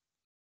aliada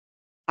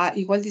a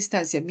igual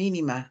distancia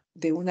mínima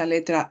de una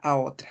letra a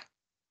otra?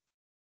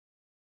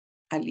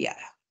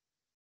 Aliada.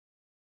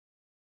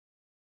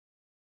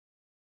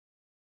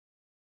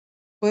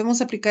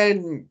 Podemos aplicar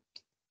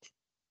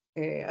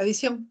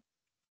adición.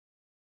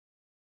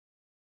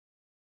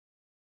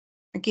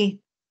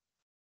 Aquí,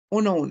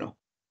 1, 1.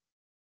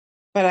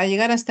 Para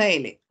llegar hasta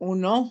L,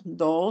 1,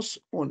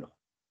 2, 1.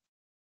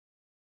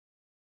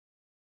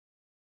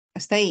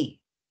 Hasta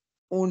ahí,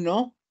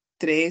 1,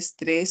 3,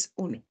 3,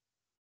 1.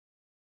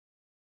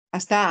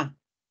 Hasta A,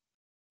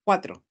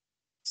 4,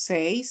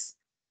 6,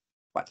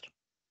 4.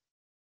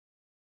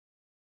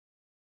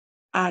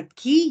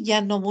 Aquí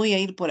ya no voy a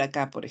ir por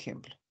acá, por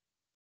ejemplo,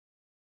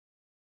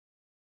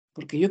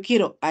 porque yo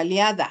quiero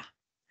aliada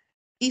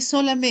y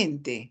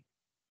solamente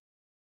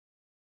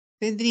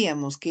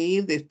tendríamos que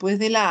ir después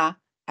de la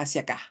A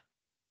hacia acá,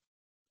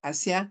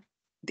 hacia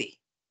D,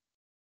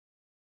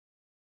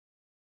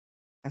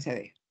 hacia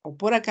D. O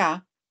por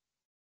acá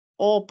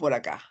o por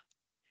acá.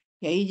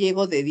 Y ahí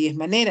llego de 10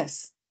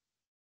 maneras.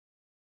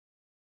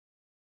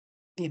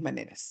 10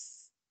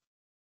 maneras.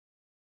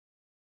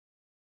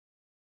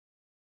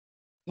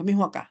 Lo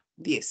mismo acá,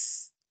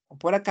 10. O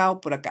por acá o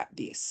por acá,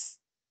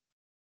 10.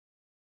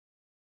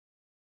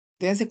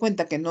 Dense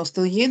cuenta que no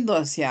estoy yendo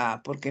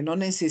hacia, porque no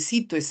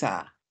necesito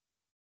esa,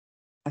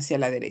 hacia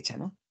la derecha,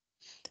 ¿no?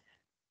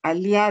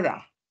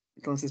 Aliada.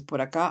 Entonces,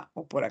 por acá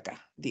o por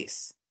acá,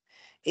 10.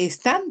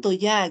 Estando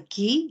ya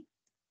aquí,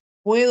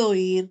 puedo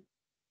ir,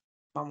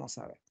 vamos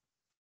a ver.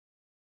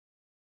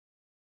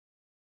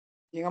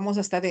 Llegamos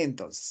hasta D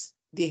entonces,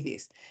 10,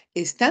 10.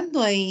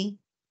 Estando ahí,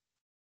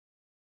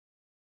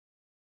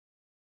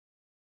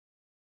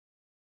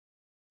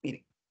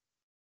 miren,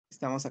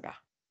 estamos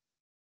acá.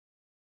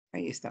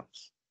 Ahí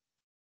estamos.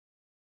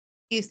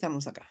 Y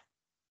estamos acá.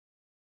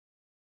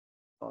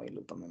 Hoy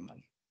lo tomé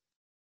mal.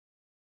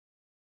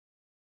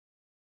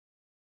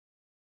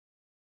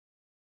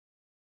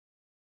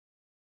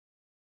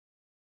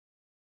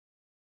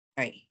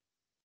 Ahí.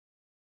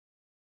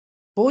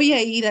 Voy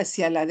a ir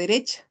hacia la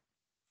derecha.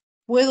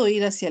 Puedo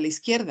ir hacia la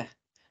izquierda.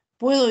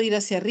 Puedo ir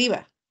hacia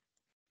arriba.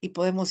 Y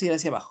podemos ir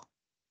hacia abajo.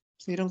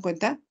 ¿Se dieron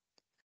cuenta?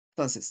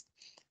 Entonces,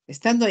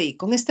 estando ahí,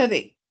 con esta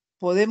D,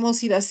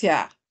 podemos ir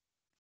hacia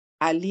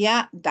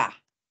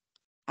aliada.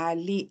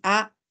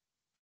 Aliada.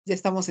 Ya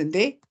estamos en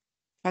D.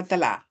 Falta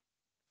la A.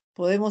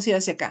 Podemos ir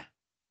hacia acá.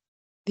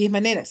 10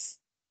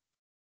 maneras.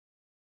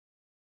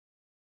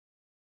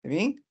 ¿Está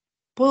bien?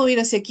 Puedo ir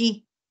hacia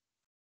aquí.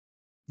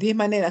 10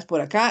 maneras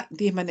por acá,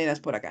 10 maneras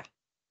por acá.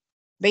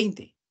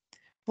 20.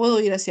 Puedo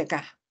ir hacia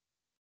acá.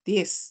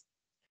 10.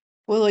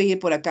 Puedo ir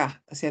por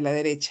acá, hacia la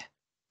derecha.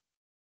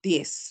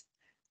 10.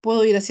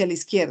 Puedo ir hacia la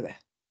izquierda.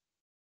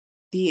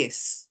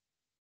 10.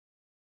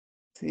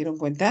 ¿Se dieron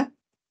cuenta?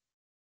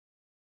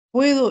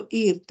 Puedo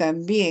ir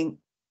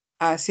también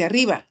hacia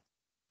arriba.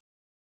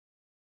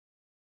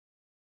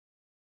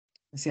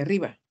 Hacia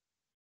arriba.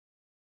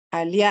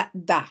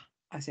 Aliada.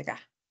 Hacia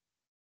acá.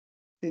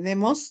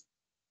 Tenemos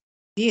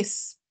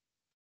 10.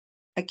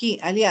 Aquí,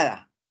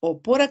 aliada.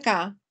 O por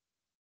acá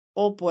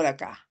o por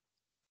acá.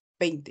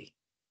 20.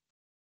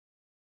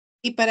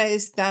 Y para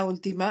esta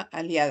última,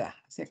 aliada.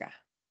 Hacia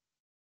acá.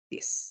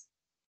 10.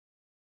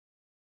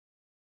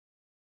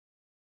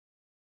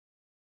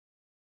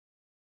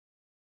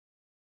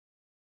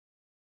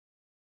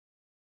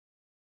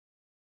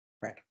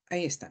 Bueno,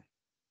 ahí están.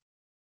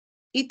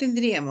 Y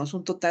tendríamos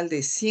un total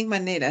de 100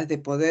 maneras de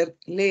poder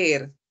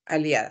leer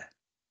aliada.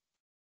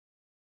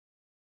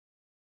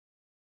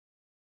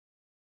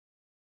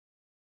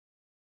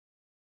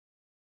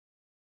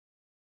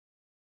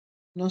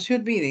 No se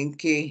olviden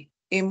que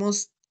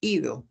hemos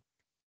ido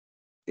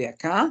de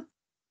acá.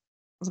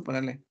 Vamos a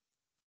ponerle.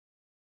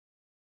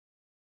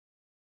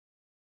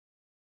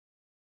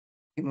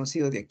 Hemos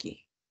ido de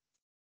aquí.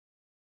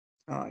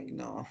 Ay,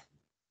 no.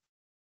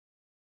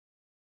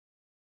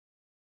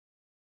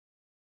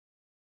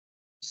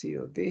 Hemos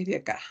ido desde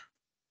acá.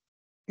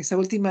 Esa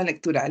última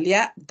lectura,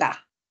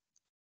 aliada.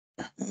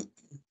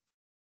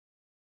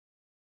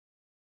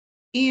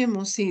 Y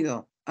hemos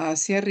ido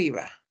hacia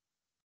arriba.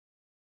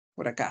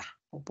 Por acá.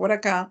 O por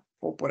acá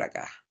o por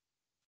acá.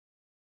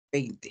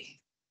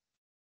 20.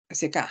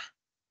 Hacia acá.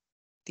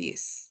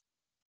 10.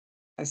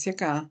 Hacia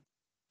acá.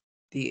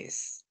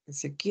 10.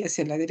 Hacia aquí,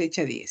 hacia la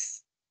derecha,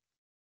 10.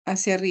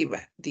 Hacia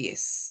arriba,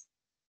 10.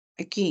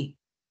 Aquí,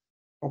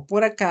 o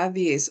por acá,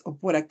 10, o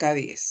por acá,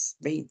 10.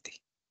 20.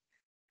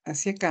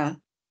 Hacia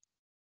acá,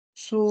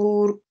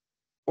 sur,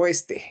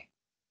 oeste,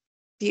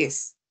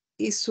 10.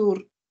 Y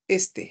sur,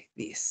 este,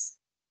 10.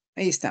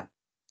 Ahí está.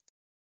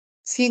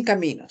 100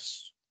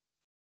 caminos.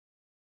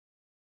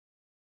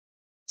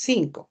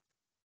 5.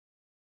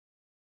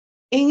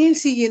 En el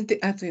siguiente,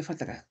 todavía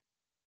falta acá.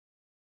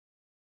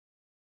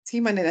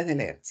 Sin maneras de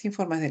leer, sin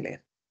formas de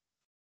leer.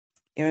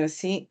 Y ahora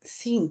sí,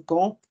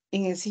 5.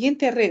 En el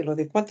siguiente arreglo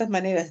de cuántas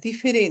maneras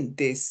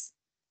diferentes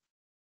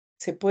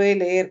se puede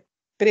leer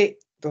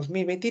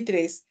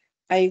pre-2023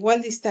 a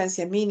igual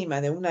distancia mínima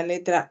de una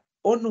letra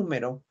o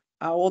número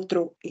a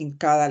otro en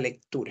cada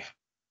lectura.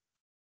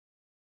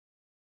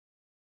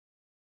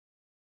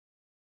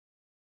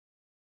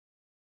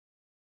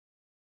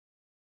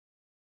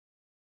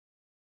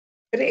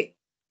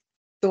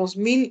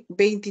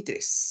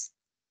 Pre-2023.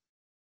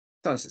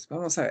 Entonces,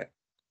 vamos a ver.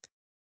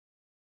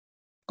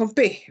 Con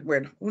P,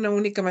 bueno, una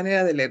única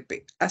manera de leer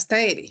P.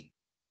 Hasta R.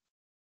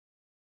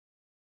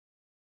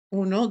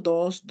 1,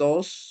 2,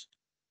 2,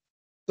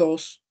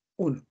 2,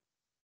 1.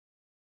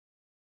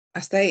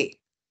 Hasta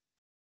E.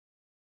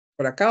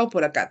 Por acá o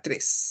por acá,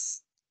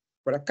 3.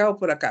 Por acá o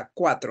por acá,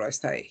 4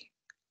 hasta E.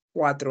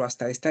 4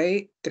 hasta esta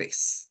E,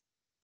 3.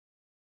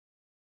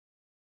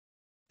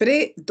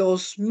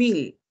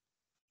 Pre-2000.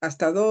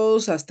 Hasta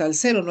 2, hasta el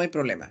 0, no hay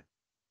problema.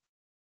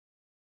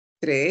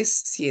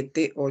 3,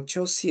 7,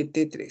 8,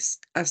 7, 3.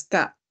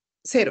 Hasta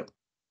 0.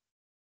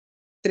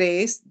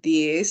 3,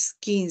 10,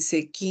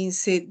 15,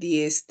 15,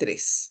 10,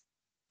 3.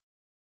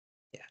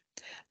 Ya.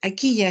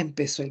 Aquí ya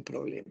empezó el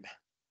problema.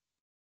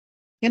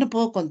 Ya no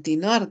puedo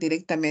continuar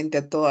directamente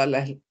a todos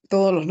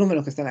los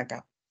números que están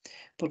acá.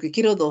 Porque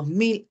quiero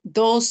 2000,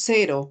 2,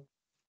 0,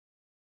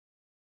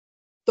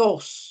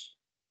 2.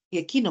 Y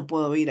aquí no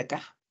puedo ir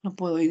acá. No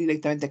puedo ir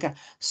directamente acá.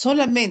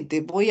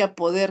 Solamente voy a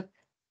poder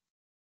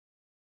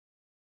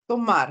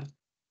tomar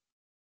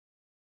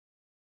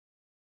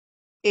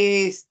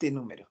este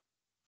número.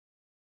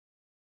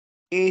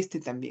 Este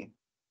también.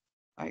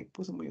 Ay,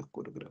 puse muy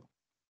oscuro, creo.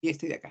 Y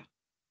este de acá.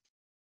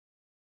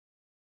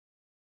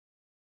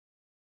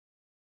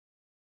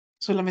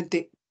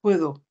 Solamente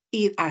puedo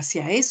ir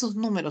hacia esos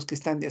números que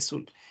están de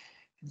azul.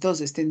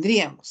 Entonces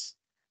tendríamos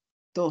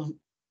 2,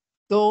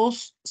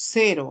 2,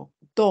 0,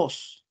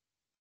 2.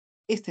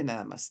 Este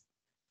nada más.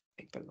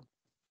 Ay, perdón.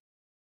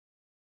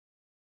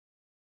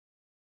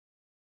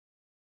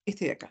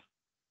 Este de acá.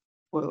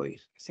 Puedo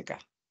ir hacia acá.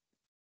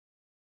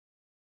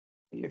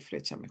 Y le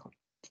flecha mejor.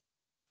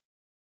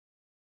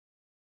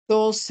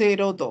 2,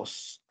 0,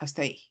 2.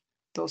 Hasta ahí.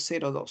 2,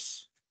 0,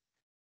 2.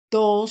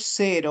 2,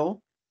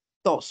 0,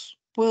 2.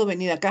 Puedo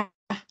venir acá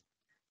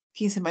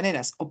 15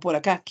 maneras. O por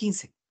acá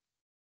 15.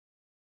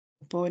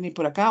 Puedo venir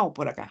por acá o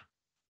por acá.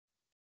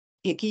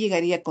 Y aquí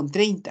llegaría con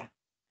 30.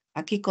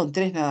 Aquí con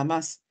 3 nada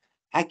más.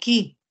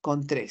 Aquí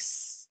con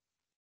 3.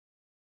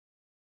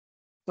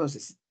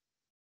 Entonces,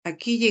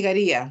 aquí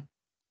llegaría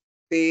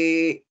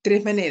de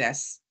 3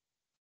 maneras.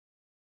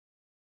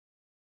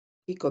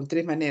 Y con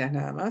 3 maneras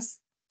nada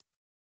más.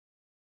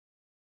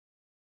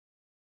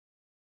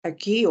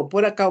 Aquí o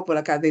por acá,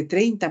 de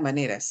 30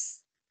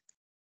 maneras.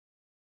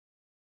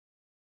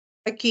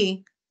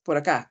 Aquí, por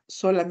acá,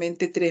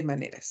 solamente 3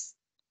 maneras.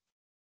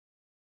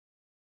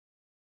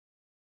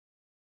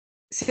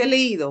 Se ha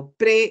leído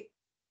pre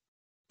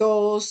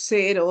 2,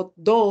 0,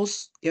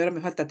 2 y ahora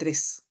me falta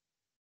 3.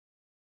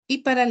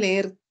 Y para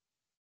leer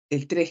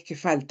el 3 que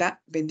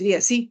falta, vendría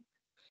así,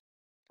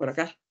 por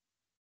acá.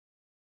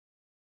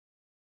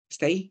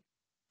 Está ahí.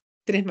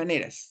 3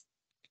 maneras.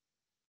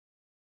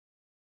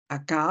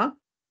 Acá,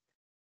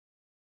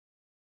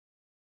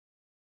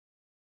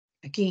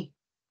 aquí.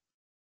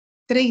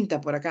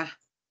 30 por acá.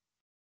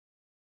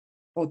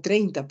 O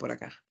 30 por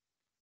acá.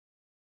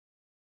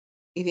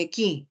 Y de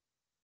aquí,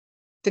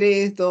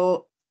 3,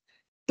 2,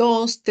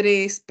 2,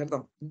 3,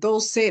 perdón,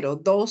 2, 0,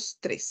 2,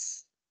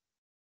 3.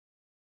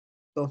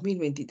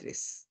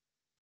 2023.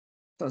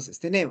 Entonces,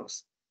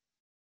 tenemos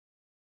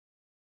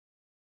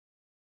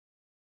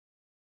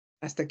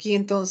hasta aquí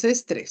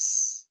entonces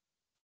 3.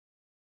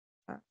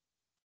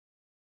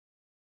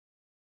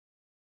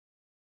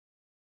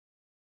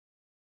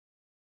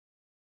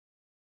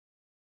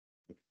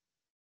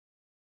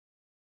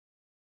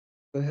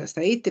 Pues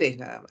hasta ahí 3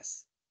 nada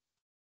más.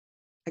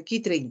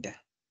 Aquí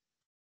 30.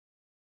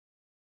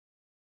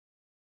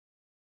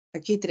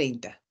 Aquí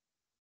 30.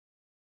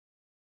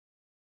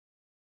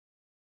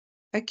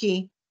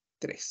 Aquí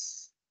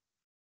 3.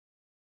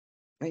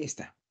 Ahí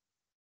está.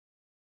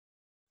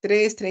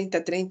 3,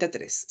 30, 30,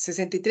 3.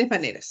 63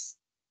 maneras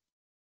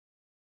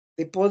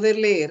de poder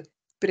leer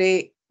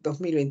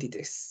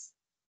pre-2023.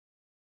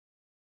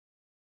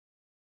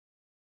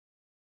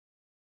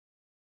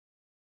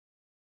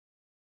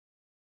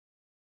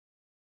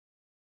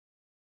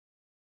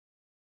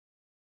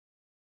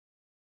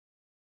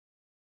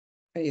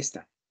 Ahí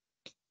está.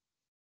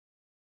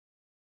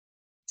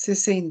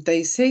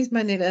 66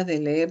 maneras de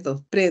leer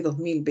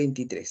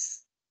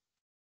pre-2023.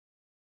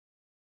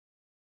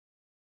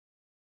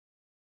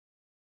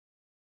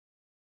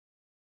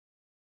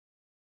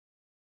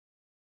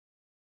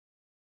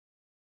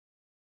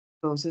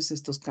 Entonces,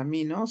 estos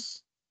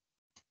caminos,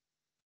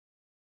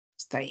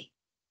 está ahí.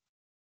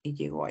 Y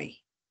llegó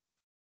ahí.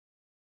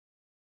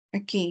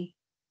 Aquí,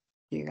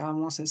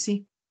 llegamos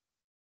así.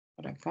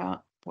 Por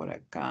acá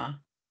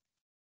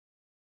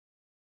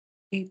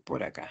y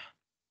por acá.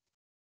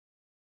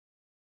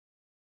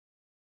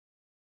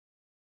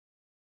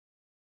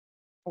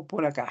 o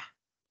por acá.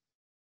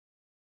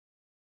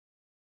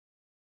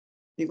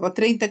 Llegó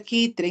 30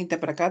 aquí, 30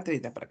 para acá,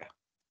 30 para acá.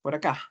 Por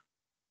acá.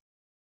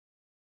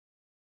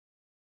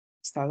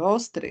 Está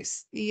 2,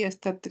 3. Y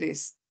está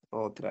 3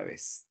 otra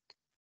vez.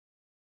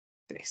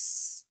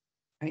 3.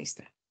 Ahí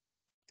está.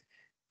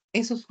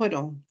 Esos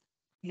fueron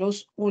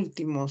las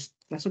últimas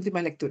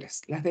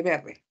lecturas, las de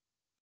verde.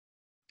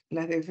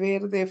 Las de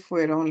verde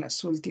fueron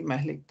las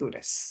últimas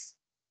lecturas.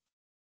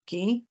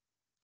 Aquí.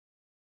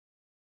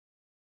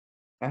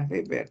 Las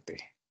de verde.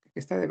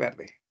 Esta de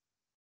verde.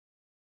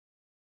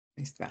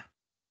 Ahí está.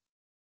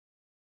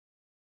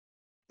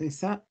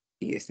 Esa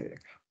y esta de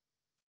acá.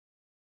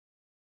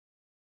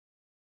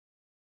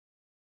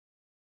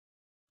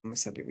 No me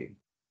salió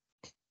bien.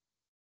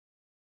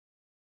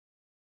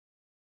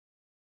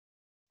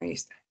 Ahí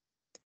está.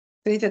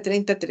 30,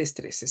 30, 3,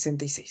 3,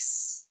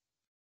 66.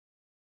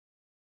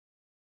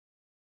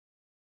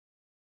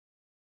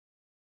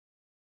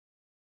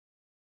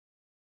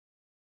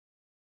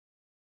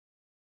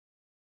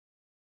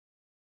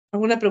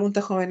 ¿Alguna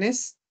pregunta,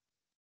 jóvenes?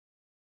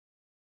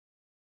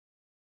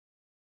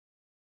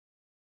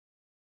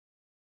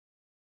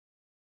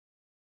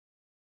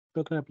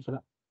 Creo que la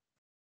profesora.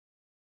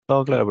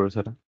 Todo claro,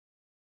 profesora.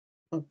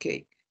 Ok.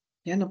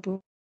 Ya no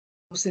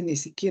puse ni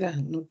siquiera,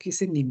 no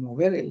quise ni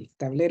mover el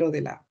tablero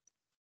del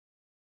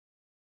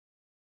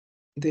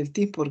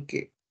team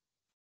porque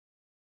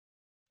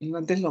yo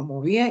antes lo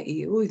movía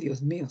y, uy,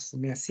 Dios mío,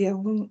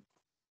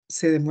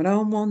 se demoraba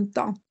un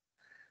montón.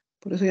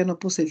 Por eso ya no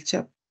puse el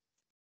chat.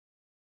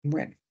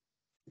 Bueno,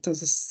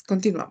 entonces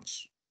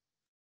continuamos.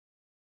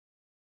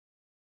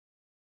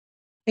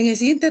 En el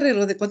siguiente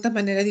arreglo, ¿de cuántas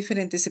maneras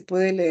diferentes se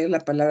puede leer la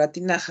palabra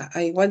tinaja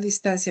a igual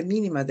distancia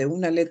mínima de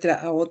una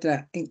letra a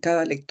otra en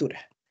cada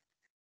lectura?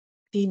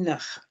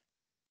 Tinaja.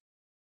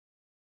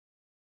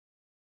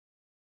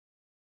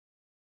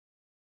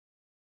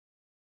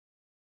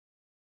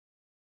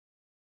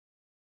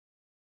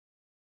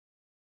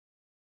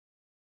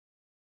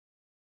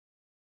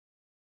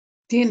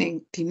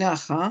 Tienen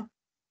tinaja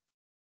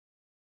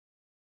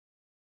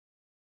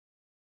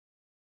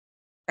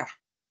acá.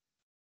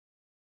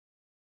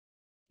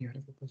 ¿Y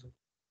ahora qué pasó?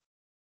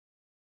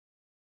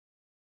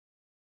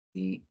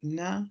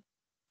 Tinaja.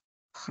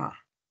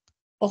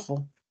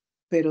 Ojo,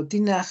 pero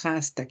tinaja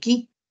hasta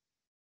aquí.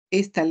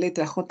 Esta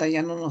letra J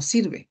ya no nos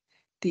sirve.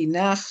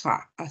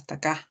 Tinaja hasta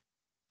acá.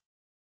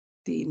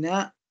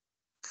 Tinaja.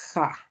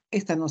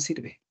 Esta no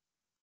sirve.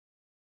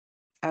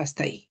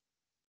 Hasta ahí.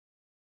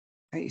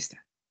 Ahí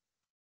está.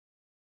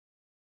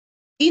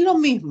 Y lo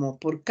mismo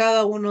por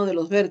cada uno de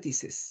los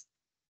vértices.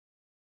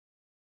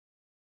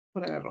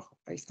 Por el rojo.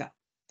 Ahí está.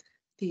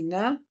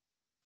 Tinaja.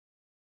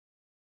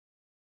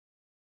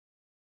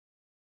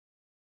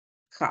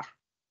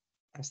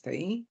 Hasta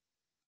ahí.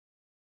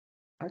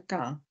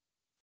 Acá.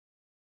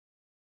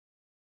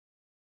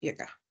 Y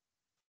acá.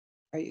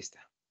 Ahí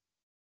está.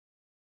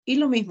 Y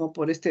lo mismo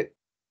por este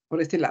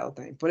lado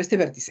también. Por este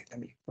vértice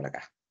también. Por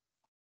acá.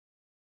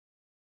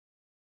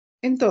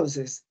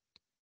 Entonces,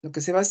 lo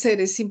que se va a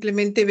hacer es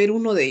simplemente ver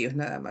uno de ellos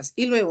nada más.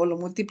 Y luego lo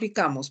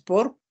multiplicamos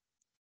por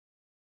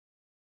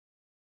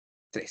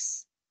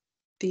 3.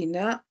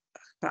 Tinaja.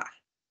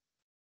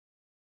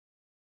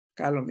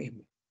 Acá lo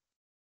mismo.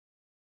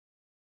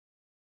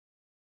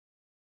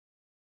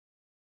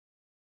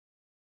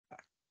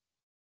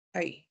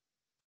 Ahí.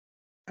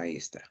 Ahí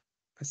está.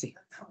 Así.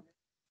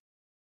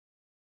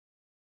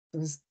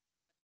 Entonces,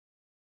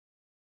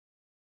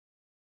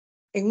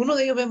 en uno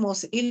de ellos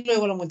vemos y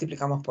luego lo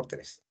multiplicamos por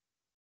 3.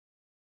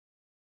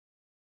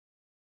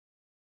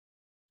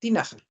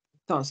 Tinaja.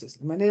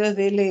 Entonces, maneras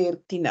de leer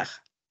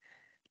tinaja.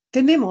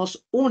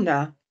 Tenemos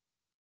una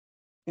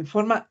en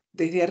forma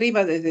desde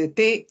arriba, desde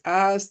T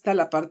hasta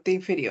la parte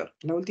inferior,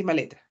 la última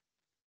letra.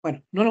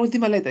 Bueno, no la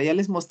última letra, ya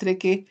les mostré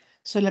que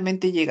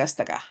solamente llega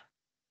hasta acá.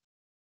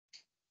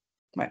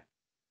 Bueno,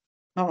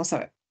 vamos a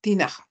ver.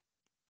 Tinaja.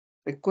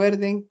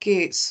 Recuerden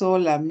que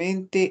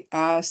solamente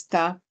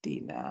hasta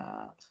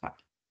tinaja.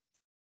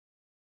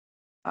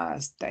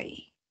 Hasta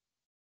ahí.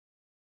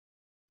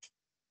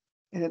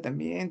 Esa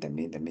también.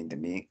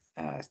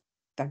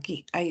 Hasta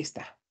aquí. Ahí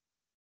está.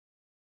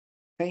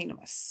 Ahí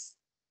nomás.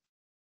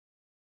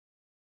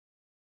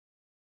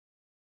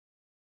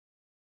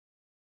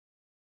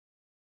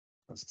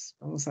 Entonces,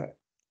 vamos a ver.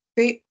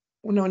 P,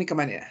 una única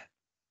manera.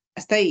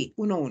 Hasta ahí,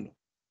 1, 1.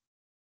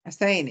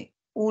 Hasta N,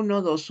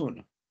 1, 2,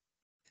 1.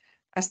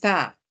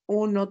 Hasta A,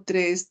 1,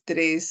 3,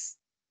 3,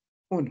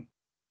 1.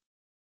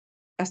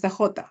 Hasta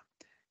J,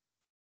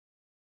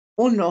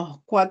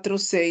 1, 4,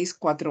 6,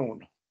 4,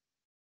 1.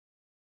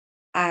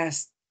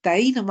 Hasta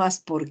ahí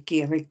nomás,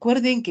 porque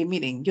recuerden que,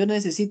 miren, yo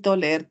necesito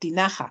leer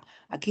tinaja.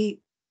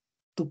 Aquí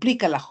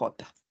duplica la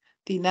J.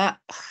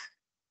 Tinaja.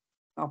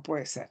 No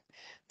puede ser.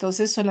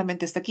 Entonces,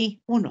 solamente hasta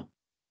aquí, 1.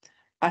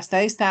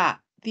 Hasta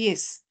esta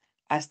 10.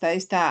 Hasta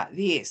esta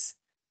 10.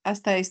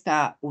 Hasta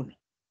esta 1.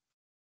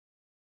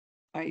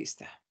 Ahí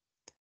está.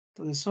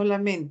 Entonces,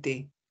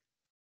 solamente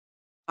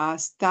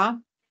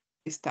hasta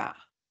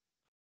esta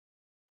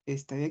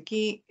de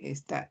aquí,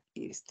 esta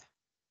y esta.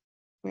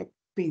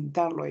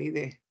 pintarlo ahí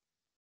de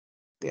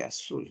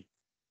azul.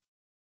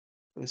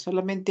 Pues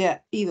solamente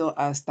ha ido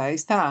hasta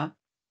esta A.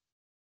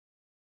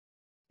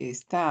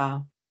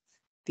 Está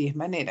 10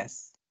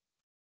 maneras.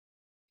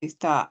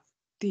 Está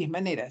 10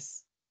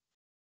 maneras.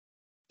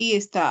 Y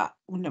está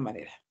una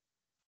manera.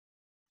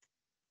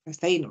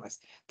 Hasta ahí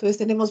nomás. Entonces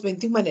tenemos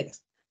 21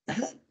 maneras.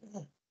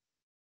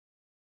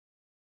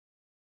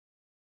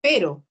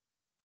 Pero,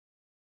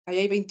 ahí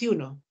hay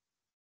 21.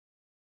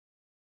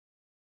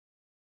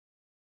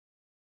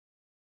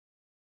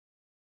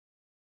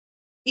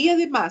 Y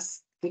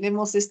además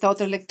tenemos esta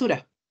otra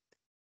lectura.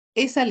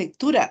 Esa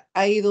lectura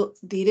ha ido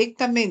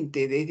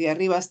directamente desde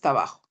arriba hasta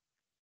abajo.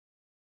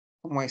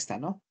 Como esta,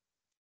 ¿no?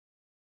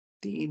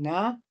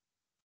 Tina.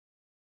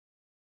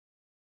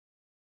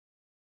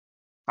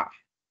 Ah.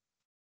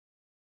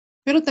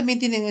 Pero también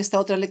tienen esta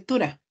otra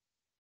lectura.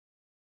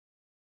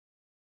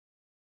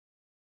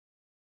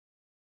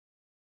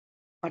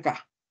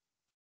 Acá.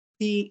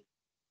 Tina.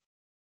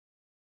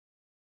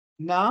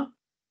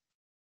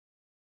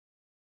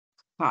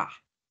 Ah.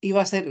 Y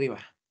va hacia arriba.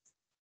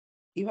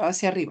 Y va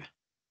hacia arriba.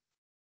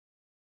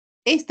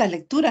 Estas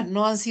lecturas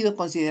no han sido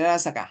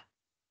consideradas acá.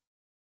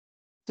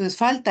 Entonces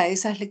falta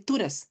esas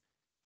lecturas.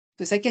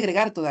 Entonces hay que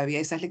agregar todavía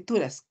esas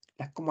lecturas,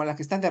 como las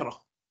que están de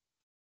rojo.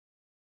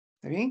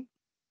 ¿Está bien?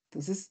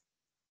 Entonces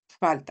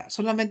falta.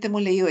 Solamente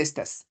hemos leído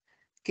estas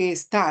que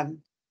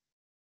están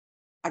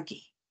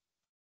aquí.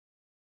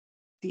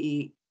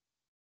 Tina.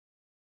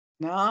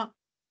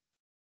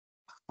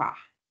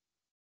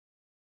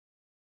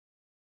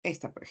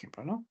 Esta, por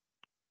ejemplo, ¿no?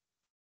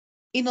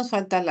 Y nos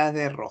falta la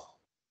de rojo.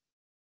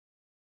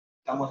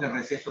 Estamos en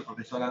receso,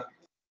 profesora.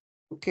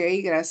 Ok,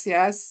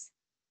 gracias.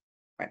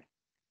 Bueno.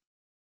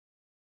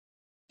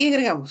 Y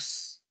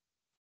agregamos.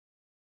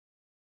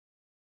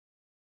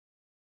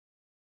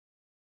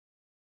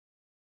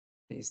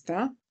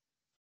 Esta.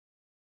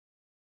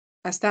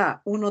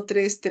 Hasta 1,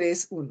 3,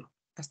 3, 1.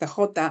 Hasta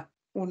J,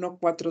 1,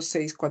 4,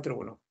 6, 4,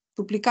 1.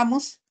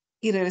 Duplicamos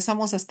y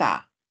regresamos hasta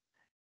A.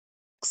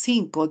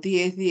 5,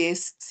 10,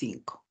 10,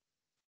 5.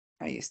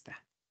 Ahí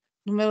está.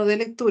 Número de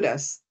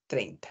lecturas,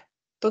 30.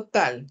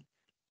 Total,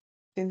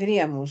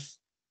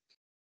 tendríamos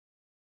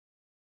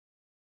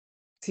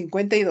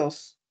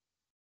 52.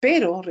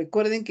 Pero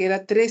recuerden que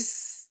era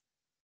 3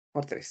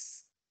 por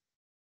 3.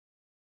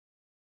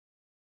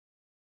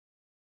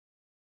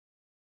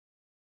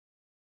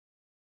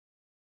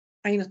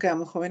 Ahí nos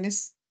quedamos,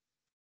 jóvenes.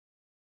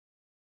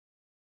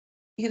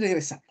 Y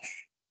regresamos.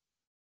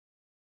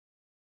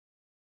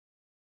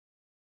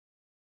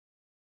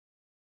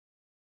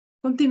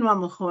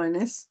 Continuamos,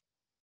 jóvenes.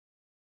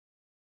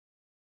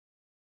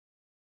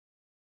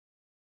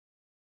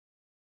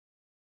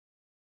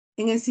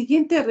 En el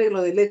siguiente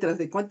arreglo de letras,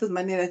 ¿de cuántas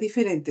maneras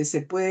diferentes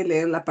se puede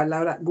leer la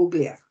palabra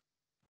googlear?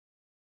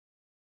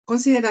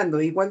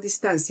 Considerando igual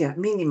distancia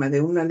mínima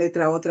de una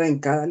letra a otra en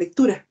cada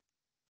lectura.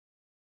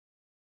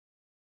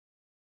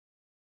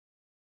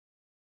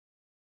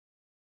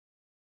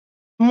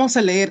 Vamos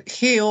a leer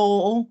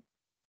G-O-O.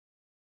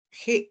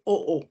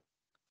 G-O-O.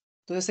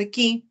 Entonces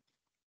aquí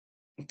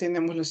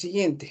tenemos lo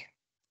siguiente.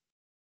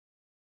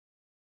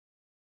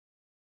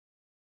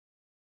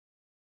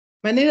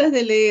 Maneras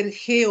de leer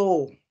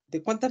G-O-O.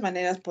 ¿De cuántas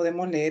maneras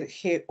podemos leer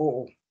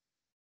G-O-O?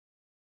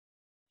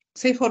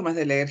 6 formas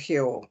de leer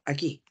G-O-O.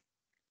 Aquí.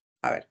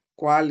 A ver,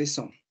 ¿cuáles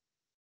son?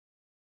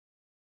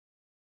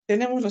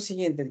 Tenemos lo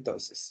siguiente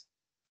entonces.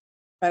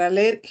 Para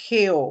leer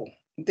G-O-O,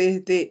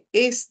 desde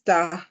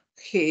esta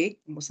G,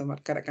 vamos a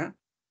marcar acá.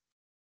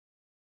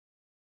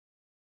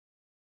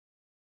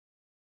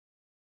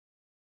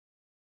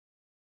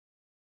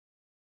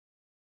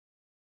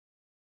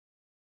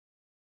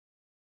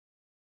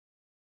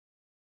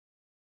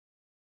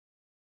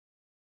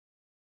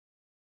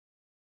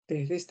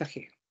 Desde esta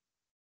G.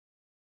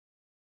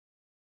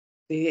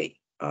 Desde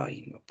ahí.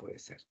 Ay, no puede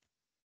ser.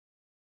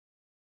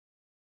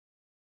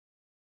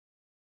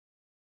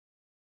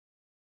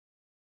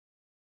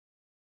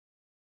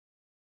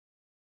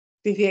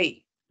 Desde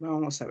ahí.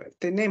 Vamos a ver.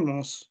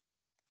 Tenemos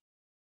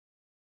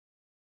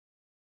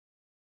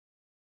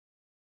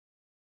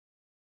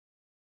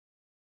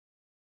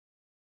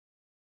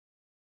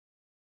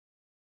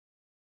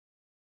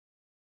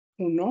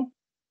uno,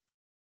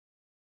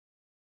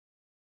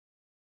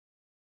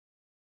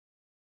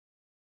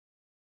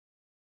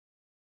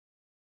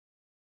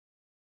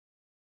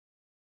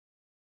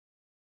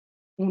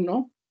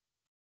 uno,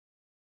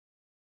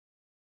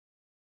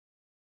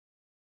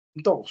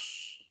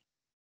 dos,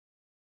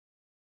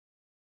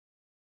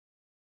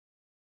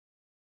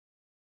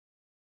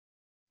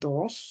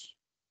 dos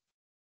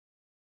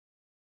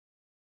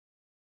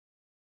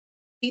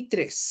y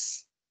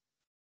tres.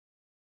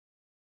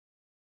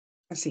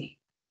 Así.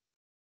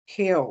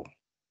 G-O,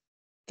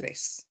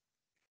 3.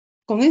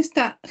 Con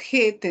esta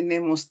G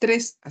tenemos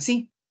 3,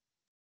 así.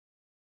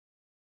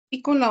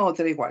 Y con la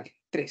otra igual,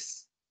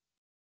 3.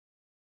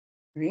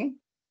 ¿Bien?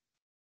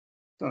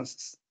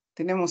 Entonces,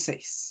 tenemos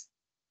 6.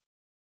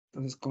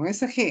 Entonces, con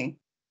esa G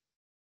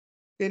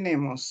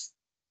tenemos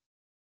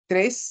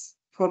 3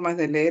 formas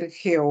de leer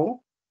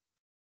G-O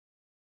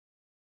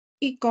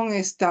Y con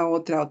esta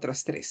otra,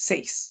 otras 3,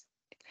 6.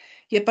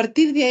 Y a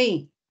partir de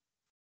ahí,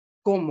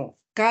 como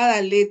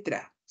cada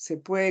letra se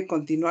puede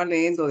continuar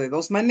leyendo de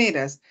dos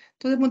maneras,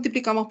 entonces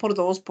multiplicamos por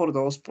 2, por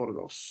 2, por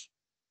 2.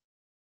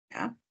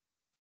 ¿Ya?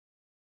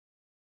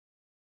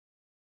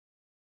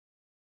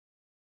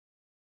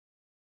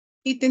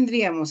 Y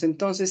tendríamos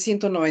entonces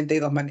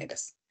 192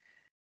 maneras.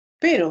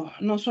 Pero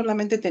no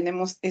solamente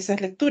tenemos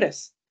esas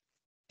lecturas,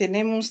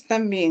 tenemos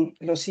también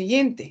lo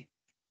siguiente.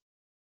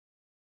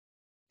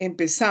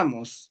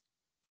 Empezamos,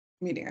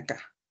 miren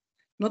acá,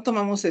 no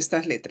tomamos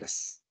estas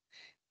letras.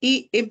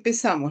 Y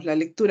empezamos la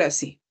lectura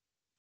así,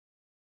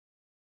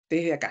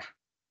 desde acá.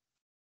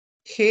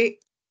 G,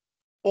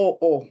 O,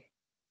 O,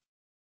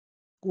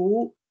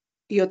 Q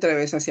y otra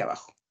vez hacia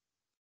abajo.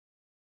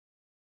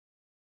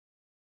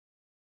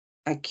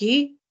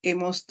 Aquí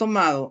hemos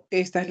tomado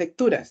estas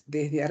lecturas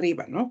desde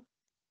arriba, ¿no?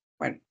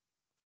 Bueno,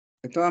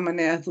 de todas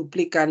maneras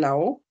duplica la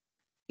O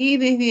y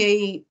desde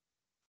ahí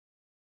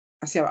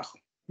hacia abajo,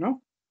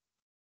 ¿no?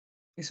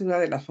 Es una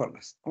de las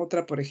formas.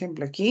 Otra, por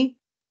ejemplo,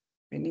 aquí,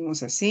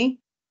 venimos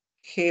así,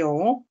 G,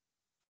 O,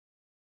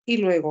 y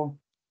luego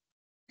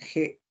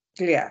G,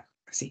 clear,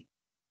 así.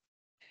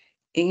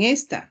 En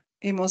esta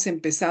hemos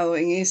empezado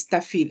en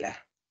esta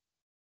fila.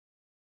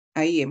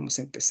 Ahí hemos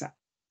empezado.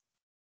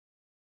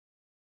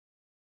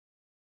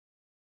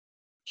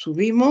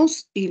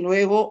 Subimos y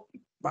luego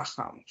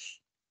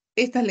bajamos.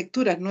 Estas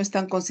lecturas no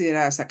están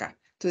consideradas acá.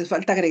 Entonces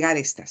falta agregar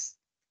estas.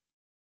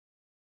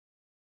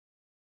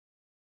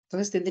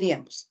 Entonces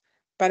tendríamos,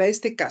 para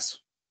este caso,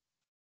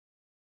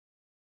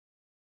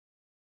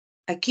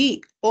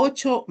 aquí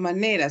 8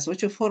 maneras,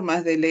 8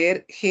 formas de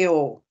leer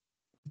GO.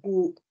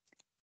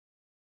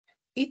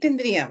 Y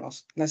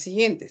tendríamos las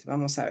siguientes.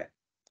 Vamos a ver.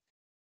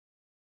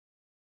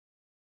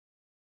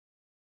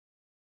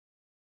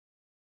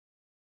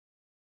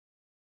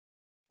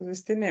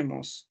 Entonces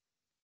tenemos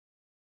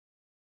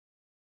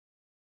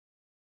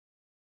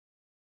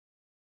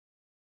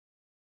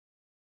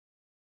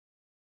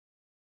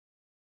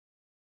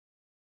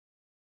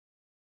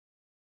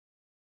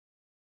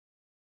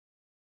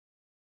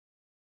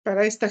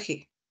para esta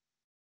G.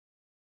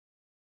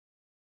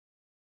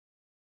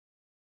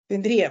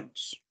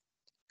 Tendríamos.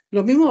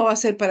 Lo mismo va a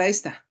ser para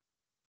esta.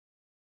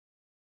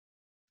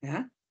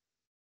 ¿Ya?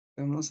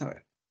 Vamos a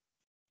ver.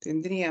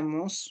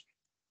 Tendríamos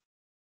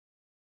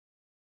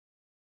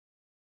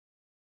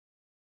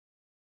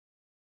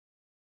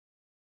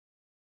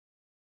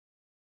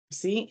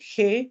así,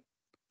 G,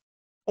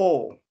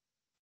 O,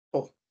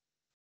 O,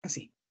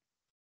 así.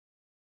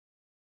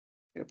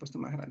 Lo he puesto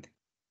más grande.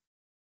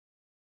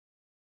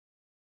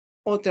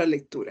 Otra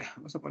lectura.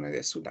 Vamos a poner de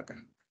azul acá.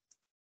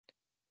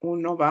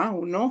 Uno va,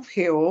 uno,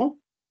 GO.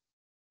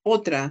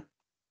 Otra,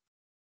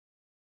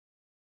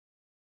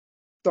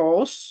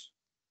 dos.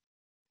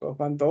 Dos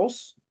van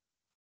dos.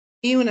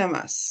 Y una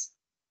más.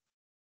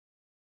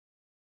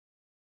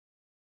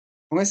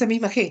 Con esa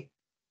misma G.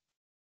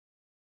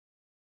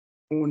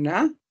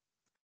 Una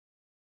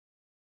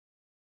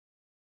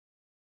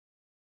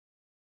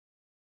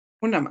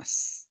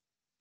más.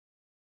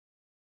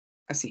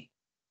 Así.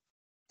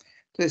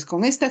 Entonces,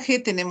 con esta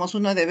G tenemos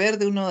uno de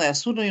verde, uno de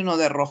azul y uno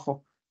de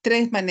rojo.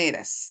 3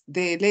 maneras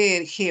de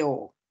leer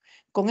GO.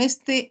 Con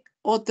este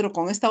otro,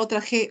 con esta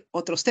otra G,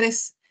 otros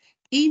 3.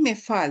 Y me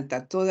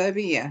falta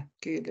todavía,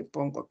 ¿qué le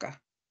pongo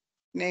acá?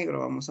 Negro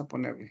vamos a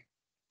ponerle.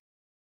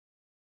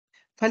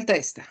 Falta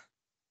esta.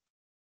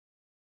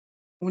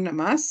 Una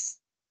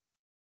más.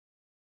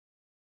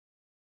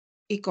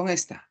 Y con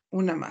esta,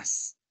 una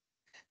más.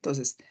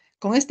 Entonces,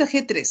 con esta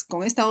G3,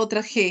 con esta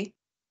otra G,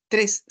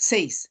 3,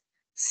 6,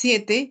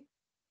 7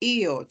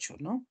 y 8,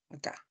 ¿no?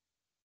 Acá.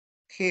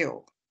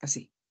 GO,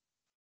 así.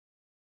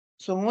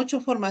 Son 8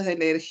 formas de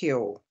leer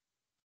GO.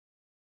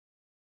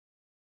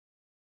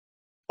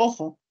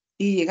 Ojo,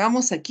 y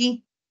llegamos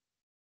aquí.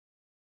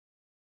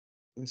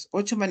 Pues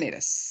 8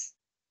 maneras.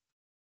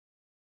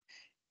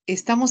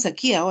 Estamos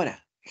aquí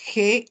ahora.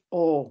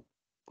 GO.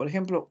 Por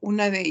ejemplo,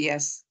 una de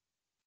ellas.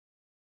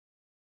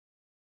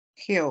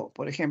 GO,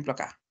 por ejemplo,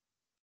 acá.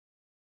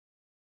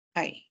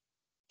 Ahí.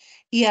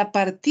 Y a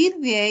partir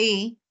de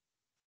ahí,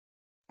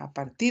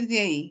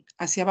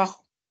 hacia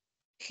abajo.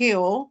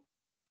 GO,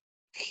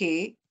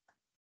 G,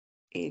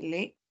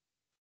 L,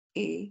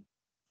 E,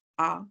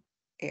 A,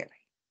 R.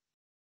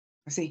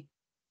 Así.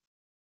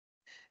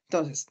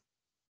 Entonces,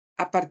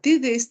 a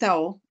partir de esta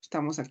O,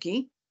 estamos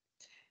aquí,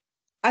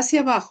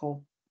 hacia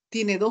abajo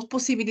tiene 2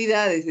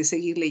 posibilidades de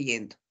seguir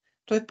leyendo.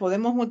 Entonces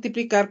podemos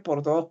multiplicar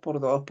por 2, por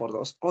 2, por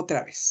 2,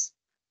 otra vez.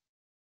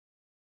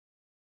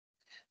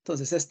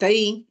 Entonces, hasta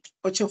ahí,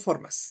 8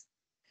 formas.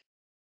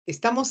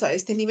 Estamos a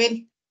este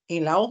nivel,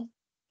 en la O.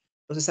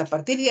 Entonces, a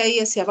partir de ahí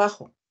hacia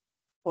abajo,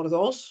 por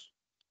 2,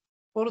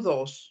 por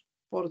 2,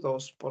 por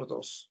 2, por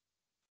 2.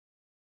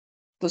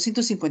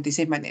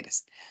 256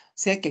 maneras. O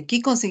sea que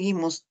aquí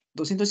conseguimos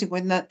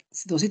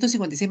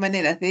 256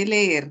 maneras de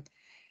leer,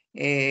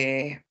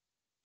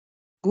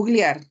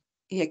 googlear,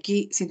 y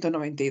aquí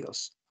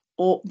 192.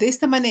 O de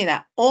esta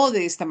manera, o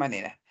de esta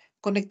manera.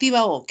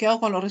 Conectiva O. ¿Qué hago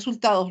con los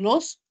resultados?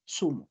 Los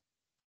sumo.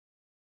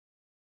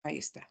 Ahí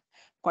está.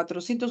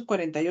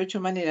 448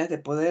 maneras de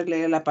poder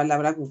leer la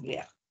palabra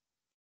googlear.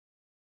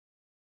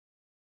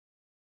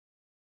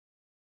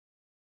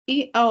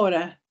 Y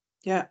ahora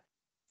ya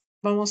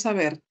vamos a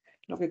ver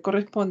lo que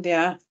corresponde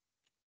a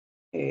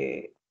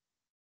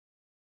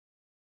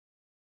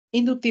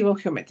inductivo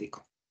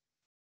geométrico,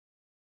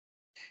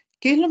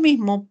 que es lo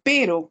mismo,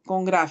 pero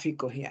con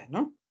gráficos ya,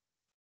 ¿no?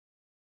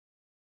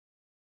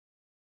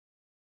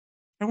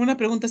 ¿Alguna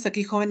pregunta hasta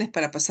aquí, jóvenes,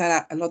 para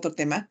pasar al otro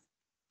tema?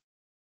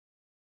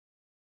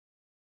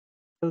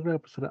 Todo claro,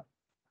 profesora.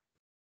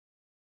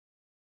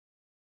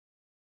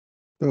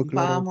 Todo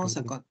claro, Vamos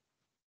a, claro.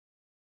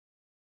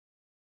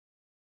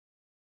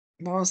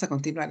 vamos a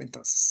continuar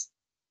entonces.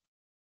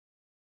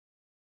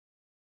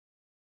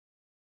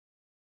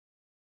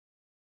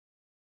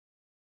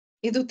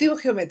 Inductivo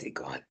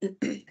geométrico.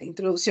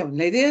 Introducción.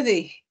 La idea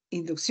de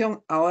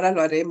inducción ahora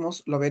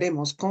lo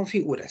veremos con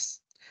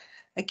figuras.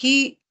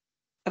 Aquí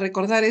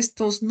recordar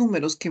estos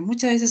números que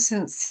muchas veces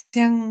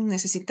se han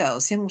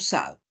necesitado, se han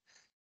usado.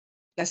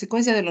 La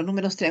secuencia de los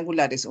números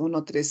triangulares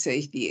 1, 3,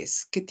 6,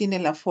 10, que tiene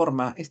la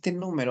forma, este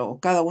número, o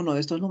cada uno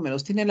de estos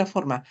números, tiene la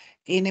forma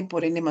n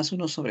por n más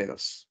 1 sobre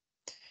 2.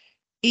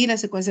 Y la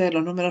secuencia de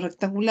los números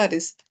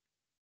rectangulares,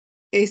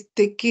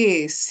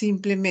 que es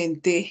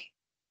simplemente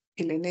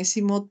el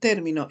enésimo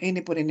término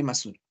n por n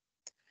más 1.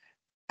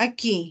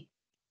 Aquí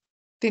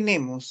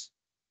tenemos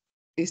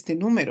este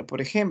número,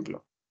 por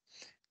ejemplo,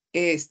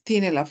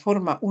 tiene la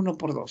forma 1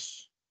 por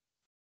 2.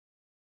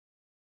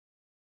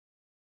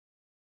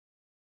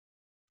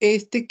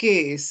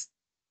 Que es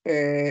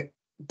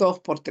 2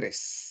 por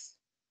 3.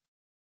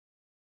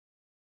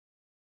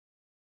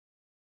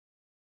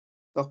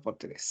 2 por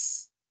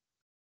 3.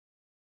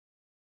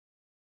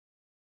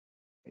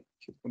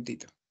 Aquí un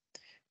puntito.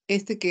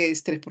 Que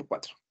es 3 por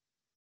 4.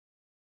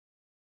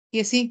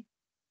 Y así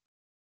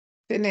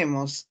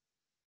tenemos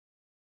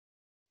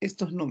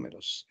estos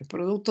números, el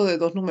producto de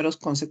dos números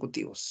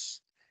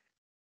consecutivos,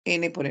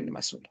 n por n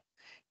más 1.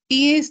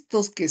 Y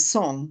estos que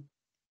son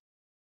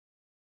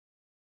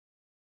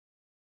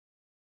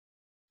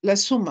la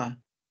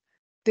suma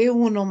de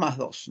 1 más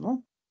 2,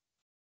 ¿no?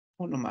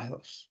 1 más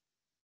 2.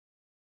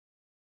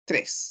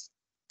 3.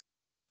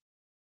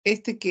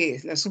 Que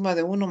es la suma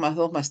de 1 más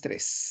 2 más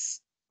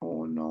 3.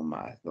 1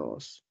 más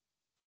 2.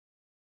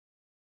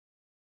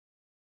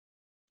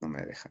 No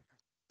me deja.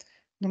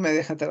 No me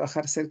deja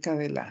trabajar cerca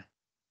del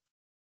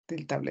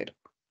tablero.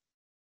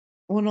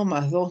 1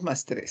 más 2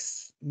 más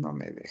 3. No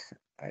me deja.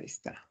 Ahí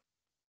está.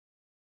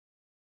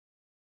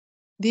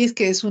 10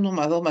 que es 1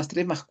 más 2 más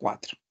 3 más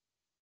 4.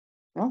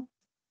 ¿No?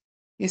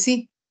 Y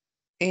así,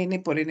 n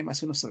por n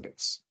más 1 sobre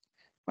 2.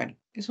 Bueno,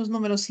 esos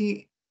números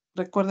sí,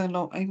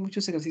 recuérdenlo, hay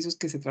muchos ejercicios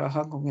que se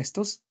trabajan con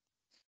estos.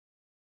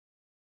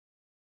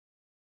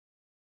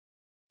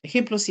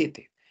 Ejemplo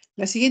 7.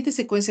 La siguiente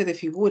secuencia de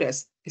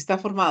figuras está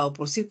formado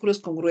por círculos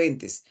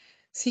congruentes.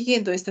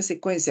 Siguiendo esta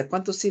secuencia,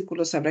 ¿cuántos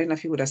círculos habrá en la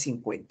figura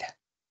 50?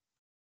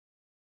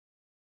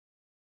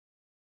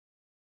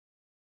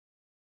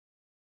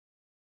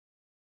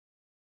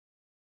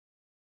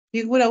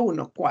 Figura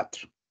 1,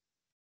 4.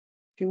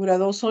 Figura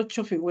 2,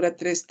 8. Figura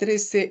 3,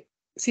 13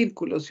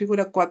 círculos.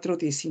 Figura 4,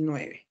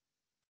 19.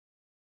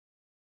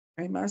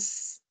 ¿Hay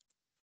más?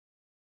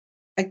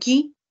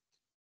 Aquí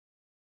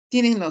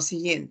tienen lo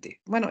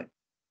siguiente. Bueno,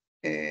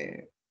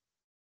 de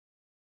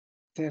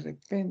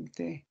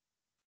repente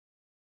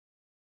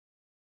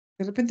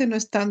no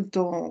es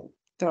tanto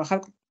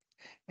trabajar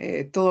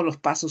todos los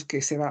pasos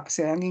que se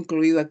han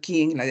incluido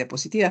aquí en la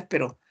diapositiva,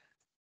 pero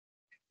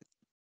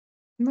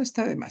no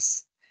está de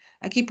más.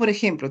 Aquí, por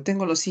ejemplo,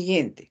 tengo lo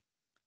siguiente.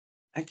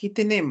 Aquí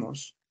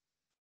tenemos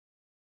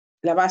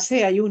la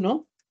base, hay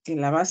 1.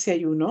 En la base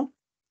hay 1.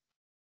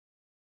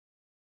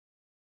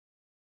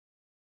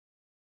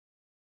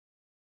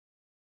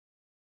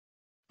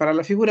 Para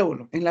la figura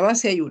 1, en la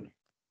base hay 1.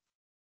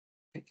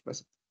 ¿Qué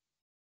pasó?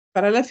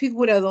 Para la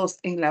figura 2,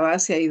 en la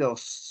base hay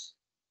 2.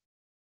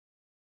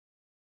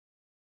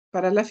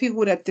 Para la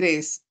figura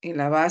 3, en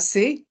la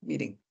base,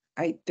 miren,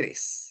 hay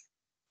 3.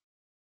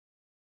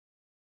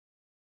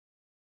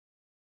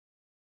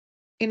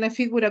 En la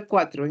figura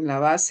 4, en la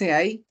base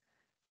hay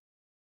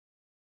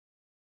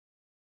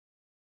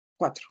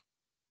 4.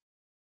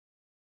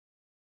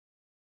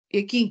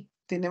 Y aquí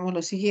tenemos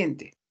lo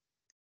siguiente.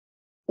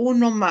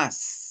 1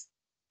 más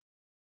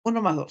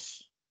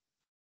 2.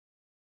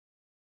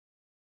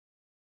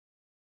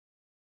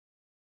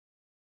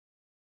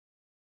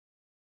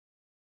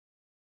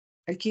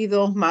 Aquí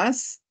 2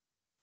 más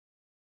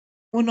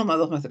 1 más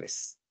 2 más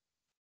 3.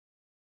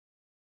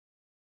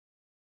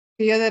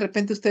 Y ya de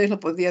repente ustedes lo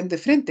podrían de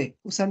frente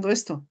usando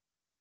esto.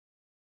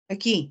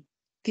 Aquí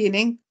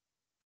tienen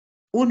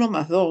 1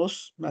 más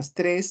 2 más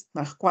 3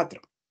 más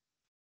 4.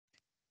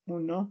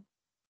 1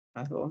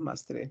 más 2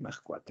 más 3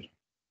 más 4.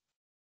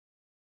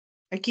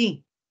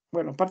 Aquí,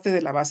 bueno, parte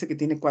de la base que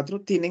tiene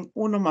 4, tienen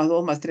 1 más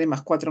 2 más 3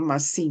 más 4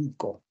 más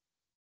 5.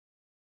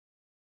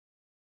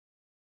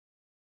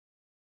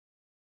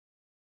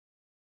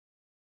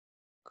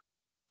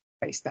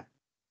 Ahí está.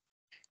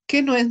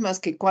 ¿Qué no es más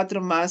que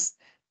 4 más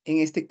En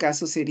este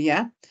caso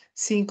sería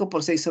 5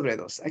 por 6 sobre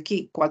 2.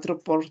 Aquí 4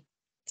 por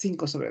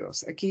 5 sobre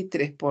 2. Aquí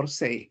 3 por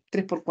 6,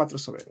 3 por 4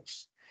 sobre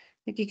 2.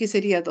 Aquí que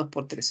sería 2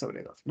 por 3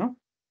 sobre 2, ¿no?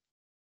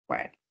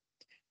 Bueno.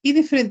 Y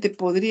de frente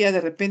podría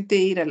de repente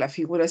ir a la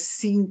figura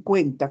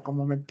 50,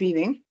 como me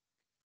piden.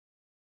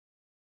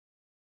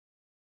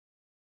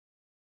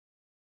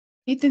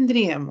 Y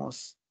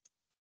tendríamos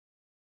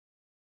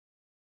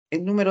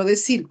el número de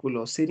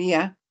círculos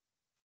sería,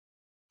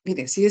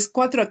 miren, si es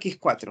 4, aquí es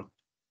 4.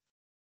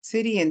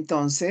 Sería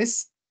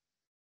entonces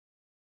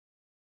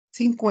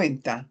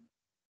 50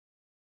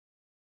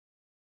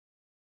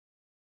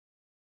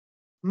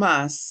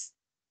 más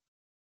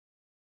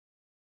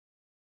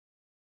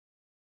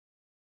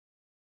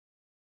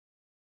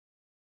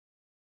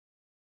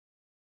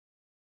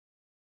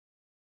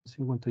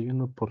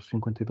 51 por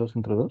 52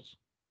 entre 2.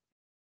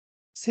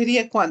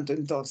 ¿sería cuánto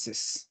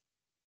entonces?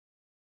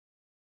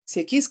 Si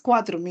aquí es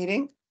 4,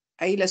 miren,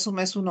 ahí la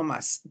suma es 1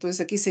 más.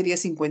 Entonces aquí sería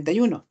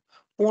 51.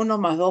 1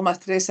 más 2 más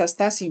 3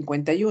 hasta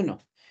 51.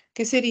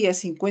 ¿Qué sería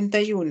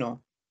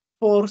 51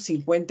 por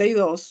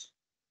 52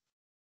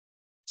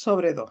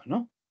 sobre 2,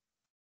 ¿no?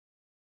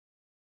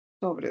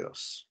 Sobre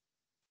 2.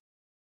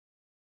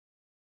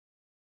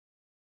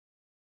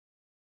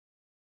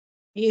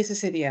 Y ese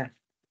sería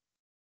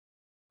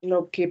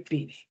lo que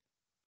pide.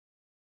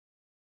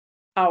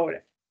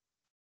 Ahora,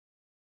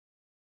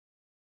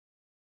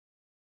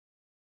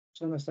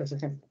 son nuestros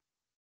ejemplos.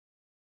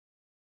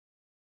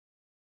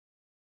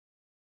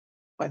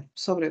 Bueno,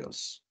 sobre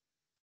 2.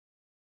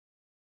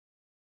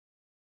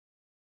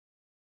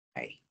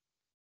 Ahí.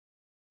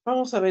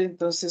 Vamos a ver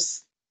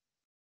entonces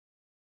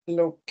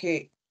lo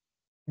que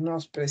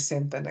nos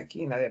presentan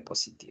aquí en la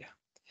diapositiva.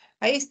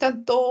 Ahí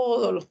están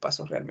todos los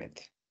pasos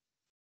realmente.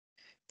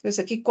 Entonces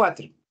aquí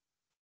 4,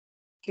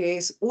 que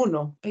es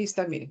 1. Ahí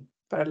está, miren,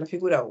 para la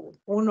figura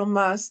 1. 1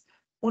 más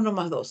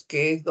 2,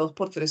 que es 2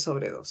 por 3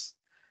 sobre 2.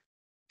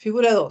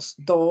 Figura 2,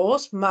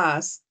 2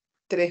 más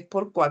 3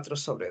 por 4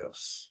 sobre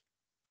 2.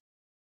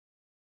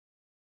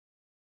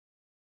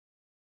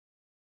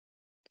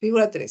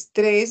 Figura 3,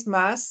 3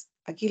 más,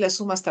 aquí la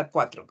suma hasta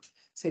 4.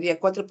 Sería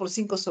 4 por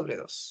 5 sobre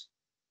 2.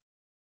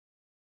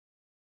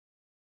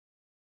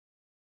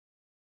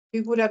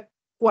 Figura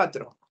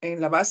 4,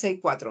 en la base hay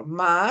 4,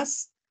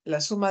 más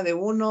la suma de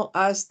 1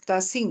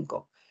 hasta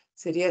 5.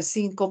 Sería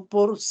 5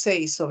 por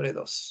 6 sobre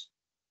 2.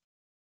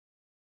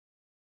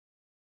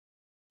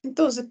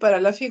 Entonces, para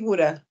la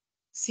figura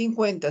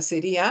 50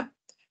 sería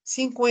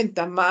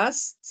 50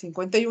 más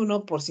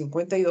 51 por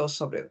 52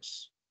 sobre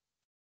 2.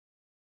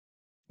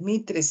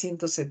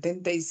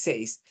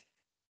 1376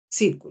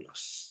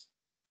 círculos.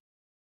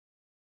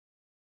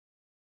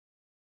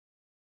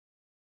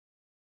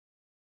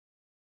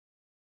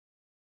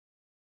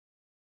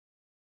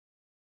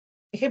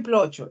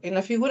 Ejemplo 8. En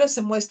la figura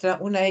se muestra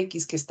una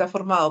X que está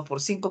formado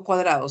por 5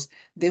 cuadrados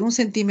de 1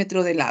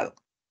 centímetro de lado.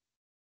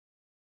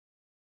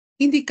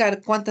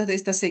 Indicar cuántas de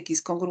estas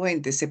X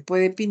congruentes se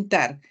puede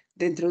pintar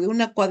dentro de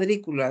una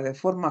cuadrícula de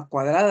forma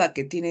cuadrada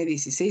que tiene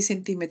 16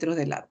 centímetros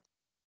de lado.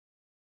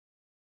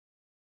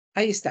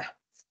 Ahí está.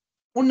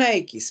 Una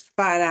X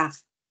para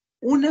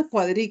una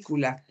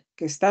cuadrícula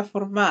que está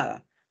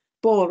formada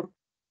por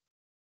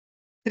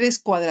 3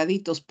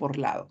 cuadraditos por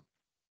lado.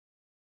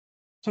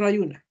 Solo hay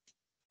una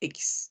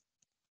X.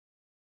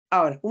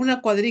 Ahora,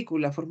 una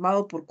cuadrícula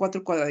formada por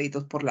 4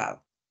 cuadraditos por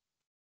lado.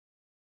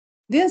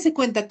 Dense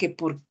cuenta que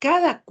por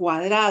cada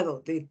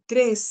cuadrado de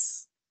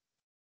 3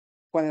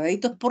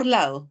 cuadraditos por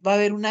lado va a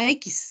haber una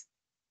X.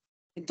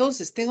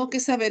 Entonces, tengo que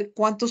saber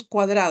cuántos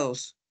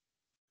cuadrados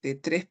de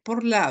 3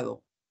 por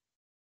lado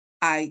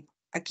hay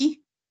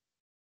aquí.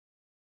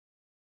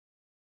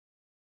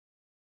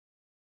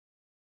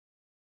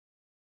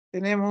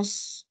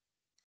 Tenemos,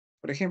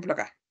 por ejemplo,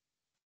 acá.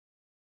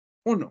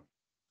 1.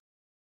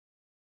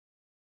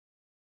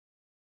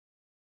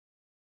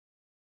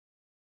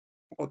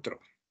 Otro.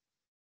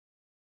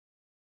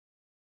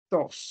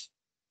 2.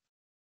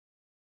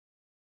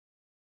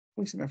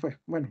 Uy, se me fue.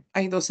 Bueno,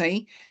 hay 2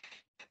 ahí.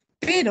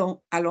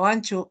 Pero a lo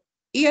ancho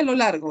y a lo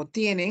largo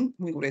tienen,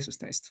 muy grueso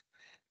está esto.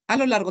 A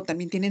lo largo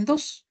también tienen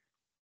 2.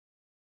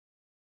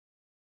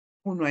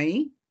 Uno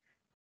ahí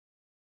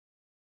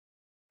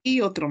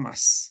y otro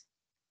más.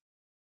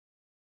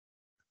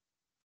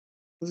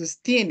 Entonces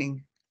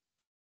tienen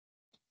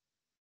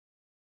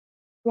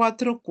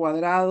 4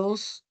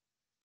 cuadrados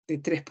de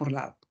 3 por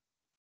lado,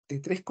 de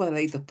 3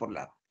 cuadraditos por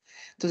lado.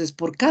 Entonces,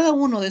 por cada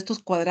uno de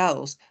estos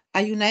cuadrados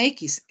hay una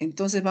X,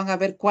 entonces van a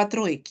haber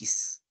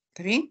 4X.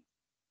 ¿Está bien?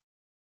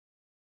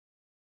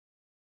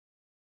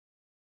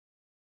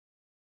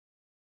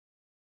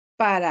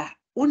 Para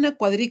una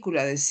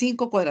cuadrícula de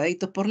 5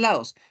 cuadraditos por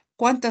lados,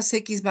 ¿cuántas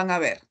X van a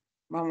haber?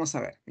 Vamos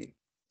a ver, miren.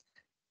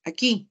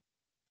 Aquí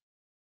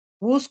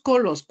busco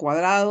los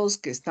cuadrados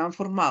que están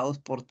formados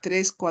por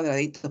 3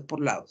 cuadraditos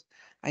por lados.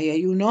 Ahí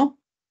hay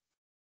 1,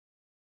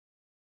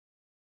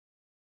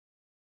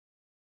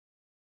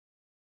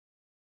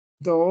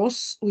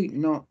 2, uy,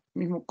 no,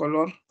 mismo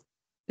color,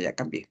 ya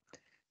cambié.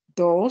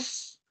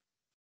 2,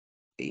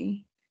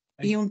 ¿sí?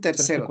 Y un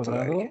Tercer tercero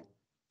cuadrado. todavía.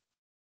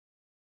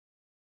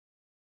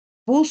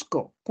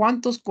 Busco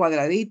cuántos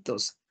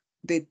cuadraditos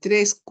de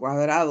 3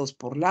 cuadrados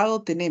por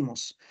lado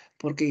tenemos,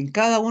 porque en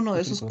cada uno de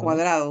 ¿Tres al esos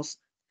cuadrado?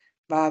 cuadrados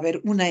va a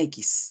haber una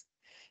X.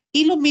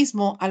 Y lo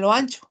mismo a lo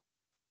ancho.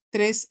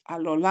 3 a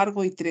lo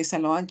largo y 3 a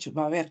lo ancho.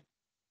 Va a haber.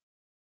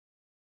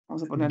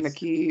 Vamos a ponerle Yes.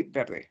 aquí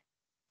verde.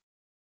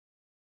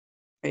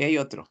 Ahí hay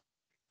otro.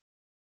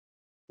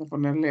 Voy a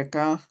ponerle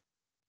acá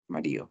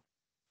amarillo.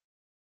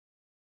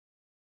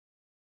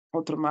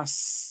 Otro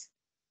más.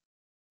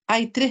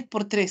 Hay 3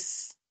 por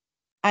 3.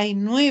 Hay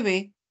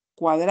 9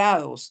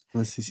 cuadrados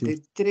Ah, sí, de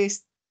cierto.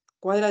 3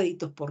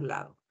 cuadraditos por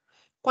lado.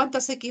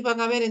 ¿Cuántas X van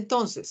a haber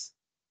entonces?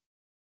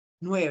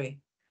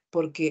 9,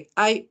 porque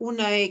hay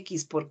una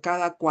X por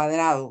cada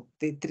cuadrado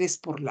de 3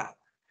 por lado.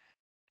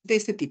 De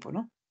este tipo,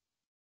 ¿no?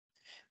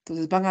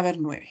 Entonces van a haber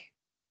 9.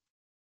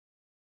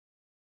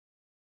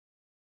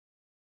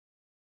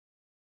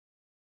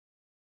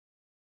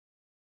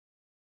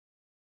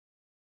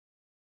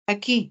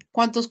 Aquí,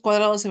 ¿cuántos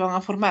cuadrados se van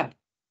a formar?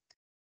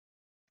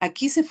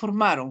 Aquí se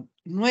formaron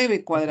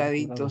 9 Cuatro al cuadrado.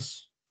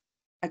 cuadraditos.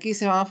 Aquí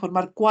se van a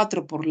formar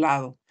 4 por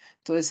lado.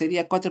 Entonces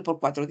sería 4 por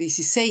 4,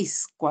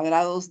 16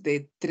 cuadrados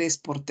de 3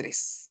 por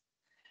 3.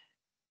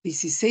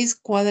 16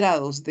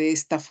 cuadrados de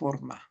esta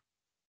forma.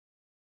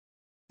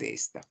 De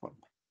esta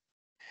forma.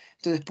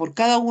 Entonces, por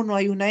cada uno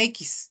hay una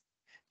X.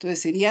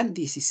 Entonces serían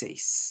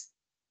 16.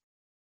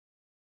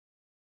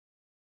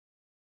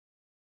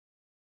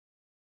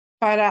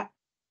 Para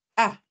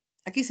A,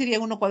 aquí sería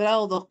 1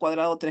 cuadrado, 2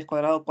 cuadrado, 3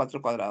 cuadrado,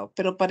 4 cuadrado.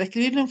 Pero para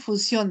escribirlo en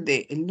función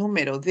del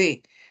número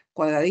de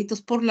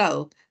cuadraditos por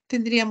lado,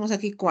 tendríamos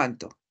aquí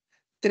 ¿cuánto?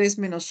 3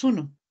 menos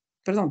 1.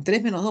 Perdón,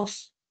 3 menos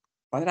 2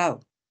 cuadrado.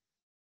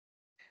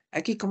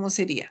 Aquí, ¿cómo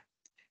sería?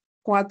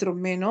 4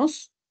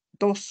 menos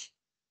 2.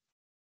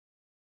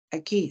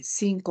 Aquí,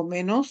 5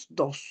 menos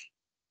 2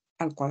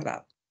 al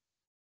cuadrado.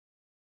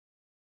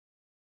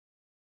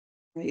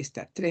 Ahí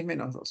está, 3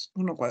 menos 2,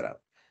 1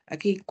 cuadrado.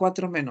 Aquí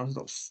 4 menos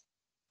 2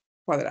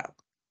 cuadrado.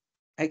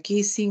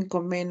 Aquí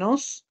 5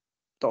 menos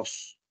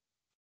 2.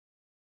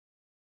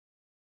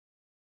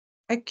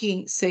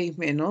 Aquí 6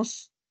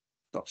 menos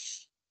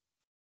 2.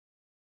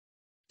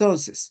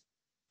 Entonces,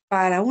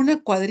 para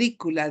una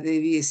cuadrícula de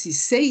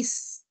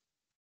 16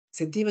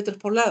 centímetros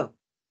por lado,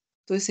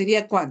 entonces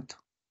sería ¿cuánto?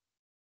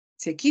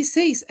 Si aquí es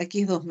 6,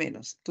 aquí es 2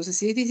 menos. Entonces,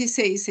 si es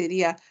 16,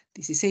 sería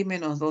 16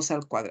 menos 2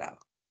 al cuadrado.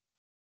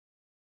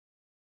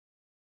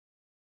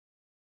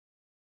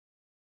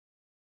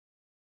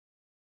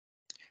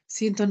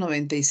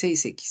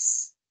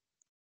 $196.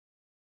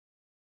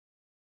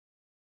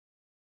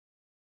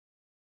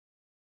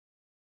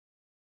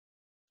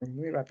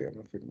 Muy rápido,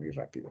 me fui muy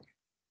rápido.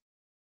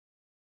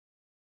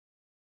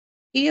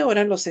 Y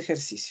ahora los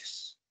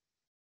ejercicios.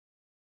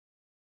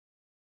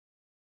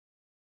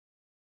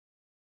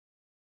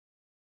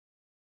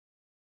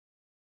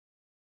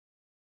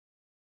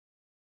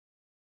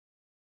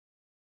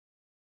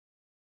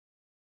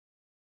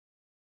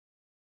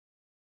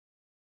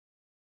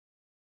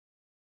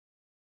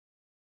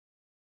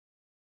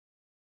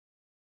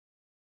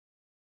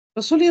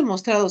 Los sólidos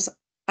mostrados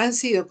han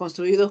sido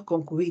construidos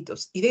con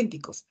cubitos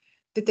idénticos.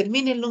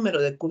 Determine el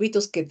número de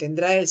cubitos que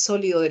tendrá el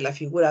sólido de la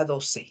figura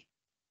 2C.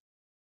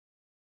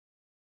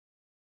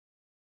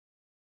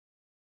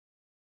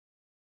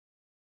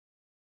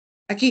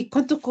 Aquí,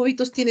 ¿cuántos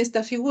cubitos tiene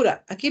esta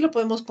figura? Aquí lo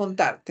podemos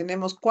contar.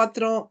 Tenemos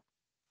 4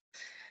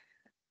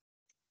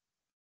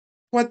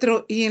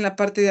 y en la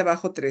parte de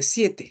abajo 3,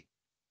 7.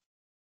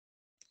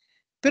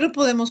 Pero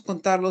podemos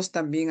contarlos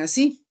también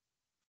así.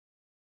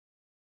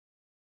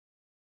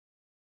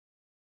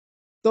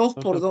 2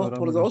 2 por al 2 cuadrado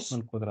por menos 1 2,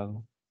 al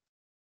cuadrado.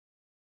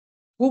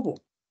 cubo.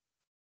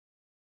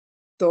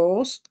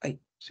 2,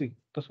 Sí,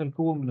 2 al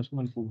cubo menos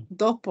 1 al cubo.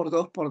 2 por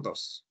 2 por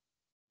 2.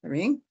 ¿Está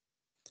bien?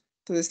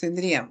 Entonces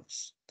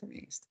tendríamos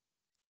también esto.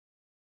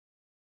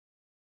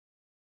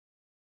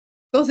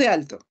 2 de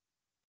alto,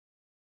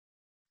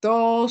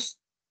 2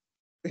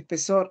 de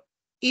espesor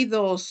y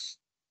 2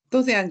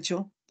 de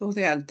ancho, 2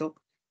 de alto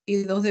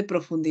y 2 de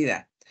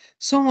profundidad.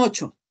 Son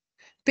 8,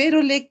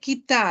 pero le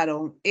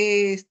quitaron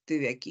este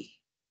de aquí.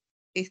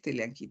 Este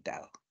le han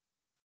quitado.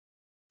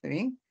 ¿Está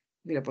bien?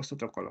 Hubiera puesto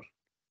otro color.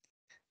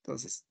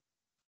 Entonces,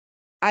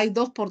 hay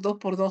 2 por 2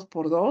 por 2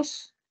 por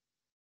 2,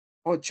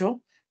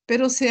 8,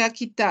 pero se ha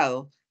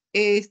quitado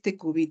este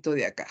cubito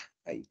de acá.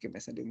 Ahí que me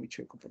salió muy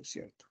chueco, por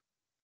cierto.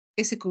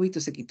 Ese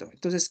cubito se quitó.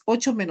 Entonces,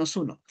 8 menos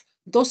 1.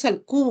 2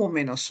 al cubo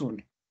menos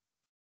 1.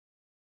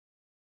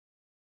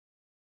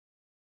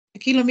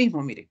 Aquí lo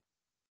mismo, miren.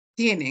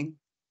 Tienen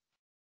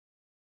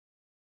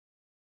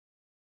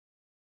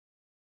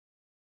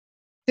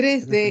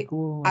 3 3 al de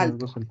cubo menos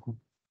alto, 2 al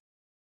cubo.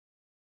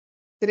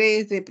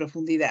 3 de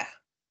profundidad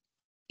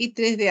y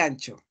 3 de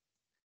ancho.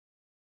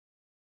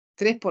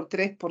 3 por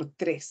 3 por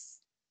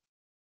 3.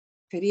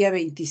 Sería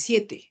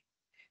 27.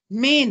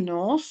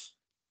 Menos,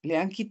 le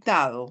han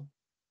quitado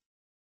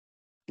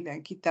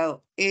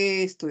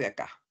esto de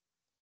acá.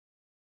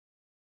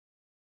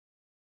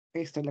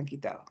 Esto le han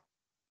quitado.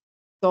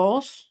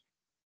 2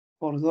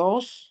 por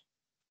 2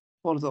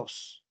 por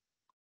 2.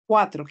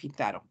 4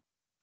 quitaron.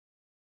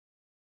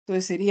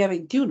 Entonces sería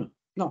 21.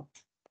 No.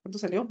 ¿Cuánto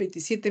salió?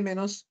 27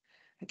 menos.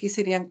 Aquí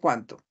serían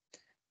 ¿cuánto?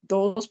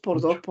 2 por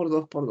 2 por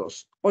 2 por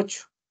 2.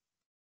 8.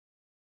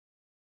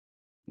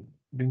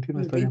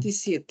 21 está bien.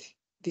 27.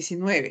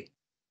 19.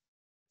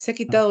 Se ha Ah,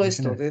 quitado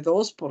esto 19. de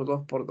 2 por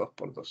 2 por 2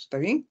 por 2. ¿Está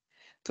bien?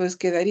 Entonces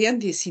quedarían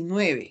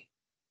 19.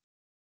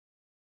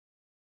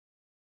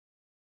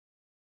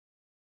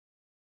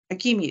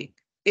 Aquí miren.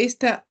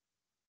 Esta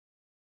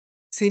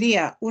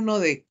sería uno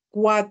de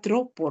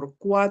 4 por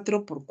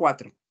 4 por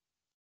 4.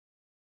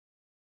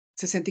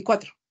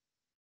 64.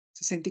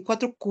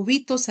 64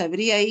 cubitos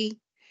habría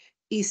ahí.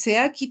 Y se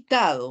ha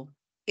quitado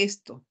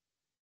esto.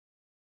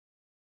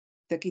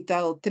 Se ha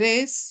quitado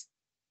 3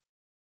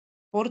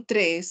 por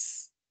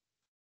 3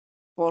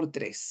 por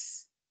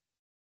 3.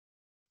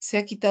 Se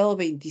ha quitado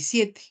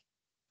 27,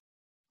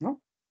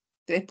 ¿no?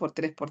 3 por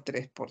 3 por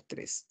 3 por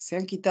 3. Se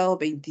han quitado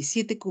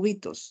 27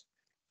 cubitos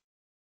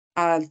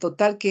al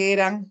total que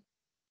eran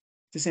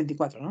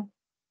 64, ¿no?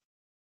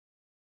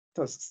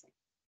 Entonces,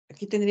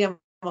 aquí tendríamos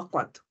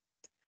 ¿cuánto?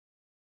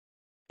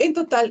 En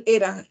total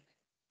eran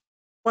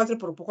 4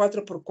 por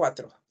 4 por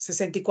 4,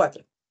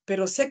 64.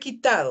 Pero se ha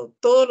quitado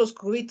todos los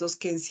cubitos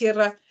que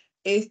encierra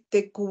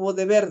este cubo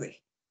de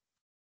verde,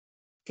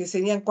 que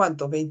serían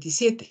 ¿cuánto?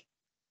 27.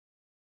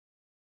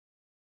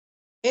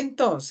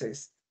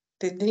 Entonces,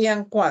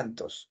 ¿tendrían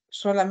cuántos?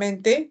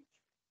 Solamente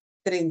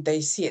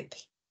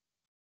 37.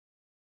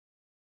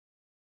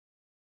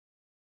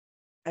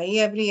 Ahí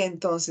habría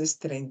entonces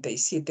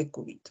 37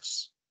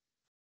 cubitos.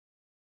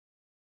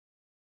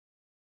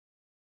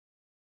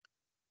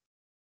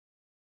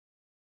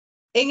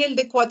 En el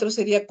de 4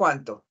 sería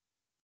 ¿cuánto?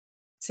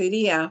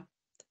 Sería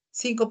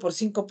 5 por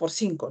 5 por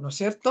 5, ¿no es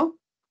cierto?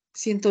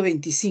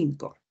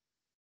 125.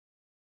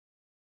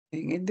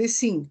 En el de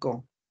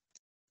 5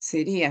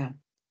 sería,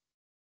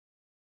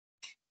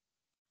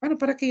 bueno,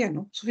 para que ya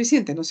no,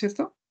 suficiente, ¿no es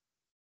cierto?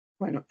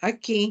 Bueno,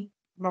 aquí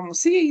vamos,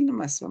 sí, ahí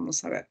nomás,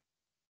 vamos a ver.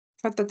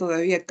 Falta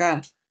todavía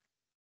acá.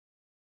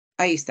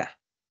 Ahí está.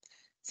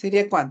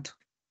 ¿Sería cuánto?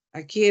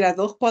 Aquí era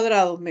 2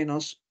 cuadrados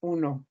menos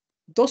 1.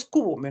 2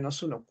 cubos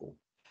menos 1 cubo.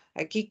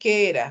 Aquí,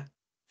 ¿qué era?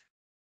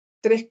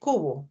 3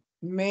 cubos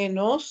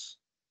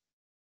menos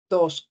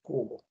 2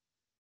 cubos.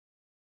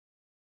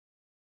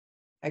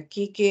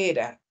 Aquí, ¿qué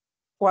era?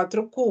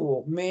 4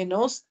 cubos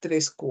menos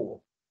 3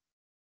 cubos.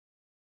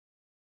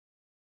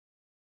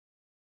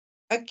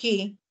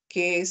 Aquí,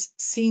 que es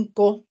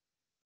 5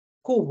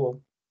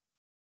 cubos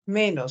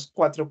menos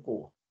 4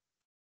 cubos.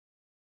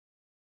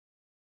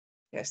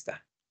 Ya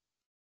está.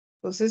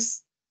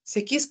 Entonces,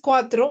 si aquí es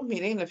 4,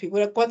 miren, la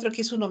figura 4,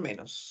 aquí es 1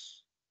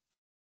 menos.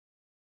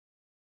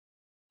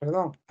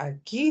 Perdón,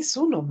 aquí es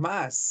 1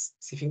 más.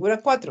 Si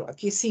figura 4,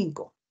 aquí es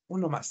 5,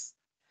 1 más.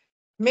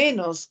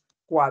 Menos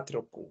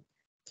 4 cubos.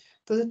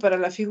 Entonces, para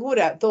la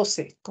figura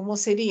 12, ¿cómo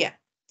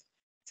sería?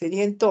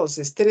 Sería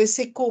entonces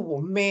 13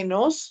 cubos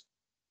menos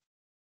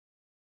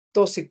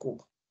 12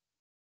 cubos.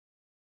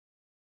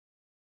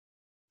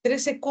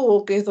 13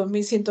 cubos, que es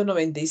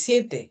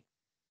 2197,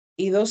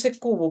 y 12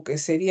 cubos, que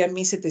sería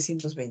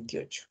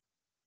 1728.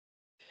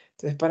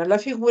 Entonces, para la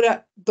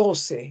figura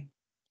 12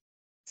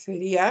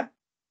 sería,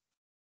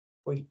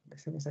 uy,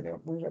 se me salió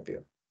muy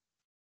rápido.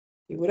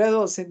 Figura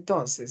 12,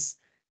 entonces,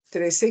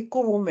 13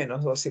 cubos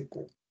menos 12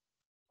 cubos,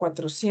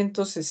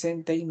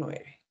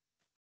 469.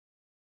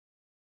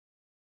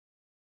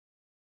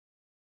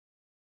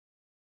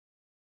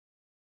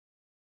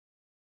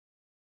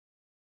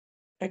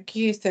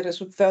 Aquí este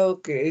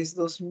resultado que es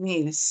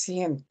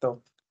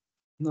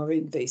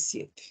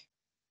 2197.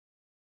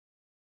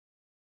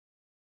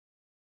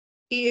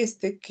 Y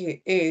este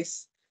que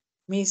es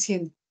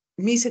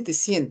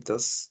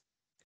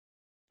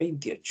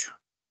 1728.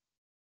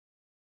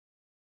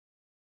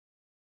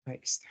 Ahí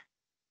está.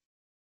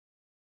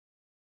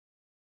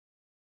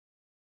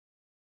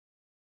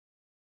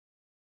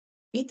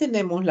 Y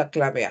tenemos la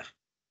clave A.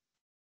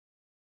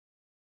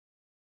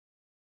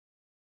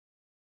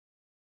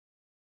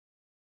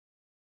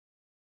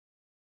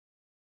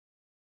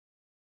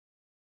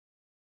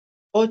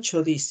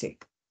 8 dice.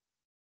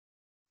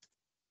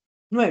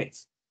 9.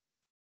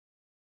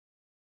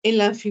 En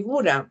la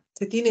figura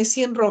se tiene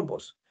 100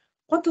 rombos.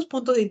 ¿Cuántos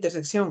puntos de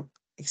intersección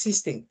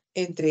existen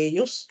entre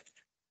ellos?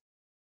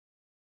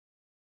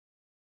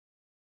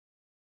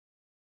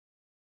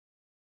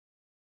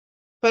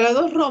 Para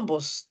 2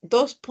 rombos,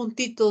 2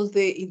 puntitos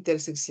de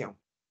intersección.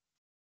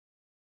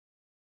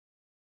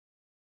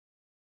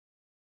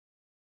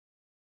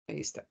 Ahí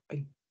está.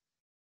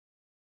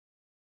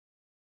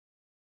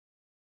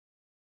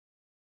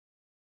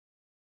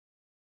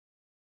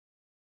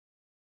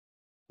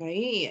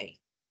 Ahí.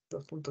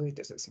 2 puntos de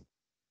intersección.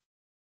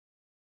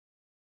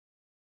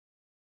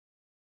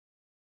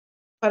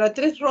 Para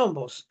 3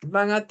 rombos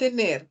van a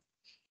tener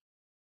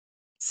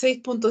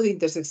 6 puntos de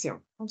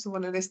intersección. Vamos a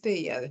poner este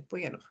y ya,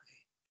 después ya no.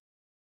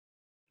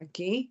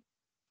 Aquí.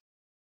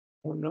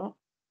 1,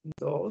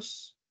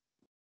 2,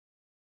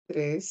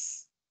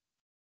 3,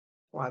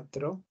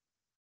 4,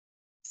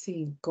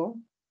 5,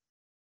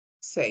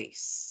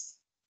 6.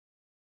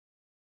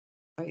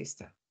 Ahí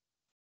está.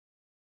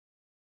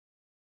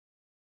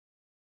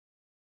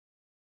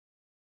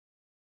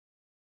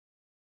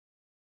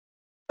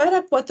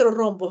 Para 4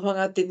 rombos van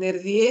a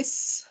tener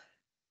 10.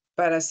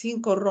 Para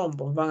 5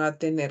 rombos van a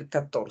tener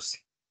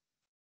 14.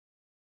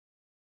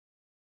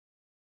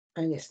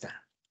 Ahí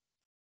está.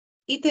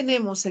 Y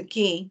tenemos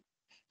aquí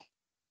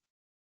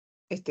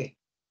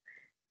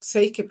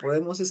 6 que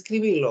podemos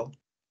escribirlo.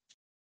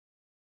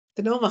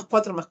 Tenemos más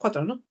 4,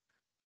 ¿no?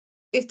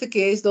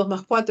 Que es 2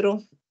 más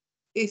 4.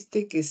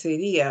 Que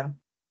sería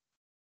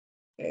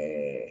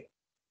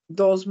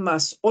 2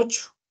 más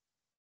 8.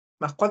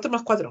 Más 4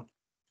 más 4.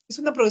 Es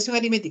una progresión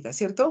aritmética,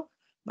 ¿cierto?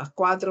 Más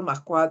 4,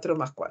 más 4,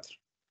 más 4.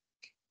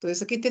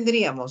 Entonces aquí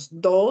tendríamos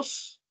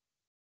 2,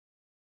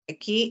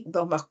 aquí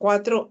 2 más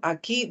 4,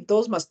 aquí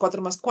 2 más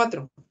 4 más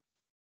 4.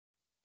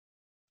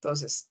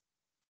 Entonces,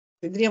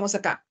 tendríamos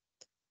acá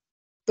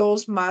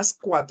 2 más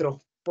 4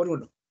 por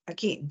 1.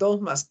 Aquí 2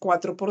 más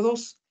 4 por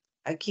 2.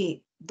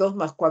 Aquí 2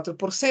 más 4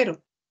 por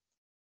 0.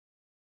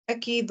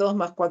 Aquí 2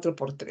 más 4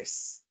 por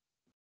 3.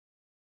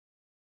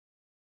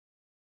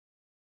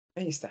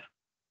 Ahí está.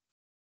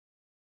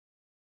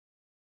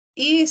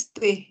 Y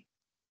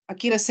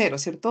aquí era 0,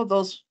 ¿cierto?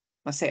 2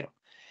 más 0.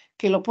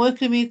 Que lo puedo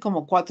escribir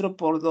como 4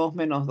 por 2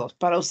 menos 2.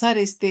 Para usar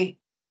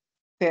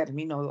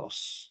término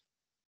 2.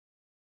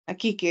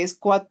 Aquí que es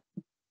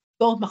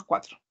 2 más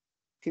 4.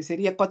 Que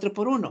sería 4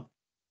 por 1.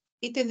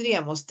 Y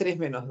tendríamos 3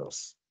 menos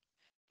 2.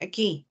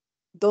 Aquí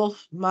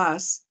 2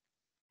 más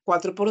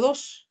 4 por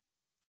 2.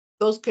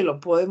 2 que lo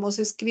podemos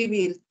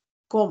escribir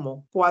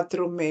como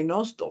 4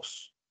 menos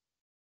 2.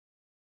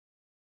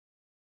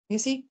 Y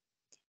así.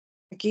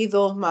 Aquí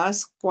 2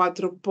 más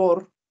 4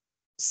 por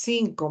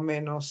 5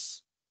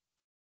 menos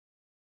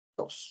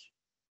 2.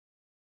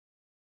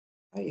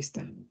 Ahí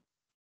está.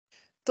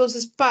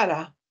 Entonces,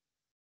 para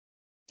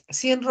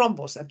 100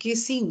 rombos, aquí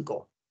es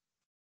 5.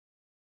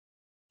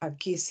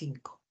 Aquí es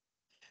 5.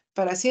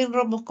 Para 100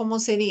 rombos, ¿cómo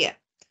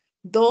sería?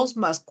 2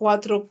 más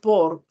 4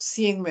 por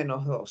 100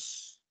 menos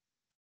 2.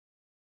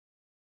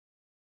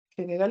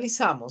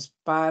 Generalizamos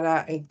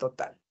para el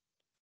total.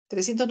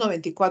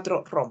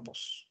 394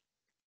 rombos.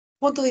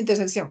 Puntos de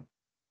intersección.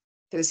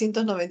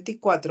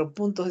 394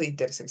 puntos de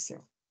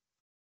intersección.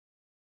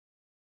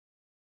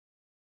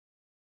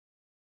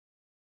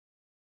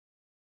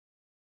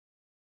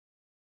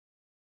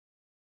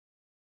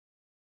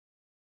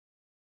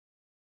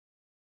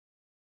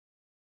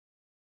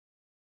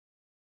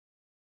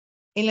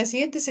 En la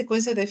siguiente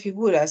secuencia de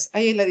figuras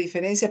hay la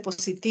diferencia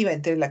positiva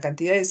entre la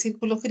cantidad de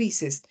círculos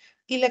grises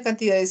y la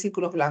cantidad de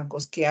círculos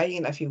blancos que hay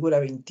en la figura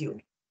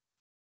 21.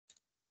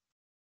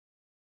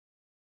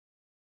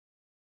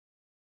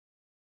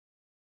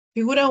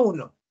 Figura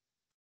 1.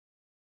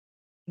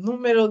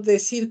 Número de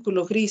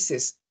círculos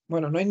grises.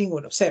 Bueno, no hay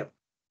ninguno, 0.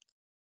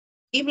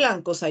 Y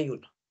blancos hay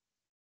 1.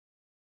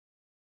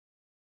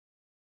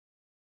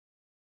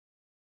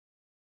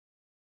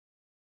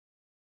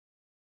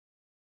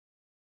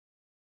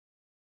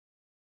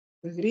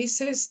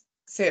 Grises,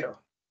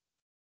 0.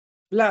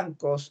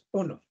 Blancos,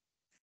 1.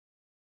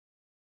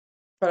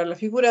 Para la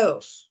figura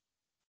 2,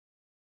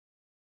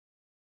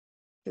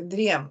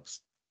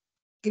 tendríamos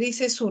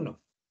grises 1.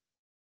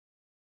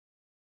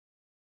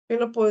 Yo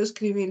lo puedo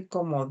escribir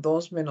como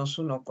 2 menos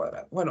 1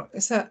 cuadrado. Bueno,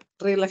 esa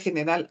regla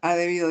general ha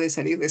debido de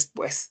salir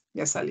después.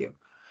 Ya salió.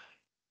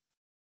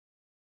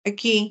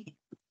 Aquí,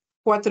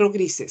 4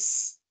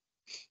 grises,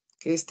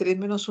 que es 3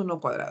 menos 1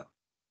 cuadrado.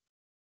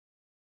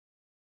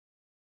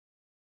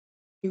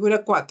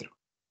 Figura 4.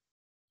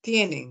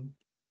 Tienen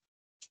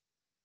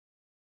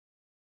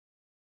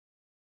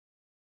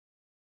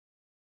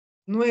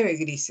 9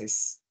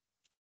 grises,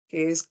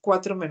 que es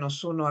 4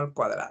 menos 1 al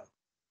cuadrado.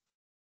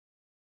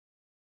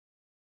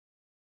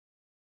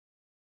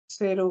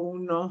 0,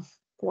 1,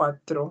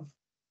 4,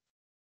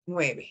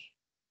 9.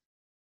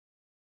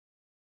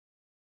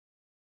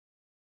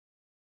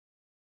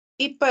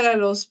 Y para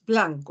los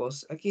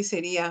blancos, aquí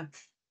sería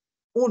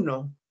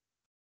 1,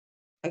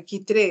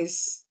 aquí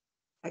 3,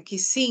 aquí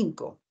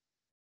 5.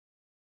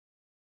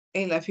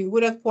 En la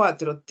figura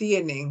 4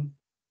 tienen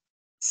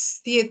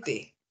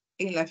 7.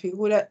 En la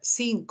figura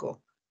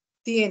 5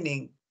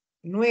 tienen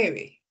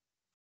 9.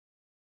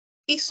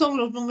 Y son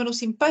los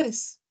números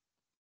impares.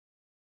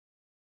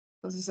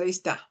 Entonces ahí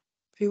está.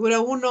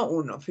 Figura 1,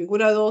 1.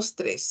 Figura 2,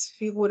 3.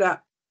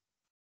 Figura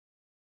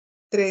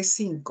 3,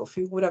 5.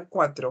 Figura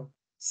 4,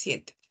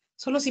 7.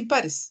 Son los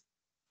impares.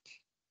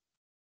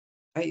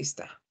 Ahí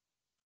está.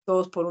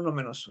 2 por 1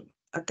 menos 1.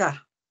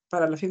 Acá,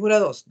 para la figura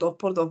 2, 2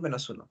 por 2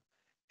 menos 1.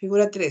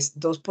 Figura 3,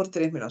 2 por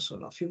 3 menos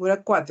 1.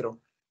 Figura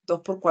 4,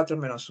 2 por 4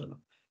 menos 1.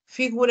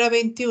 Figura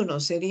 21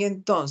 sería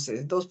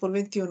entonces 2 por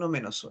 21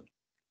 menos 1.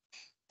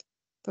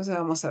 Entonces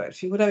vamos a ver,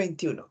 figura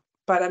 21.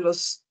 Para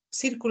los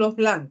círculos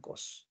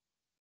blancos,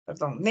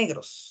 perdón,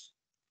 negros,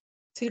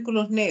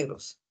 círculos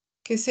negros,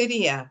 que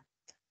sería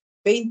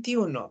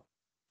 21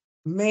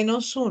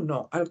 menos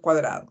 1 al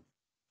cuadrado.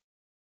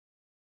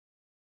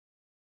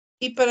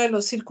 Y para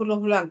los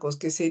círculos blancos,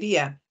 que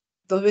sería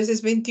 2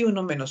 veces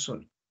 21 menos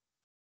 1.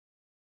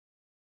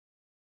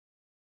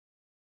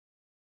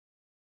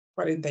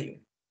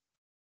 41.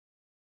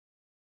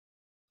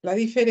 La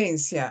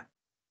diferencia,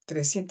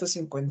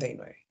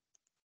 359.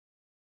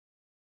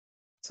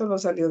 Solo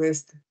salió de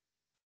este.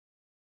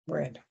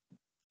 Bueno,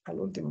 al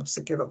último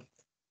se quedó.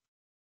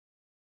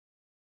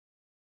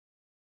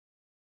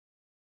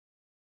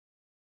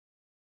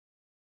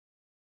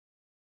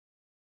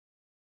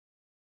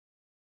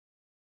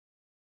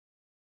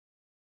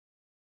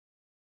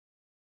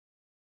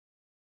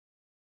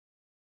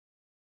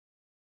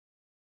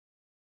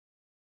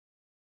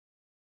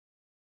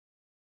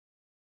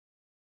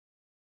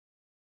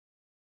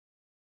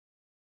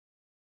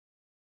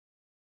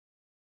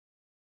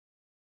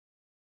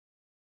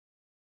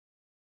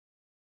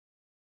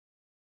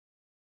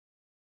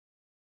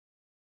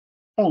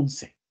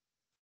 Once.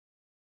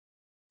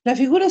 La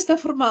figura está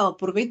formada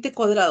por 20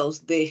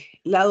 cuadrados de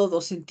lado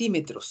 2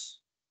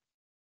 centímetros.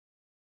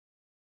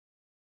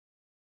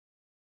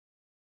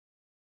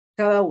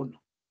 Cada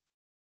uno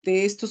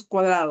de estos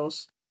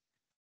cuadrados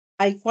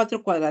hay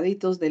 4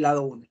 cuadraditos de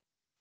lado 1.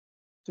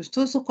 Entonces,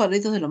 todos esos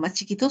cuadraditos de los más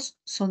chiquitos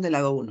son de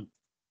lado 1.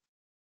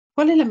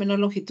 ¿Cuál es la menor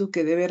longitud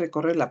que debe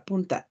recorrer la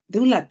punta de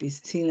un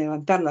lápiz sin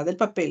levantarla del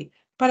papel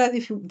para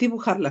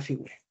dibujar la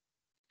figura?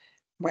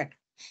 Bueno,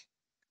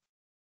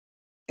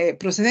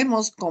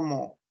 procedemos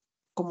como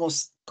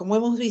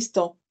hemos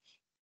visto.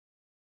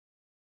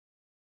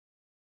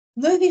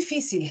 No es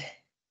difícil,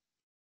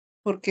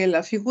 porque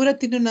la figura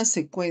tiene una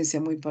secuencia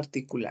muy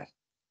particular.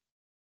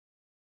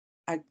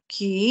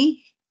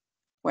 Aquí,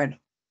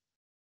 bueno,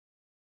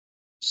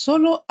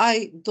 solo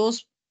hay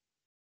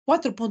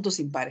 4 puntos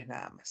impares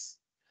nada más.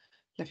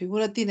 La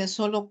figura tiene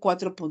solo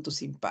 4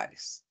 puntos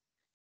impares.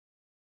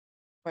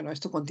 Bueno,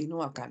 esto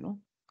continúa acá, ¿no?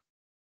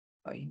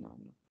 Ay, no.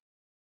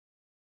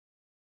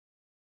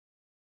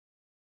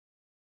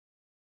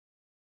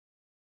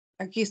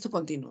 Aquí esto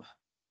continúa.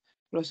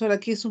 Profesor,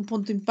 aquí es un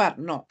punto impar.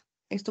 No,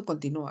 esto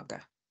continúa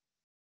acá.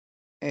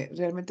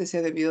 Realmente se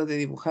ha debido de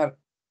dibujar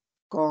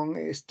con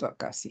esto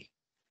acá, sí.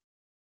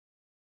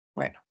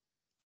 Bueno,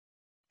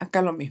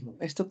 acá lo mismo.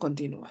 Esto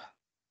continúa.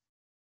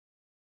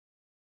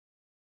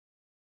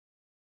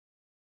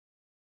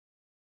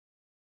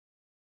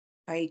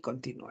 Ahí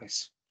continúa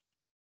eso.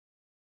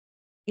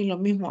 Y lo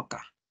mismo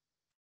acá.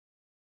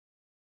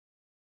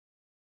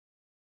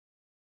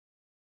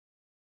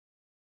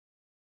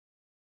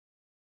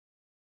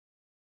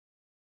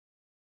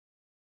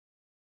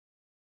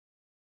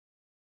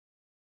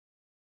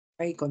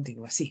 Ahí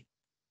continúa, sí.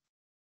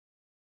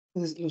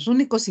 Entonces, los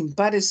únicos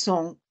impares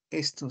son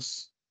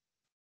estos.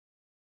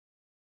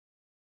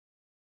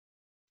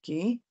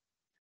 Aquí.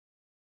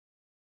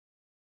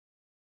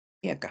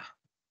 Y acá.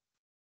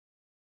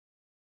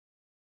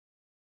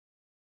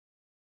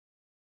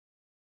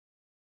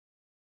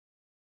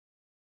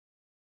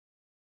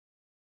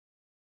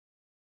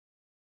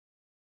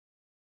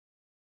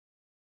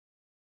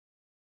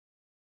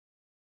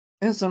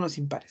 Esos son los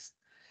impares.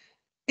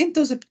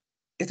 Entonces,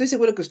 estoy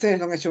seguro que ustedes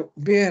lo han hecho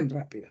bien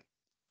rápido.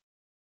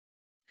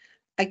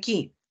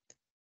 Aquí,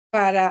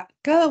 para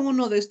cada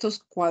uno de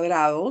estos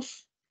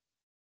cuadrados,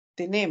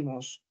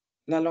 tenemos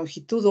la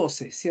longitud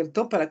 12,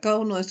 ¿cierto? Para cada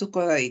uno de estos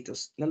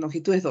cuadraditos, la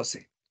longitud es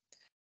 12.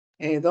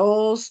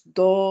 2,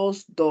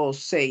 2, 2,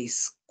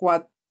 6,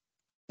 4,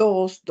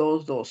 2,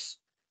 2,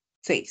 2,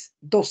 6,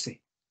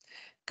 12.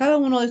 Cada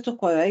uno de estos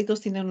cuadraditos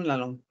tiene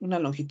una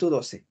longitud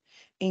 12.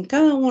 En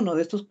cada uno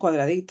de estos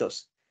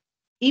cuadraditos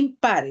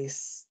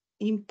impares,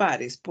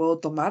 puedo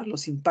tomar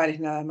los impares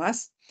nada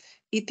más,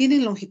 y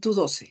tienen longitud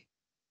 12.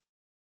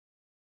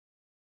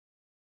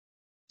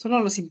 Solo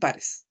los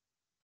impares.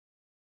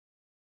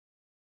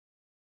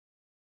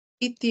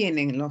 Y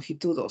tienen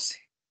longitud 12.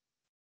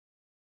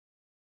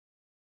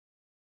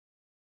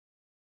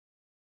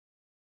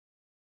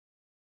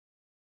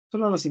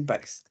 Solo los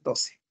impares,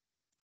 12.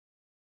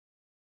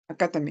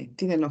 Acá también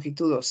tienen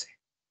longitud 12.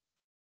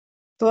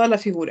 Toda la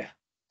figura,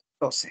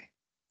 12.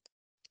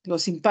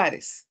 Los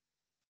impares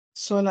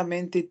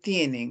solamente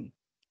tienen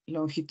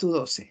longitud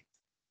 12.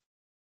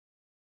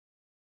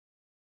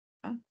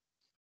 ¿Ah?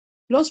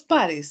 Los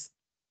pares,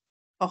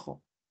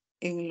 ojo,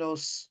 en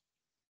los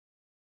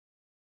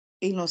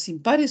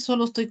impares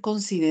solo estoy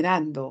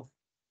considerando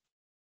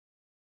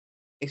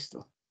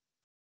esto,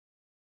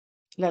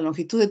 la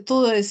longitud de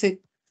todo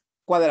ese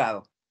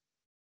cuadrado,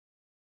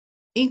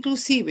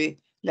 inclusive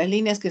las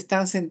líneas que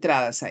están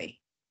centradas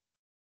ahí.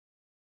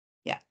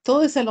 Ya,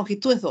 toda esa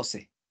longitud es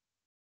 12.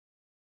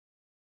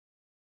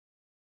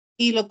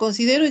 Y lo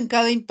considero en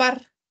cada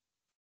impar.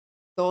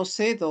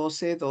 12,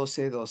 12,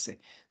 12, 12.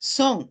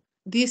 Son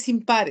 10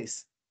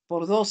 impares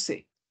por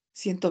 12,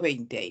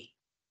 120 ahí.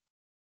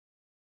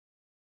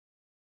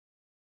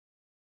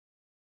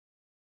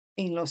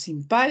 En los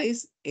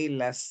impares, en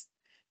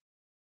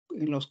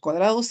los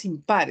cuadrados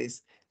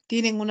impares,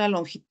 tienen una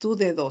longitud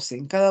de 12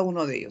 en cada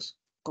uno de ellos.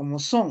 Como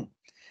son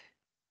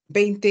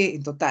 20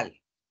 en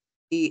total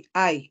y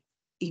hay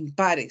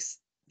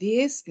impares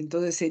 10,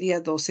 entonces sería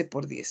 12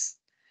 por 10.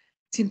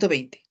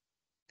 120.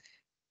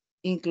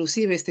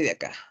 Inclusive este de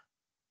acá,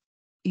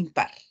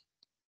 impar.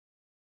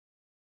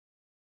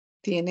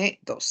 Tiene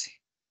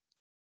 12.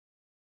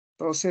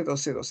 12,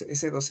 12, 12.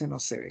 Ese 12 no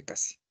se ve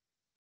casi.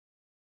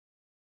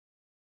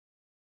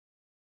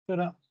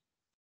 Pero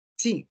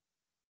Sí.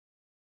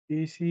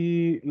 Y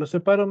si lo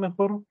separo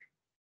mejor,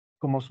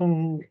 como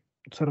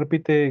se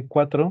repite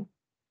 4,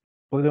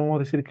 podríamos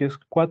decir que es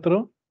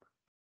 4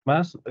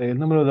 más el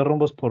número de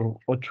rombos por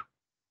 8.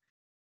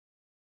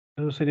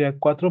 Eso sería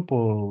 4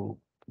 por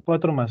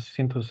 4 más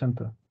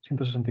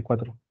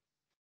 164.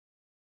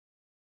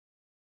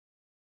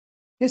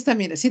 Esta,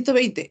 mira,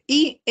 120.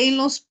 Y en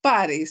los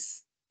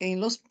pares,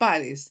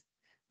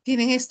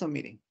 tienen esto,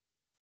 miren.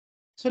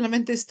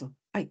 Solamente esto.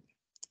 Ay,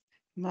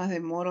 más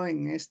demoro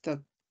en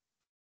esta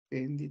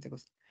bendita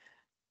cosa.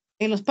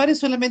 En los pares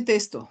solamente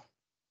esto.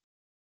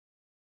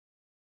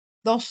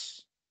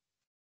 2.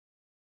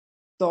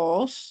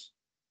 2.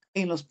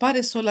 En los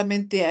pares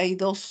solamente hay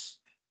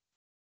 2.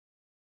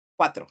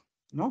 4,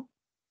 ¿no?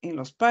 En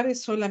los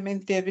pares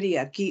solamente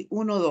habría aquí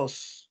 1,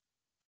 2.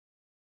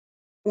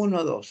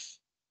 1,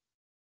 2.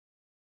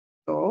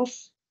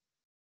 2,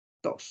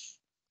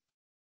 2.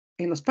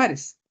 En los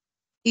pares.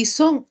 Y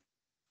son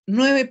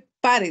 9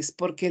 pares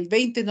porque el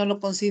 20 no lo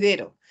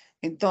considero.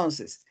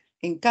 Entonces,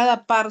 en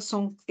cada par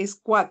es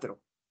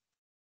 4.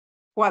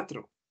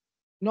 4.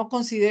 No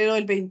considero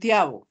el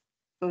 20avo.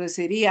 Entonces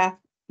sería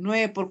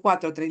 9 por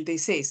 4,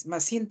 36,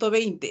 más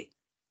 120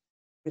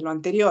 de lo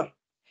anterior.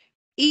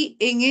 Y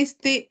en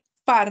este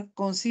par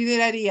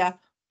consideraría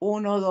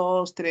 1,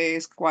 2,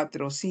 3,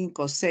 4,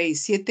 5,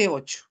 6, 7,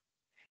 8.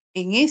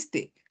 En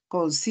este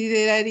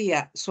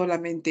consideraría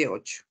solamente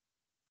 8.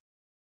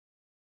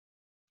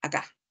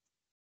 Acá,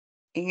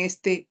 en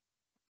este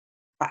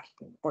par,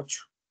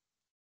 8.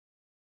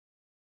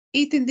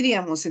 Y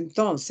tendríamos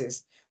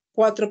entonces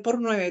 4 por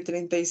 9,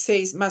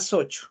 36 más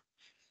 8.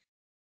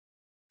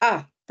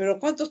 Ah, pero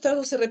 ¿cuántos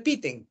trazos se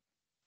repiten?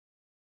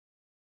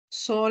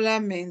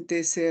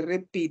 Solamente se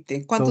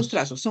repiten. ¿Cuántos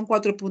trazos? Son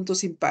 4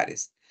 puntos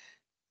impares.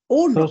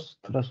 1. 2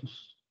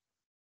 trazos.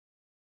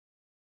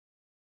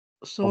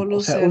 O Solo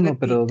sea, se uno,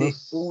 pero repite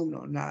 2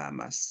 1 nada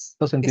más.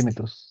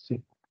 centímetros,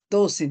 sí.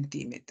 2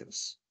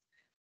 centímetros.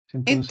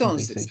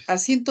 Entonces, 166. a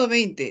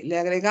 120 le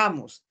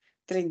agregamos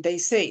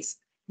 36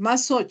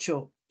 más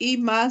 8 y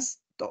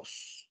más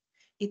 2.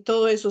 Y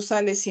todo eso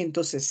sale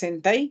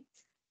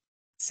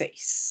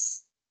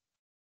 166.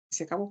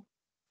 Se acabó.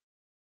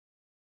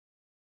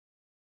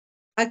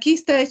 Aquí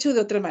está hecho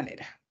de otra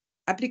manera,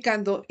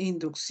 aplicando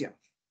inducción.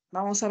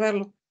 Vamos a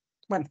verlo.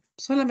 Bueno,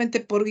 solamente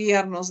por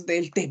guiarnos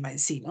del tema en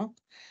sí, ¿no?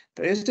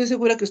 Pero yo estoy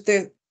segura que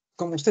usted,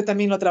 como usted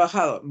también lo ha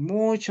trabajado,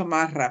 mucho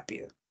más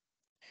rápido.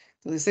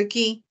 Entonces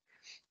aquí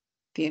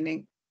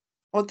tienen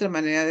otra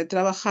manera de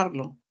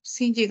trabajarlo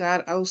sin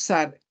llegar a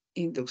usar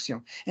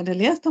inducción. En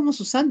realidad estamos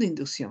usando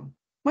inducción.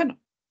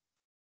 Bueno,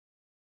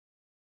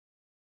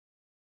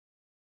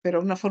 pero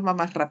de una forma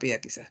más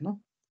rápida quizás,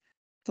 ¿no?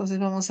 Entonces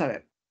vamos a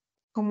ver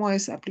cómo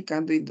es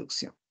aplicando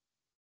inducción.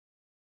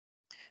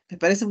 Me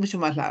parece mucho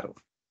más largo.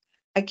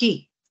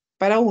 Aquí,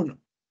 para 1,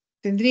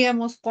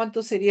 tendríamos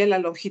cuánto sería la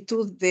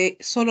longitud de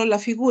solo la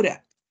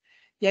figura.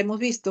 Ya hemos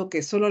visto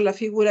que solo la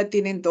figura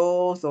tienen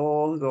 2,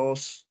 2,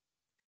 2,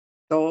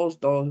 2,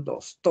 2,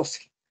 2,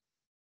 12.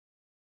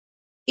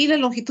 Y la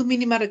longitud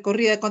mínima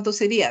recorrida, ¿cuánto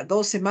sería?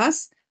 12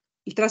 más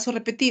el trazo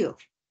repetido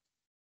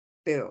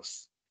de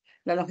 2.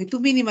 La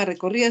longitud mínima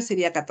recorrida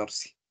sería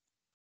 14.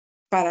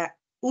 Para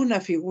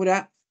una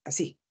figura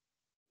así,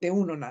 de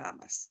 1 nada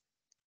más,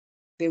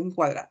 de un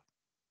cuadrado.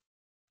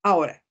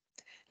 Ahora,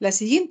 la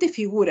siguiente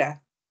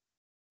figura,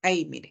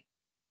 ahí mire,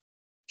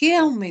 ¿qué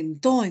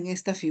aumentó en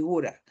esta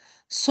figura?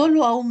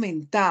 Solo ha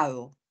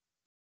aumentado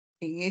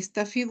en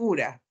esta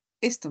figura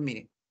esto,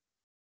 miren.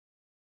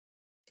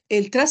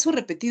 El trazo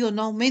repetido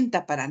no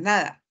aumenta para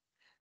nada.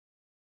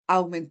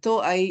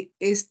 Aumentó ahí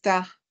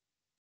esta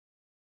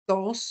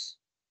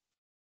 2,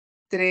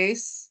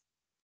 3,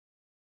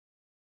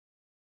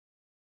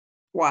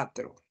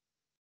 4.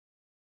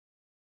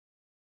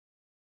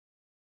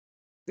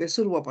 De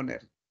sur voy a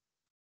poner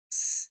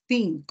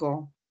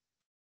 5,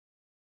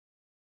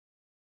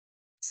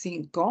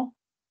 5,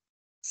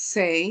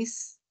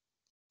 6,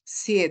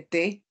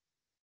 7,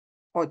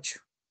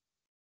 8.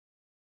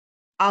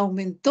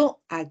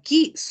 Aumentó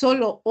aquí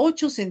solo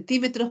 8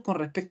 centímetros con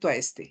respecto a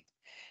este.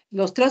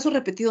 Los trazos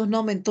repetidos no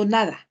aumentó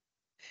nada.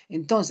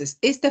 Entonces,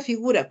 esta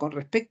figura con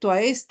respecto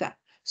a esta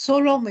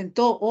solo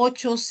aumentó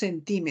 8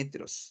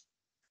 centímetros.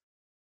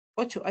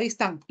 8, ahí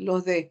están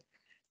los de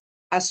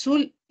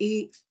azul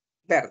y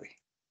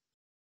verde.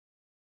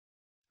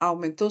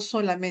 Aumentó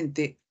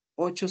solamente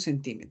 8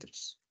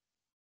 centímetros.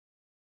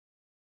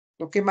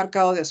 Lo que he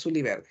marcado de azul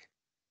y verde.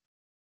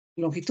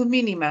 Longitud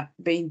mínima,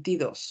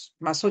 22,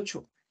 más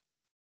 8.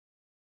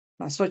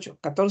 Más 8,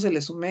 14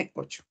 le sumé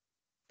 8,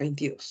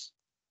 22.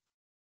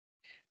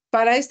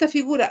 Para esta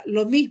figura,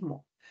 lo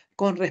mismo.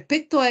 Con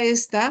respecto a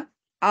esta,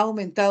 ha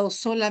aumentado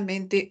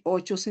solamente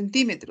 8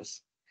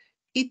 centímetros.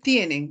 Y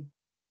tienen,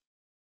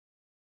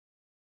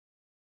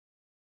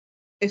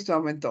 esto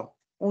aumentó,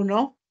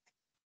 1,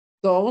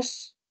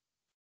 2,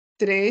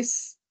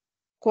 3,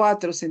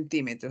 4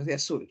 centímetros de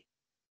azul.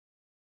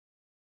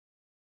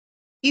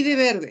 Y de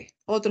verde,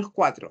 otros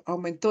 4.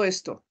 Aumentó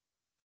esto.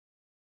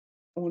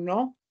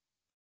 1,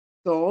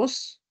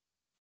 2,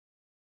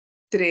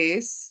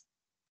 3,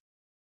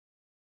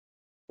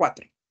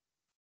 4.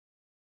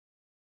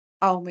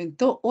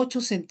 Aumentó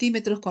 8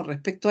 centímetros con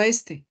respecto a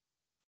este.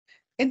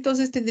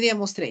 Entonces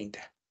tendríamos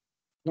 30,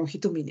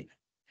 longitud mínima.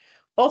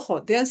 Ojo,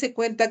 déanse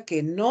cuenta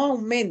que no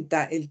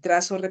aumenta el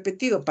trazo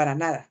repetido para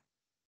nada.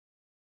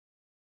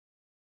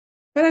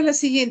 Para la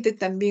siguiente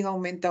también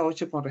aumenta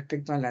 8 con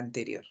respecto a la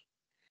anterior.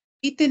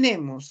 Y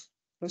tenemos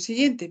lo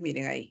siguiente,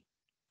 miren ahí.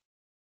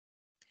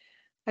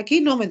 Aquí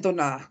no aumentó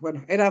nada.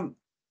 Bueno, era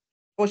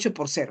 8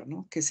 por 0,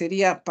 ¿no? Que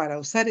sería, para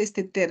usar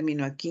este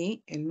término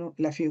aquí, en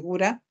la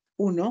figura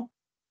 1,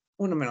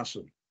 1 menos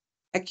 1.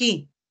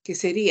 Aquí, que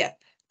sería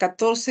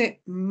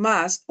 14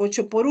 más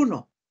 8 por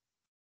 1.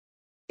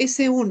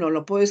 Ese 1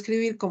 lo puedo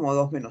escribir como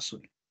 2 menos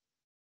 1.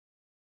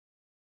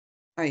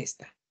 Ahí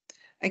está.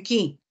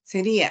 Aquí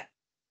sería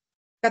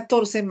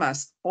 14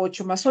 más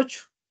 8 más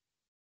 8.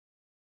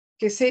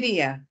 Que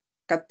sería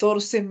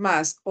 14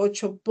 más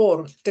 8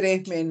 por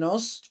 3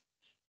 menos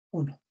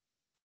 1.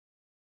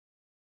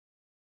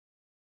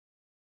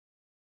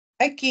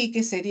 Aquí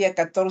que sería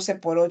 14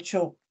 por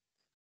 8,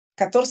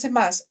 14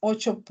 más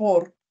 8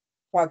 por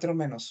 4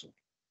 menos 1.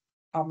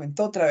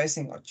 Aumentó otra vez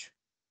en 8.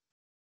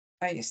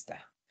 Ahí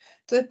está.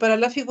 Entonces, para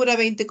la figura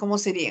 20, ¿cómo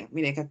serían?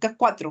 Miren, que acá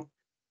 4.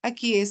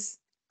 Aquí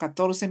es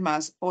 14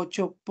 más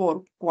 8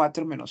 por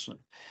 4 menos 1.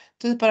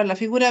 Entonces, para la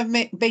figura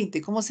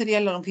 20, ¿cómo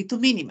sería la longitud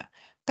mínima?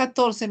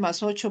 14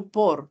 más 8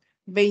 por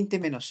 20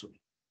 menos 1.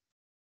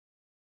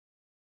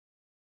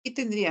 Y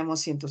tendríamos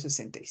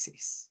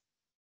 166.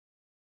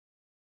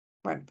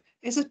 Bueno,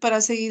 eso es para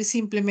seguir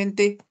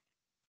simplemente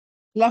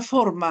la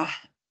forma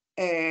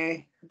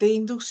de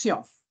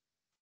inducción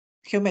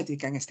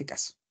geométrica en este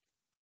caso.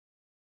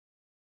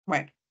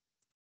 Bueno,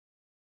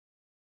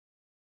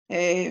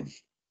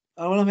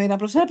 algunos me dirán,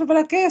 profesora, ¿pero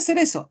para qué hacer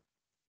eso?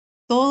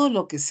 Todo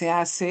lo que se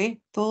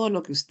hace, todo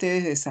lo que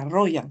ustedes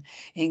desarrollan,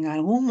 en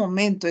algún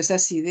momento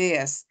esas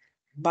ideas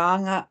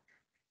van a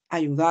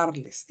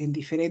ayudarles en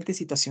diferentes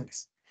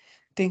situaciones.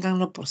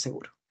 Ténganlo por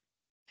seguro.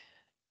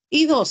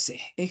 Y 12,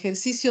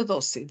 ejercicio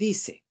 12,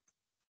 dice,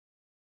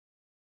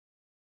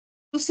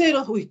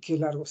 Lucero, uy, qué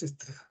largo es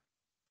esto.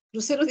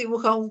 Lucero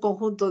dibuja un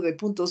conjunto de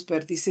puntos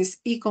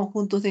vértices y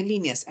conjuntos de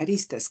líneas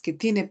aristas que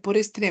tiene por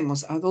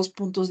extremos a dos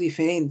puntos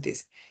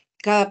diferentes.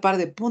 Cada par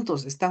de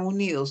puntos están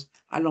unidos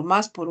a lo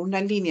más por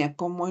una línea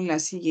como en la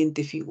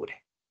siguiente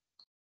figura.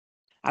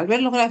 Al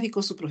ver los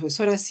gráficos, su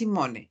profesora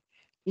Simone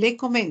le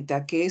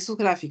comenta que esos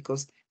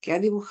gráficos que ha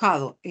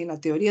dibujado en la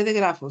teoría de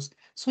grafos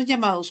son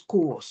llamados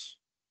cubos.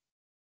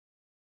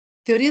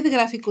 Teoría de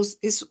gráficos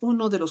es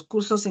uno de los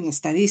cursos en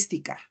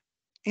estadística.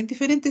 En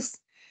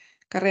diferentes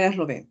carreras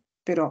lo ven,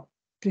 pero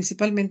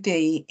principalmente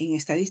ahí en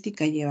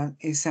estadística llevan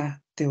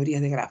esa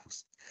teoría de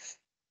grafos.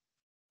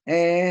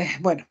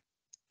 Bueno,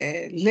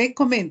 le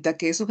comenta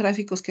que esos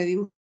gráficos que ha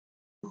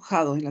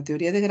dibujado en la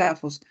teoría de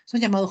grafos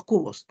son llamados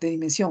cubos de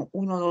dimensión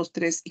 1, 2,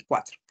 3 y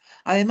 4.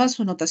 Además,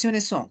 sus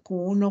notaciones son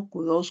Q1,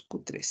 Q2,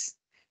 Q3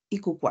 y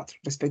Q4,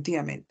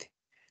 respectivamente.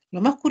 Lo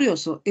más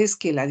curioso es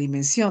que la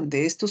dimensión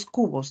de estos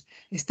cubos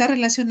está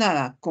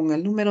relacionada con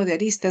el número de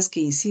aristas que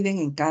inciden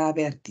en cada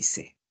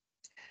vértice.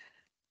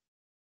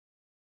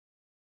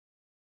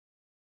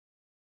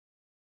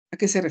 ¿A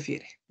qué se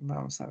refiere?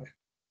 Vamos a ver.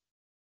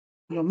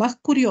 Lo más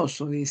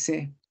curioso,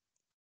 dice,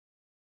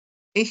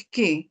 es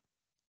que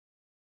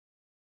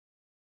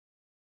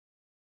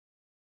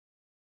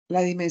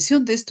la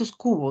dimensión de estos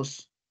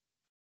cubos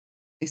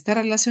está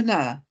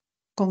relacionada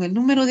con el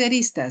número de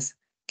aristas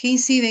que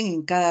inciden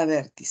en cada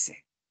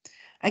vértice.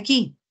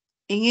 Aquí,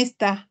 en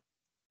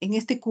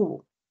este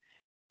cubo,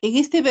 en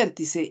este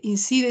vértice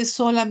incide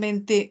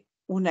solamente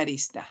una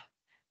arista.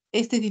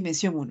 Esta es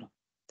dimensión 1.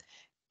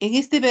 En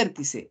este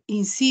vértice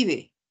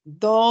incide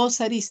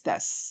dos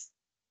aristas.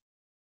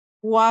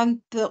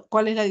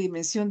 ¿Cuál es la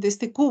dimensión de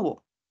este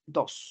cubo?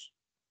 2.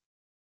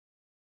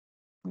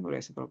 Muy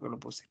grueso, creo que lo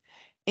puse.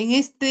 En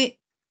este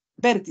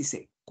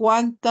vértice,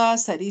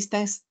 ¿cuántas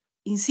aristas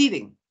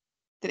inciden?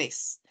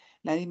 3.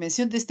 La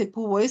dimensión de este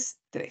cubo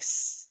es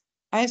 3.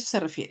 A eso se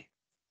refiere.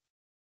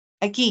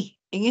 Aquí,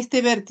 en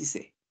este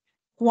vértice,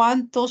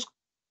 ¿cuántos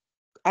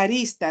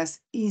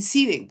aristas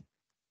inciden?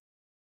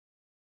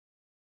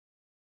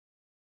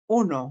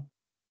 1.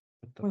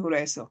 Muy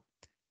grueso.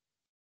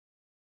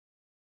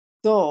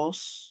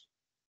 2,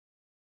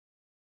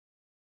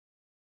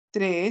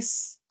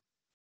 3,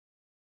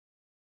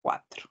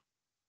 4.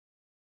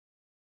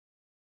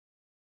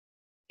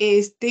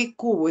 Este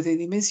cubo es de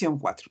dimensión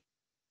 4.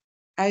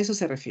 A eso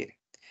se refiere.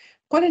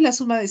 ¿Cuál es la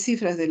suma de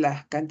cifras de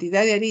la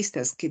cantidad de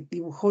aristas que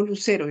dibujó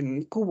Lucero en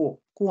el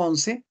cubo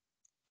Q11?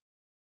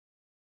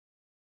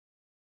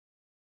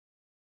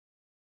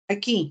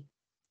 Aquí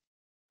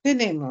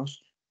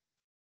tenemos,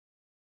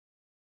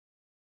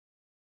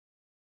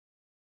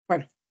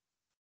 bueno,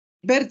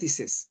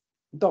 vértices,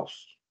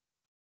 2.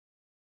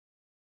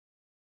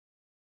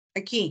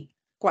 Aquí,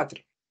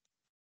 4.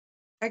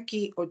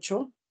 Aquí,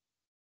 8.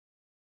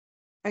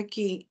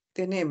 Aquí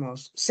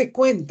tenemos, se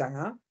cuentan,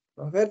 ¿ah?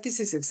 Los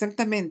vértices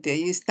exactamente,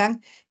 ahí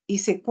están, y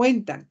se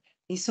cuentan,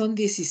 y son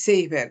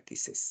 16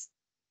 vértices.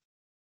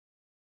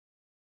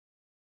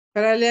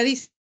 Para la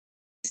arista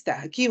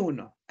está, aquí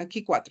 1,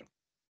 aquí 4.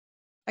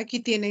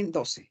 Aquí tienen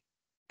 12.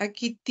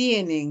 Aquí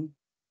tienen,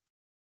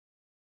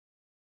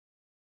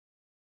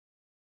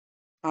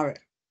 a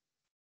ver,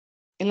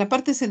 en la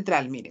parte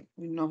central, miren,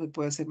 no se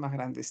puede hacer más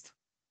grande esto.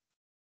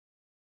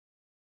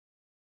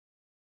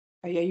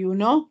 Ahí hay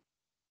 1,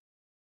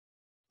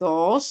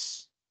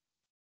 2,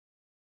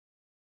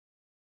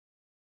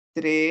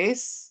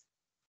 3,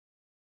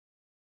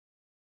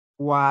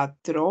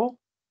 4.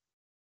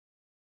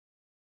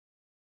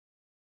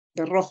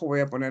 De rojo voy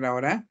a poner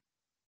ahora.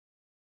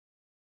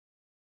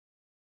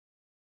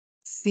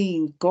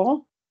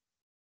 5,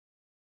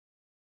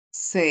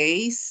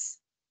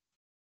 6,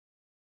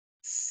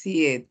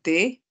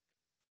 7,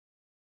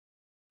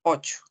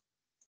 8.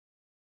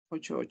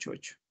 8, 8,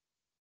 8.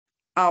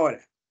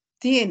 Ahora,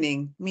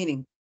 tienen,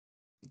 miren,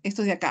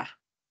 estos de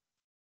acá.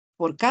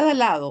 Por cada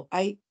lado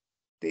hay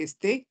de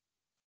este,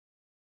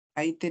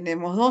 ahí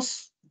tenemos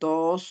 2,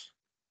 2,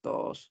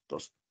 2,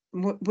 2.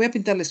 Voy a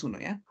pintarles uno,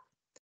 ¿ya?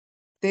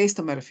 De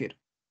esto me refiero.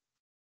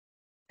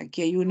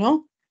 Aquí hay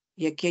uno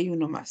y aquí hay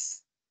uno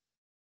más.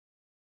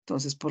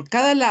 Entonces, por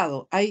cada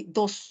lado hay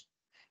 2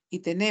 y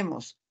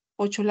tenemos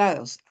 8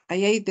 lados.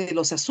 Ahí hay de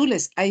los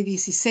azules hay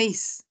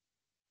 16.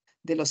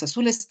 De los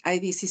azules hay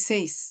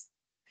 16.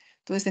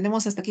 Entonces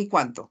tenemos hasta aquí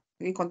 ¿cuánto?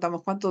 Aquí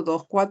contamos ¿cuánto?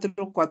 2,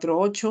 4, 4,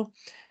 8,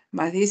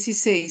 más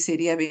 16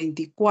 sería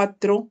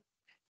 24.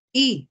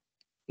 Y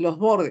los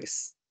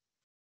bordes,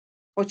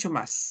 8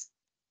 más.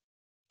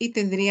 Y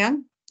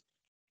tendrían,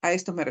 a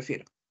esto me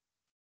refiero,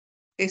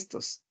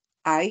 estos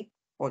hay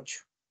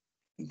 8.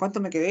 ¿En cuánto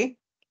me quedé?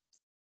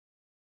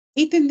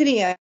 Y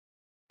tendrían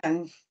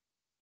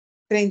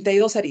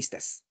 32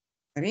 aristas.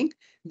 ¿Está bien?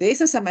 De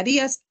esas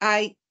amarillas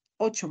hay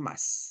 8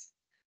 más.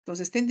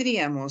 Entonces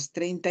tendríamos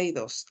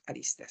 32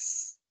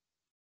 aristas.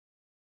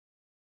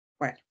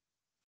 Bueno,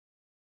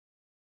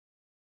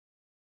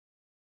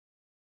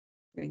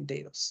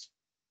 32.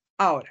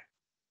 Ahora,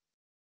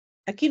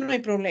 aquí no hay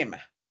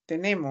problema.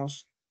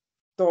 Tenemos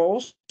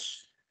 2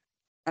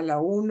 a la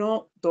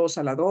 1, 2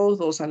 a la 2,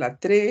 2 a la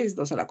 3,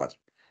 2 a la 4.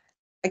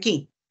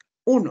 Aquí,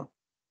 1.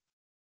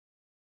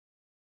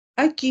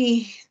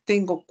 Aquí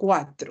tengo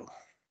 4.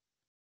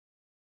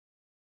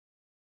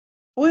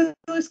 Puedo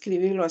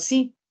escribirlo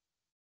así.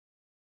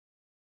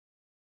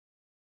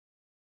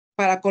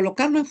 Para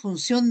colocarlo en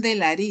función de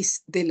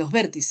de los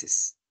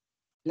vértices.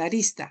 La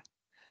arista.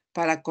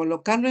 Para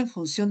colocarlo en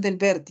función del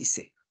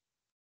vértice.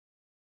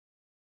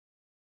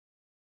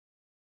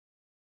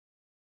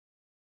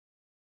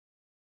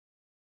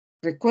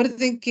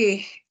 Recuerden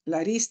que la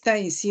arista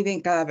incide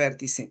en cada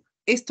vértice.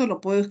 Esto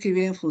lo puedo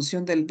escribir en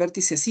función del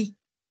vértice así.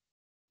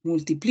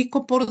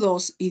 Multiplico por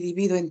 2 y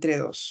divido entre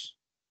 2.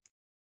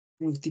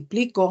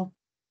 Multiplico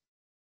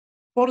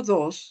por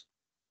 2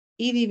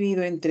 y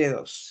divido entre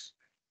 2.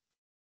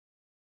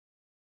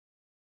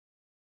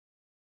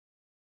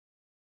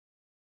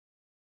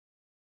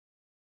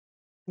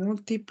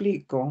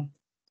 Multiplico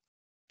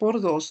por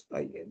 2.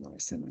 Ay, no,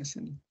 ese no es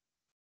el.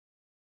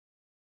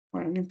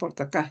 Bueno, no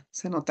importa, acá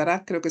se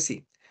notará, creo que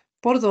sí.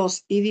 Por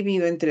 2 y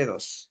divido entre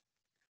 2.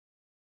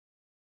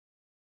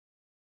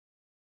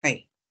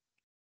 Ahí.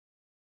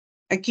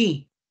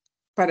 Aquí,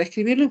 para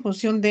escribirlo en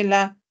función de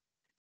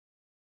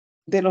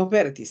los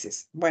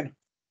vértices. Bueno,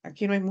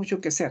 aquí no hay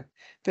mucho que hacer.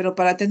 Pero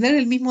para tener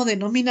el mismo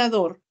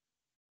denominador,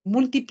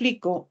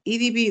 multiplico y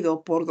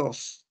divido por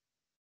 2.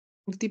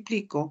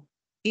 Multiplico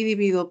y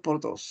divido por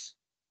 2.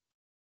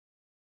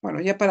 Bueno,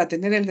 ya para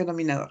tener el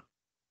denominador.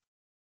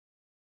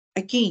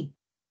 Aquí,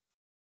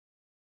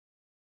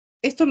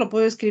 esto lo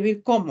puedo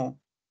escribir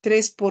como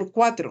 3 por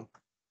 4.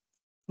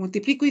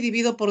 Multiplico y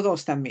divido por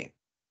 2 también.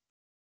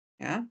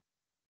 ¿Ya?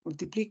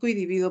 Multiplico y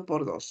divido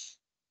por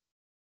 2.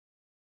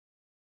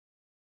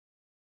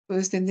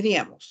 Entonces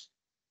tendríamos.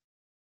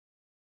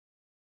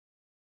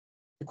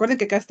 Recuerden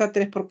que acá está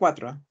 3 por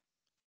 4. ¿Ah?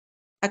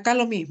 Acá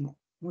lo mismo.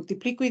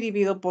 Multiplico y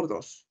divido por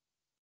 2.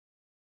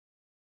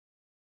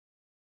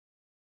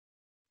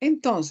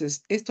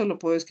 Entonces, esto lo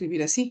puedo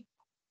escribir así.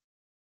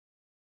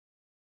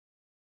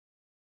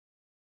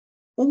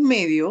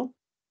 1/2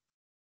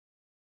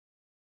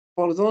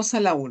 por 2 a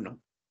la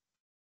 1.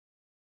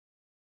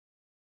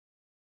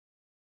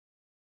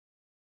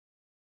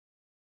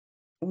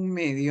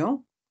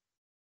 1/2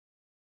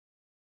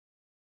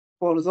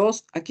 por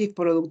 2, aquí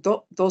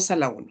producto 2 a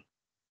la 1.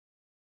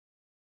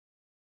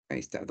 Ahí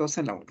está, 2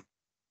 a la 1.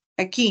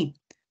 Aquí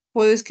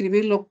puedo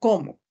escribirlo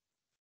como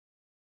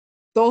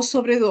 2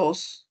 sobre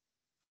 2.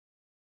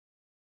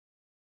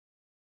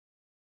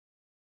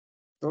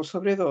 2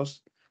 sobre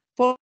 2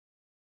 por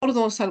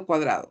 2 al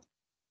cuadrado.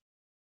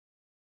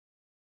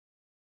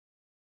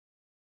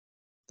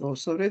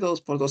 2 sobre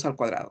 2 por 2 al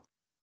cuadrado.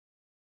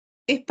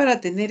 Es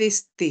para tener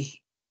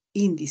este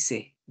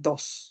índice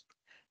 2.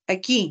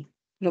 Aquí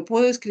lo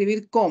puedo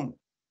escribir como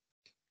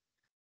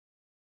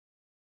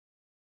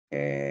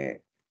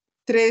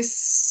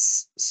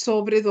 3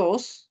 sobre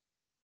 2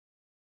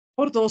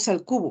 por 2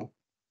 al cubo.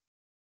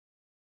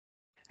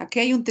 Aquí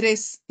hay un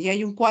 3 y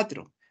hay un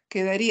 4.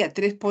 Quedaría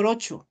 3 por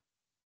 8.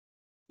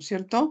 ¿No es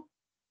cierto?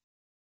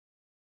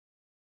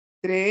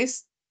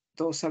 3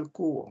 2 al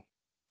cubo.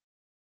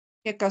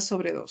 Y acá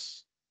sobre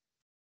 2.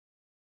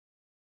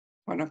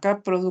 Bueno,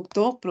 acá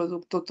producto,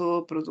 producto,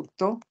 todo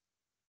producto,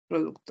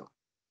 producto.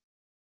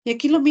 Y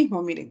aquí lo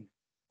mismo, miren.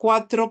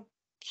 4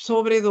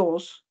 sobre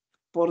 2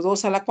 por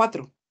 2 a la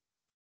 4.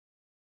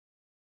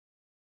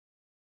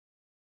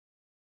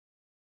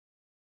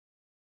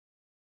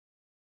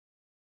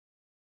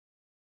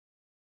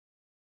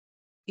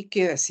 Y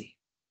queda así.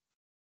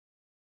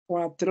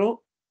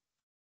 4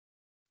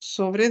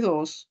 sobre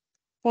 2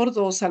 por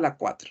 2 a la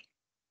 4.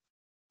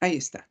 Ahí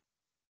está.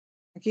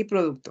 Aquí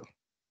producto.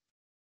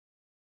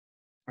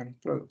 Bueno,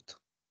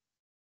 producto.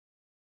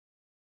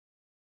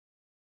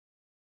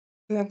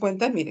 ¿Se dan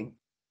cuenta? Miren.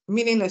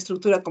 Miren la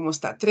estructura como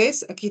está.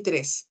 3, aquí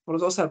 3 por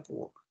 2 al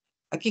cubo.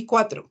 Aquí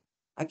 4.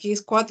 Aquí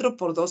es 4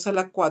 por 2 a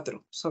la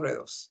 4 sobre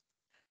 2.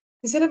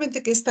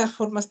 Sinceramente que esta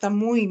forma está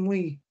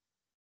muy,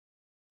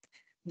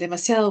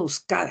 demasiado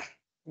buscada.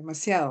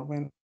 Demasiado,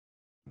 bueno.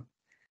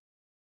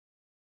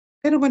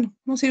 Pero bueno,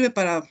 no sirve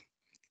para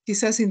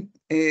quizás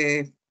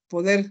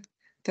poder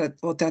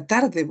o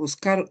tratar de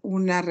buscar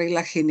una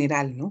regla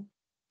general, ¿no?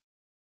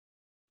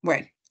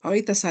 Bueno,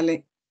 ahorita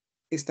sale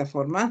esta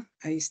forma.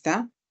 Ahí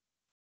está.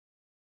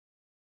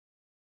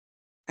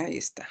 Ahí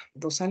está.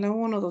 2 a la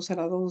 1, 2 a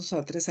la 2, 2 a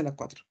la 3, a la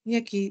 4. Y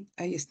aquí,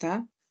 ahí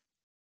está.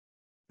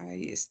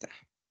 Ahí está.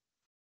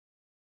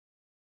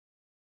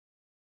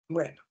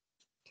 Bueno,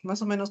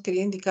 más o menos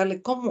quería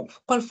indicarle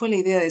cuál fue la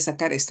idea de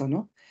sacar esto,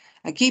 ¿no?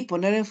 Aquí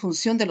poner en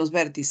función de los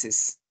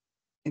vértices.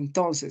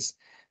 Entonces,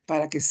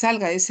 para que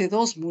salga ese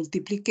 2,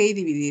 multipliqué y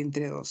dividí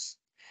entre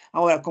 2.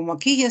 Ahora, como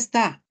aquí ya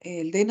está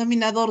el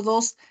denominador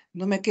 2,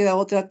 no me queda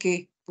otra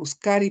que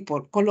buscar y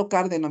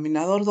colocar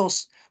denominador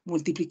 2,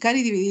 multiplicar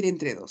y dividir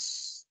entre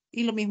 2.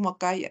 Y lo mismo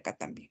acá y acá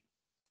también.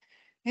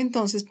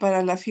 Entonces,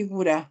 para la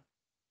figura,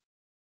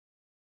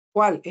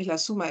 ¿cuál es la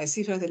suma de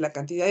cifras de la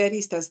cantidad de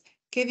aristas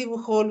que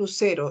dibujó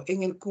Lucero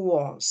en el cubo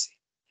 11?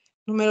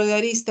 Número de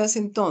aristas,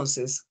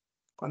 entonces,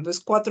 cuando es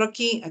 4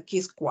 aquí, aquí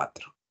es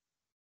 4.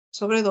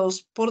 Sobre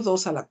 2 por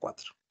 2 a la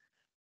 4.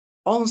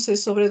 11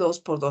 sobre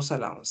 2 por 2 a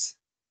la 11.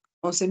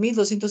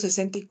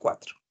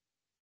 11.264.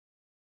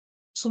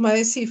 Suma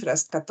de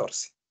cifras,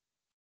 14.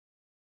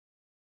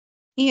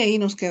 Y ahí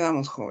nos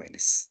quedamos,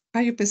 jóvenes.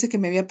 Ah, yo pensé que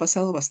me había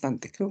pasado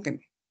bastante. Creo que no.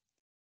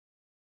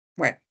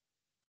 Bueno,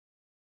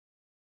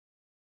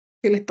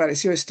 ¿qué les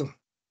pareció esto?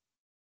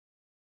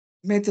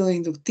 Método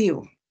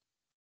inductivo.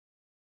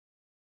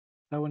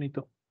 Está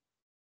bonito.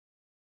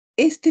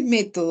 Este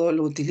método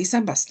lo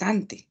utilizan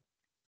bastante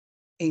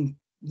en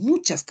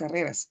muchas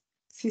carreras.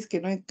 Si es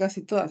que no en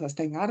casi todas,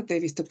 hasta en arte he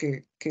visto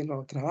que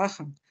lo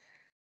trabajan.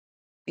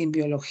 En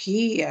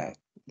biología,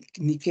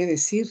 ni qué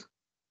decir.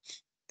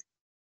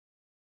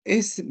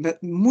 Es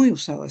muy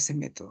usado ese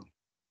método.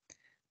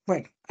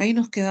 Bueno, ahí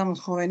nos quedamos,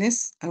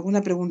 jóvenes.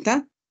 ¿Alguna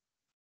pregunta?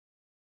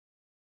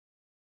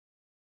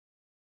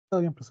 Está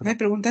bien, ¿No profesora. hay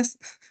preguntas?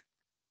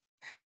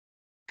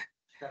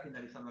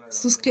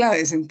 Sus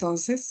claves,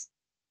 entonces.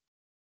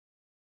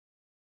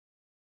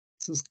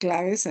 Sus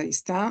claves, ahí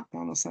está.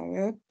 Vamos a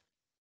ver.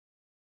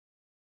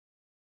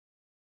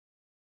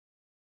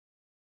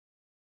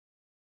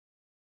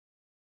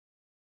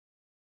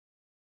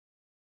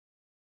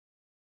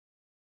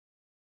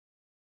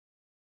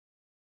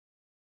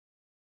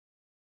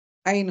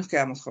 Ahí nos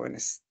quedamos,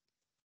 jóvenes.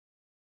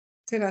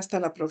 Será hasta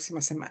la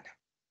próxima semana.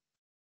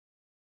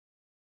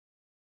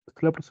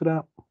 Hasta la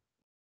profesora.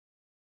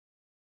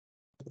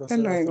 Hasta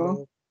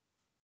luego.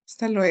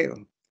 Hasta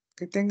luego.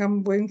 Que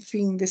tengan buen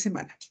fin de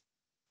semana.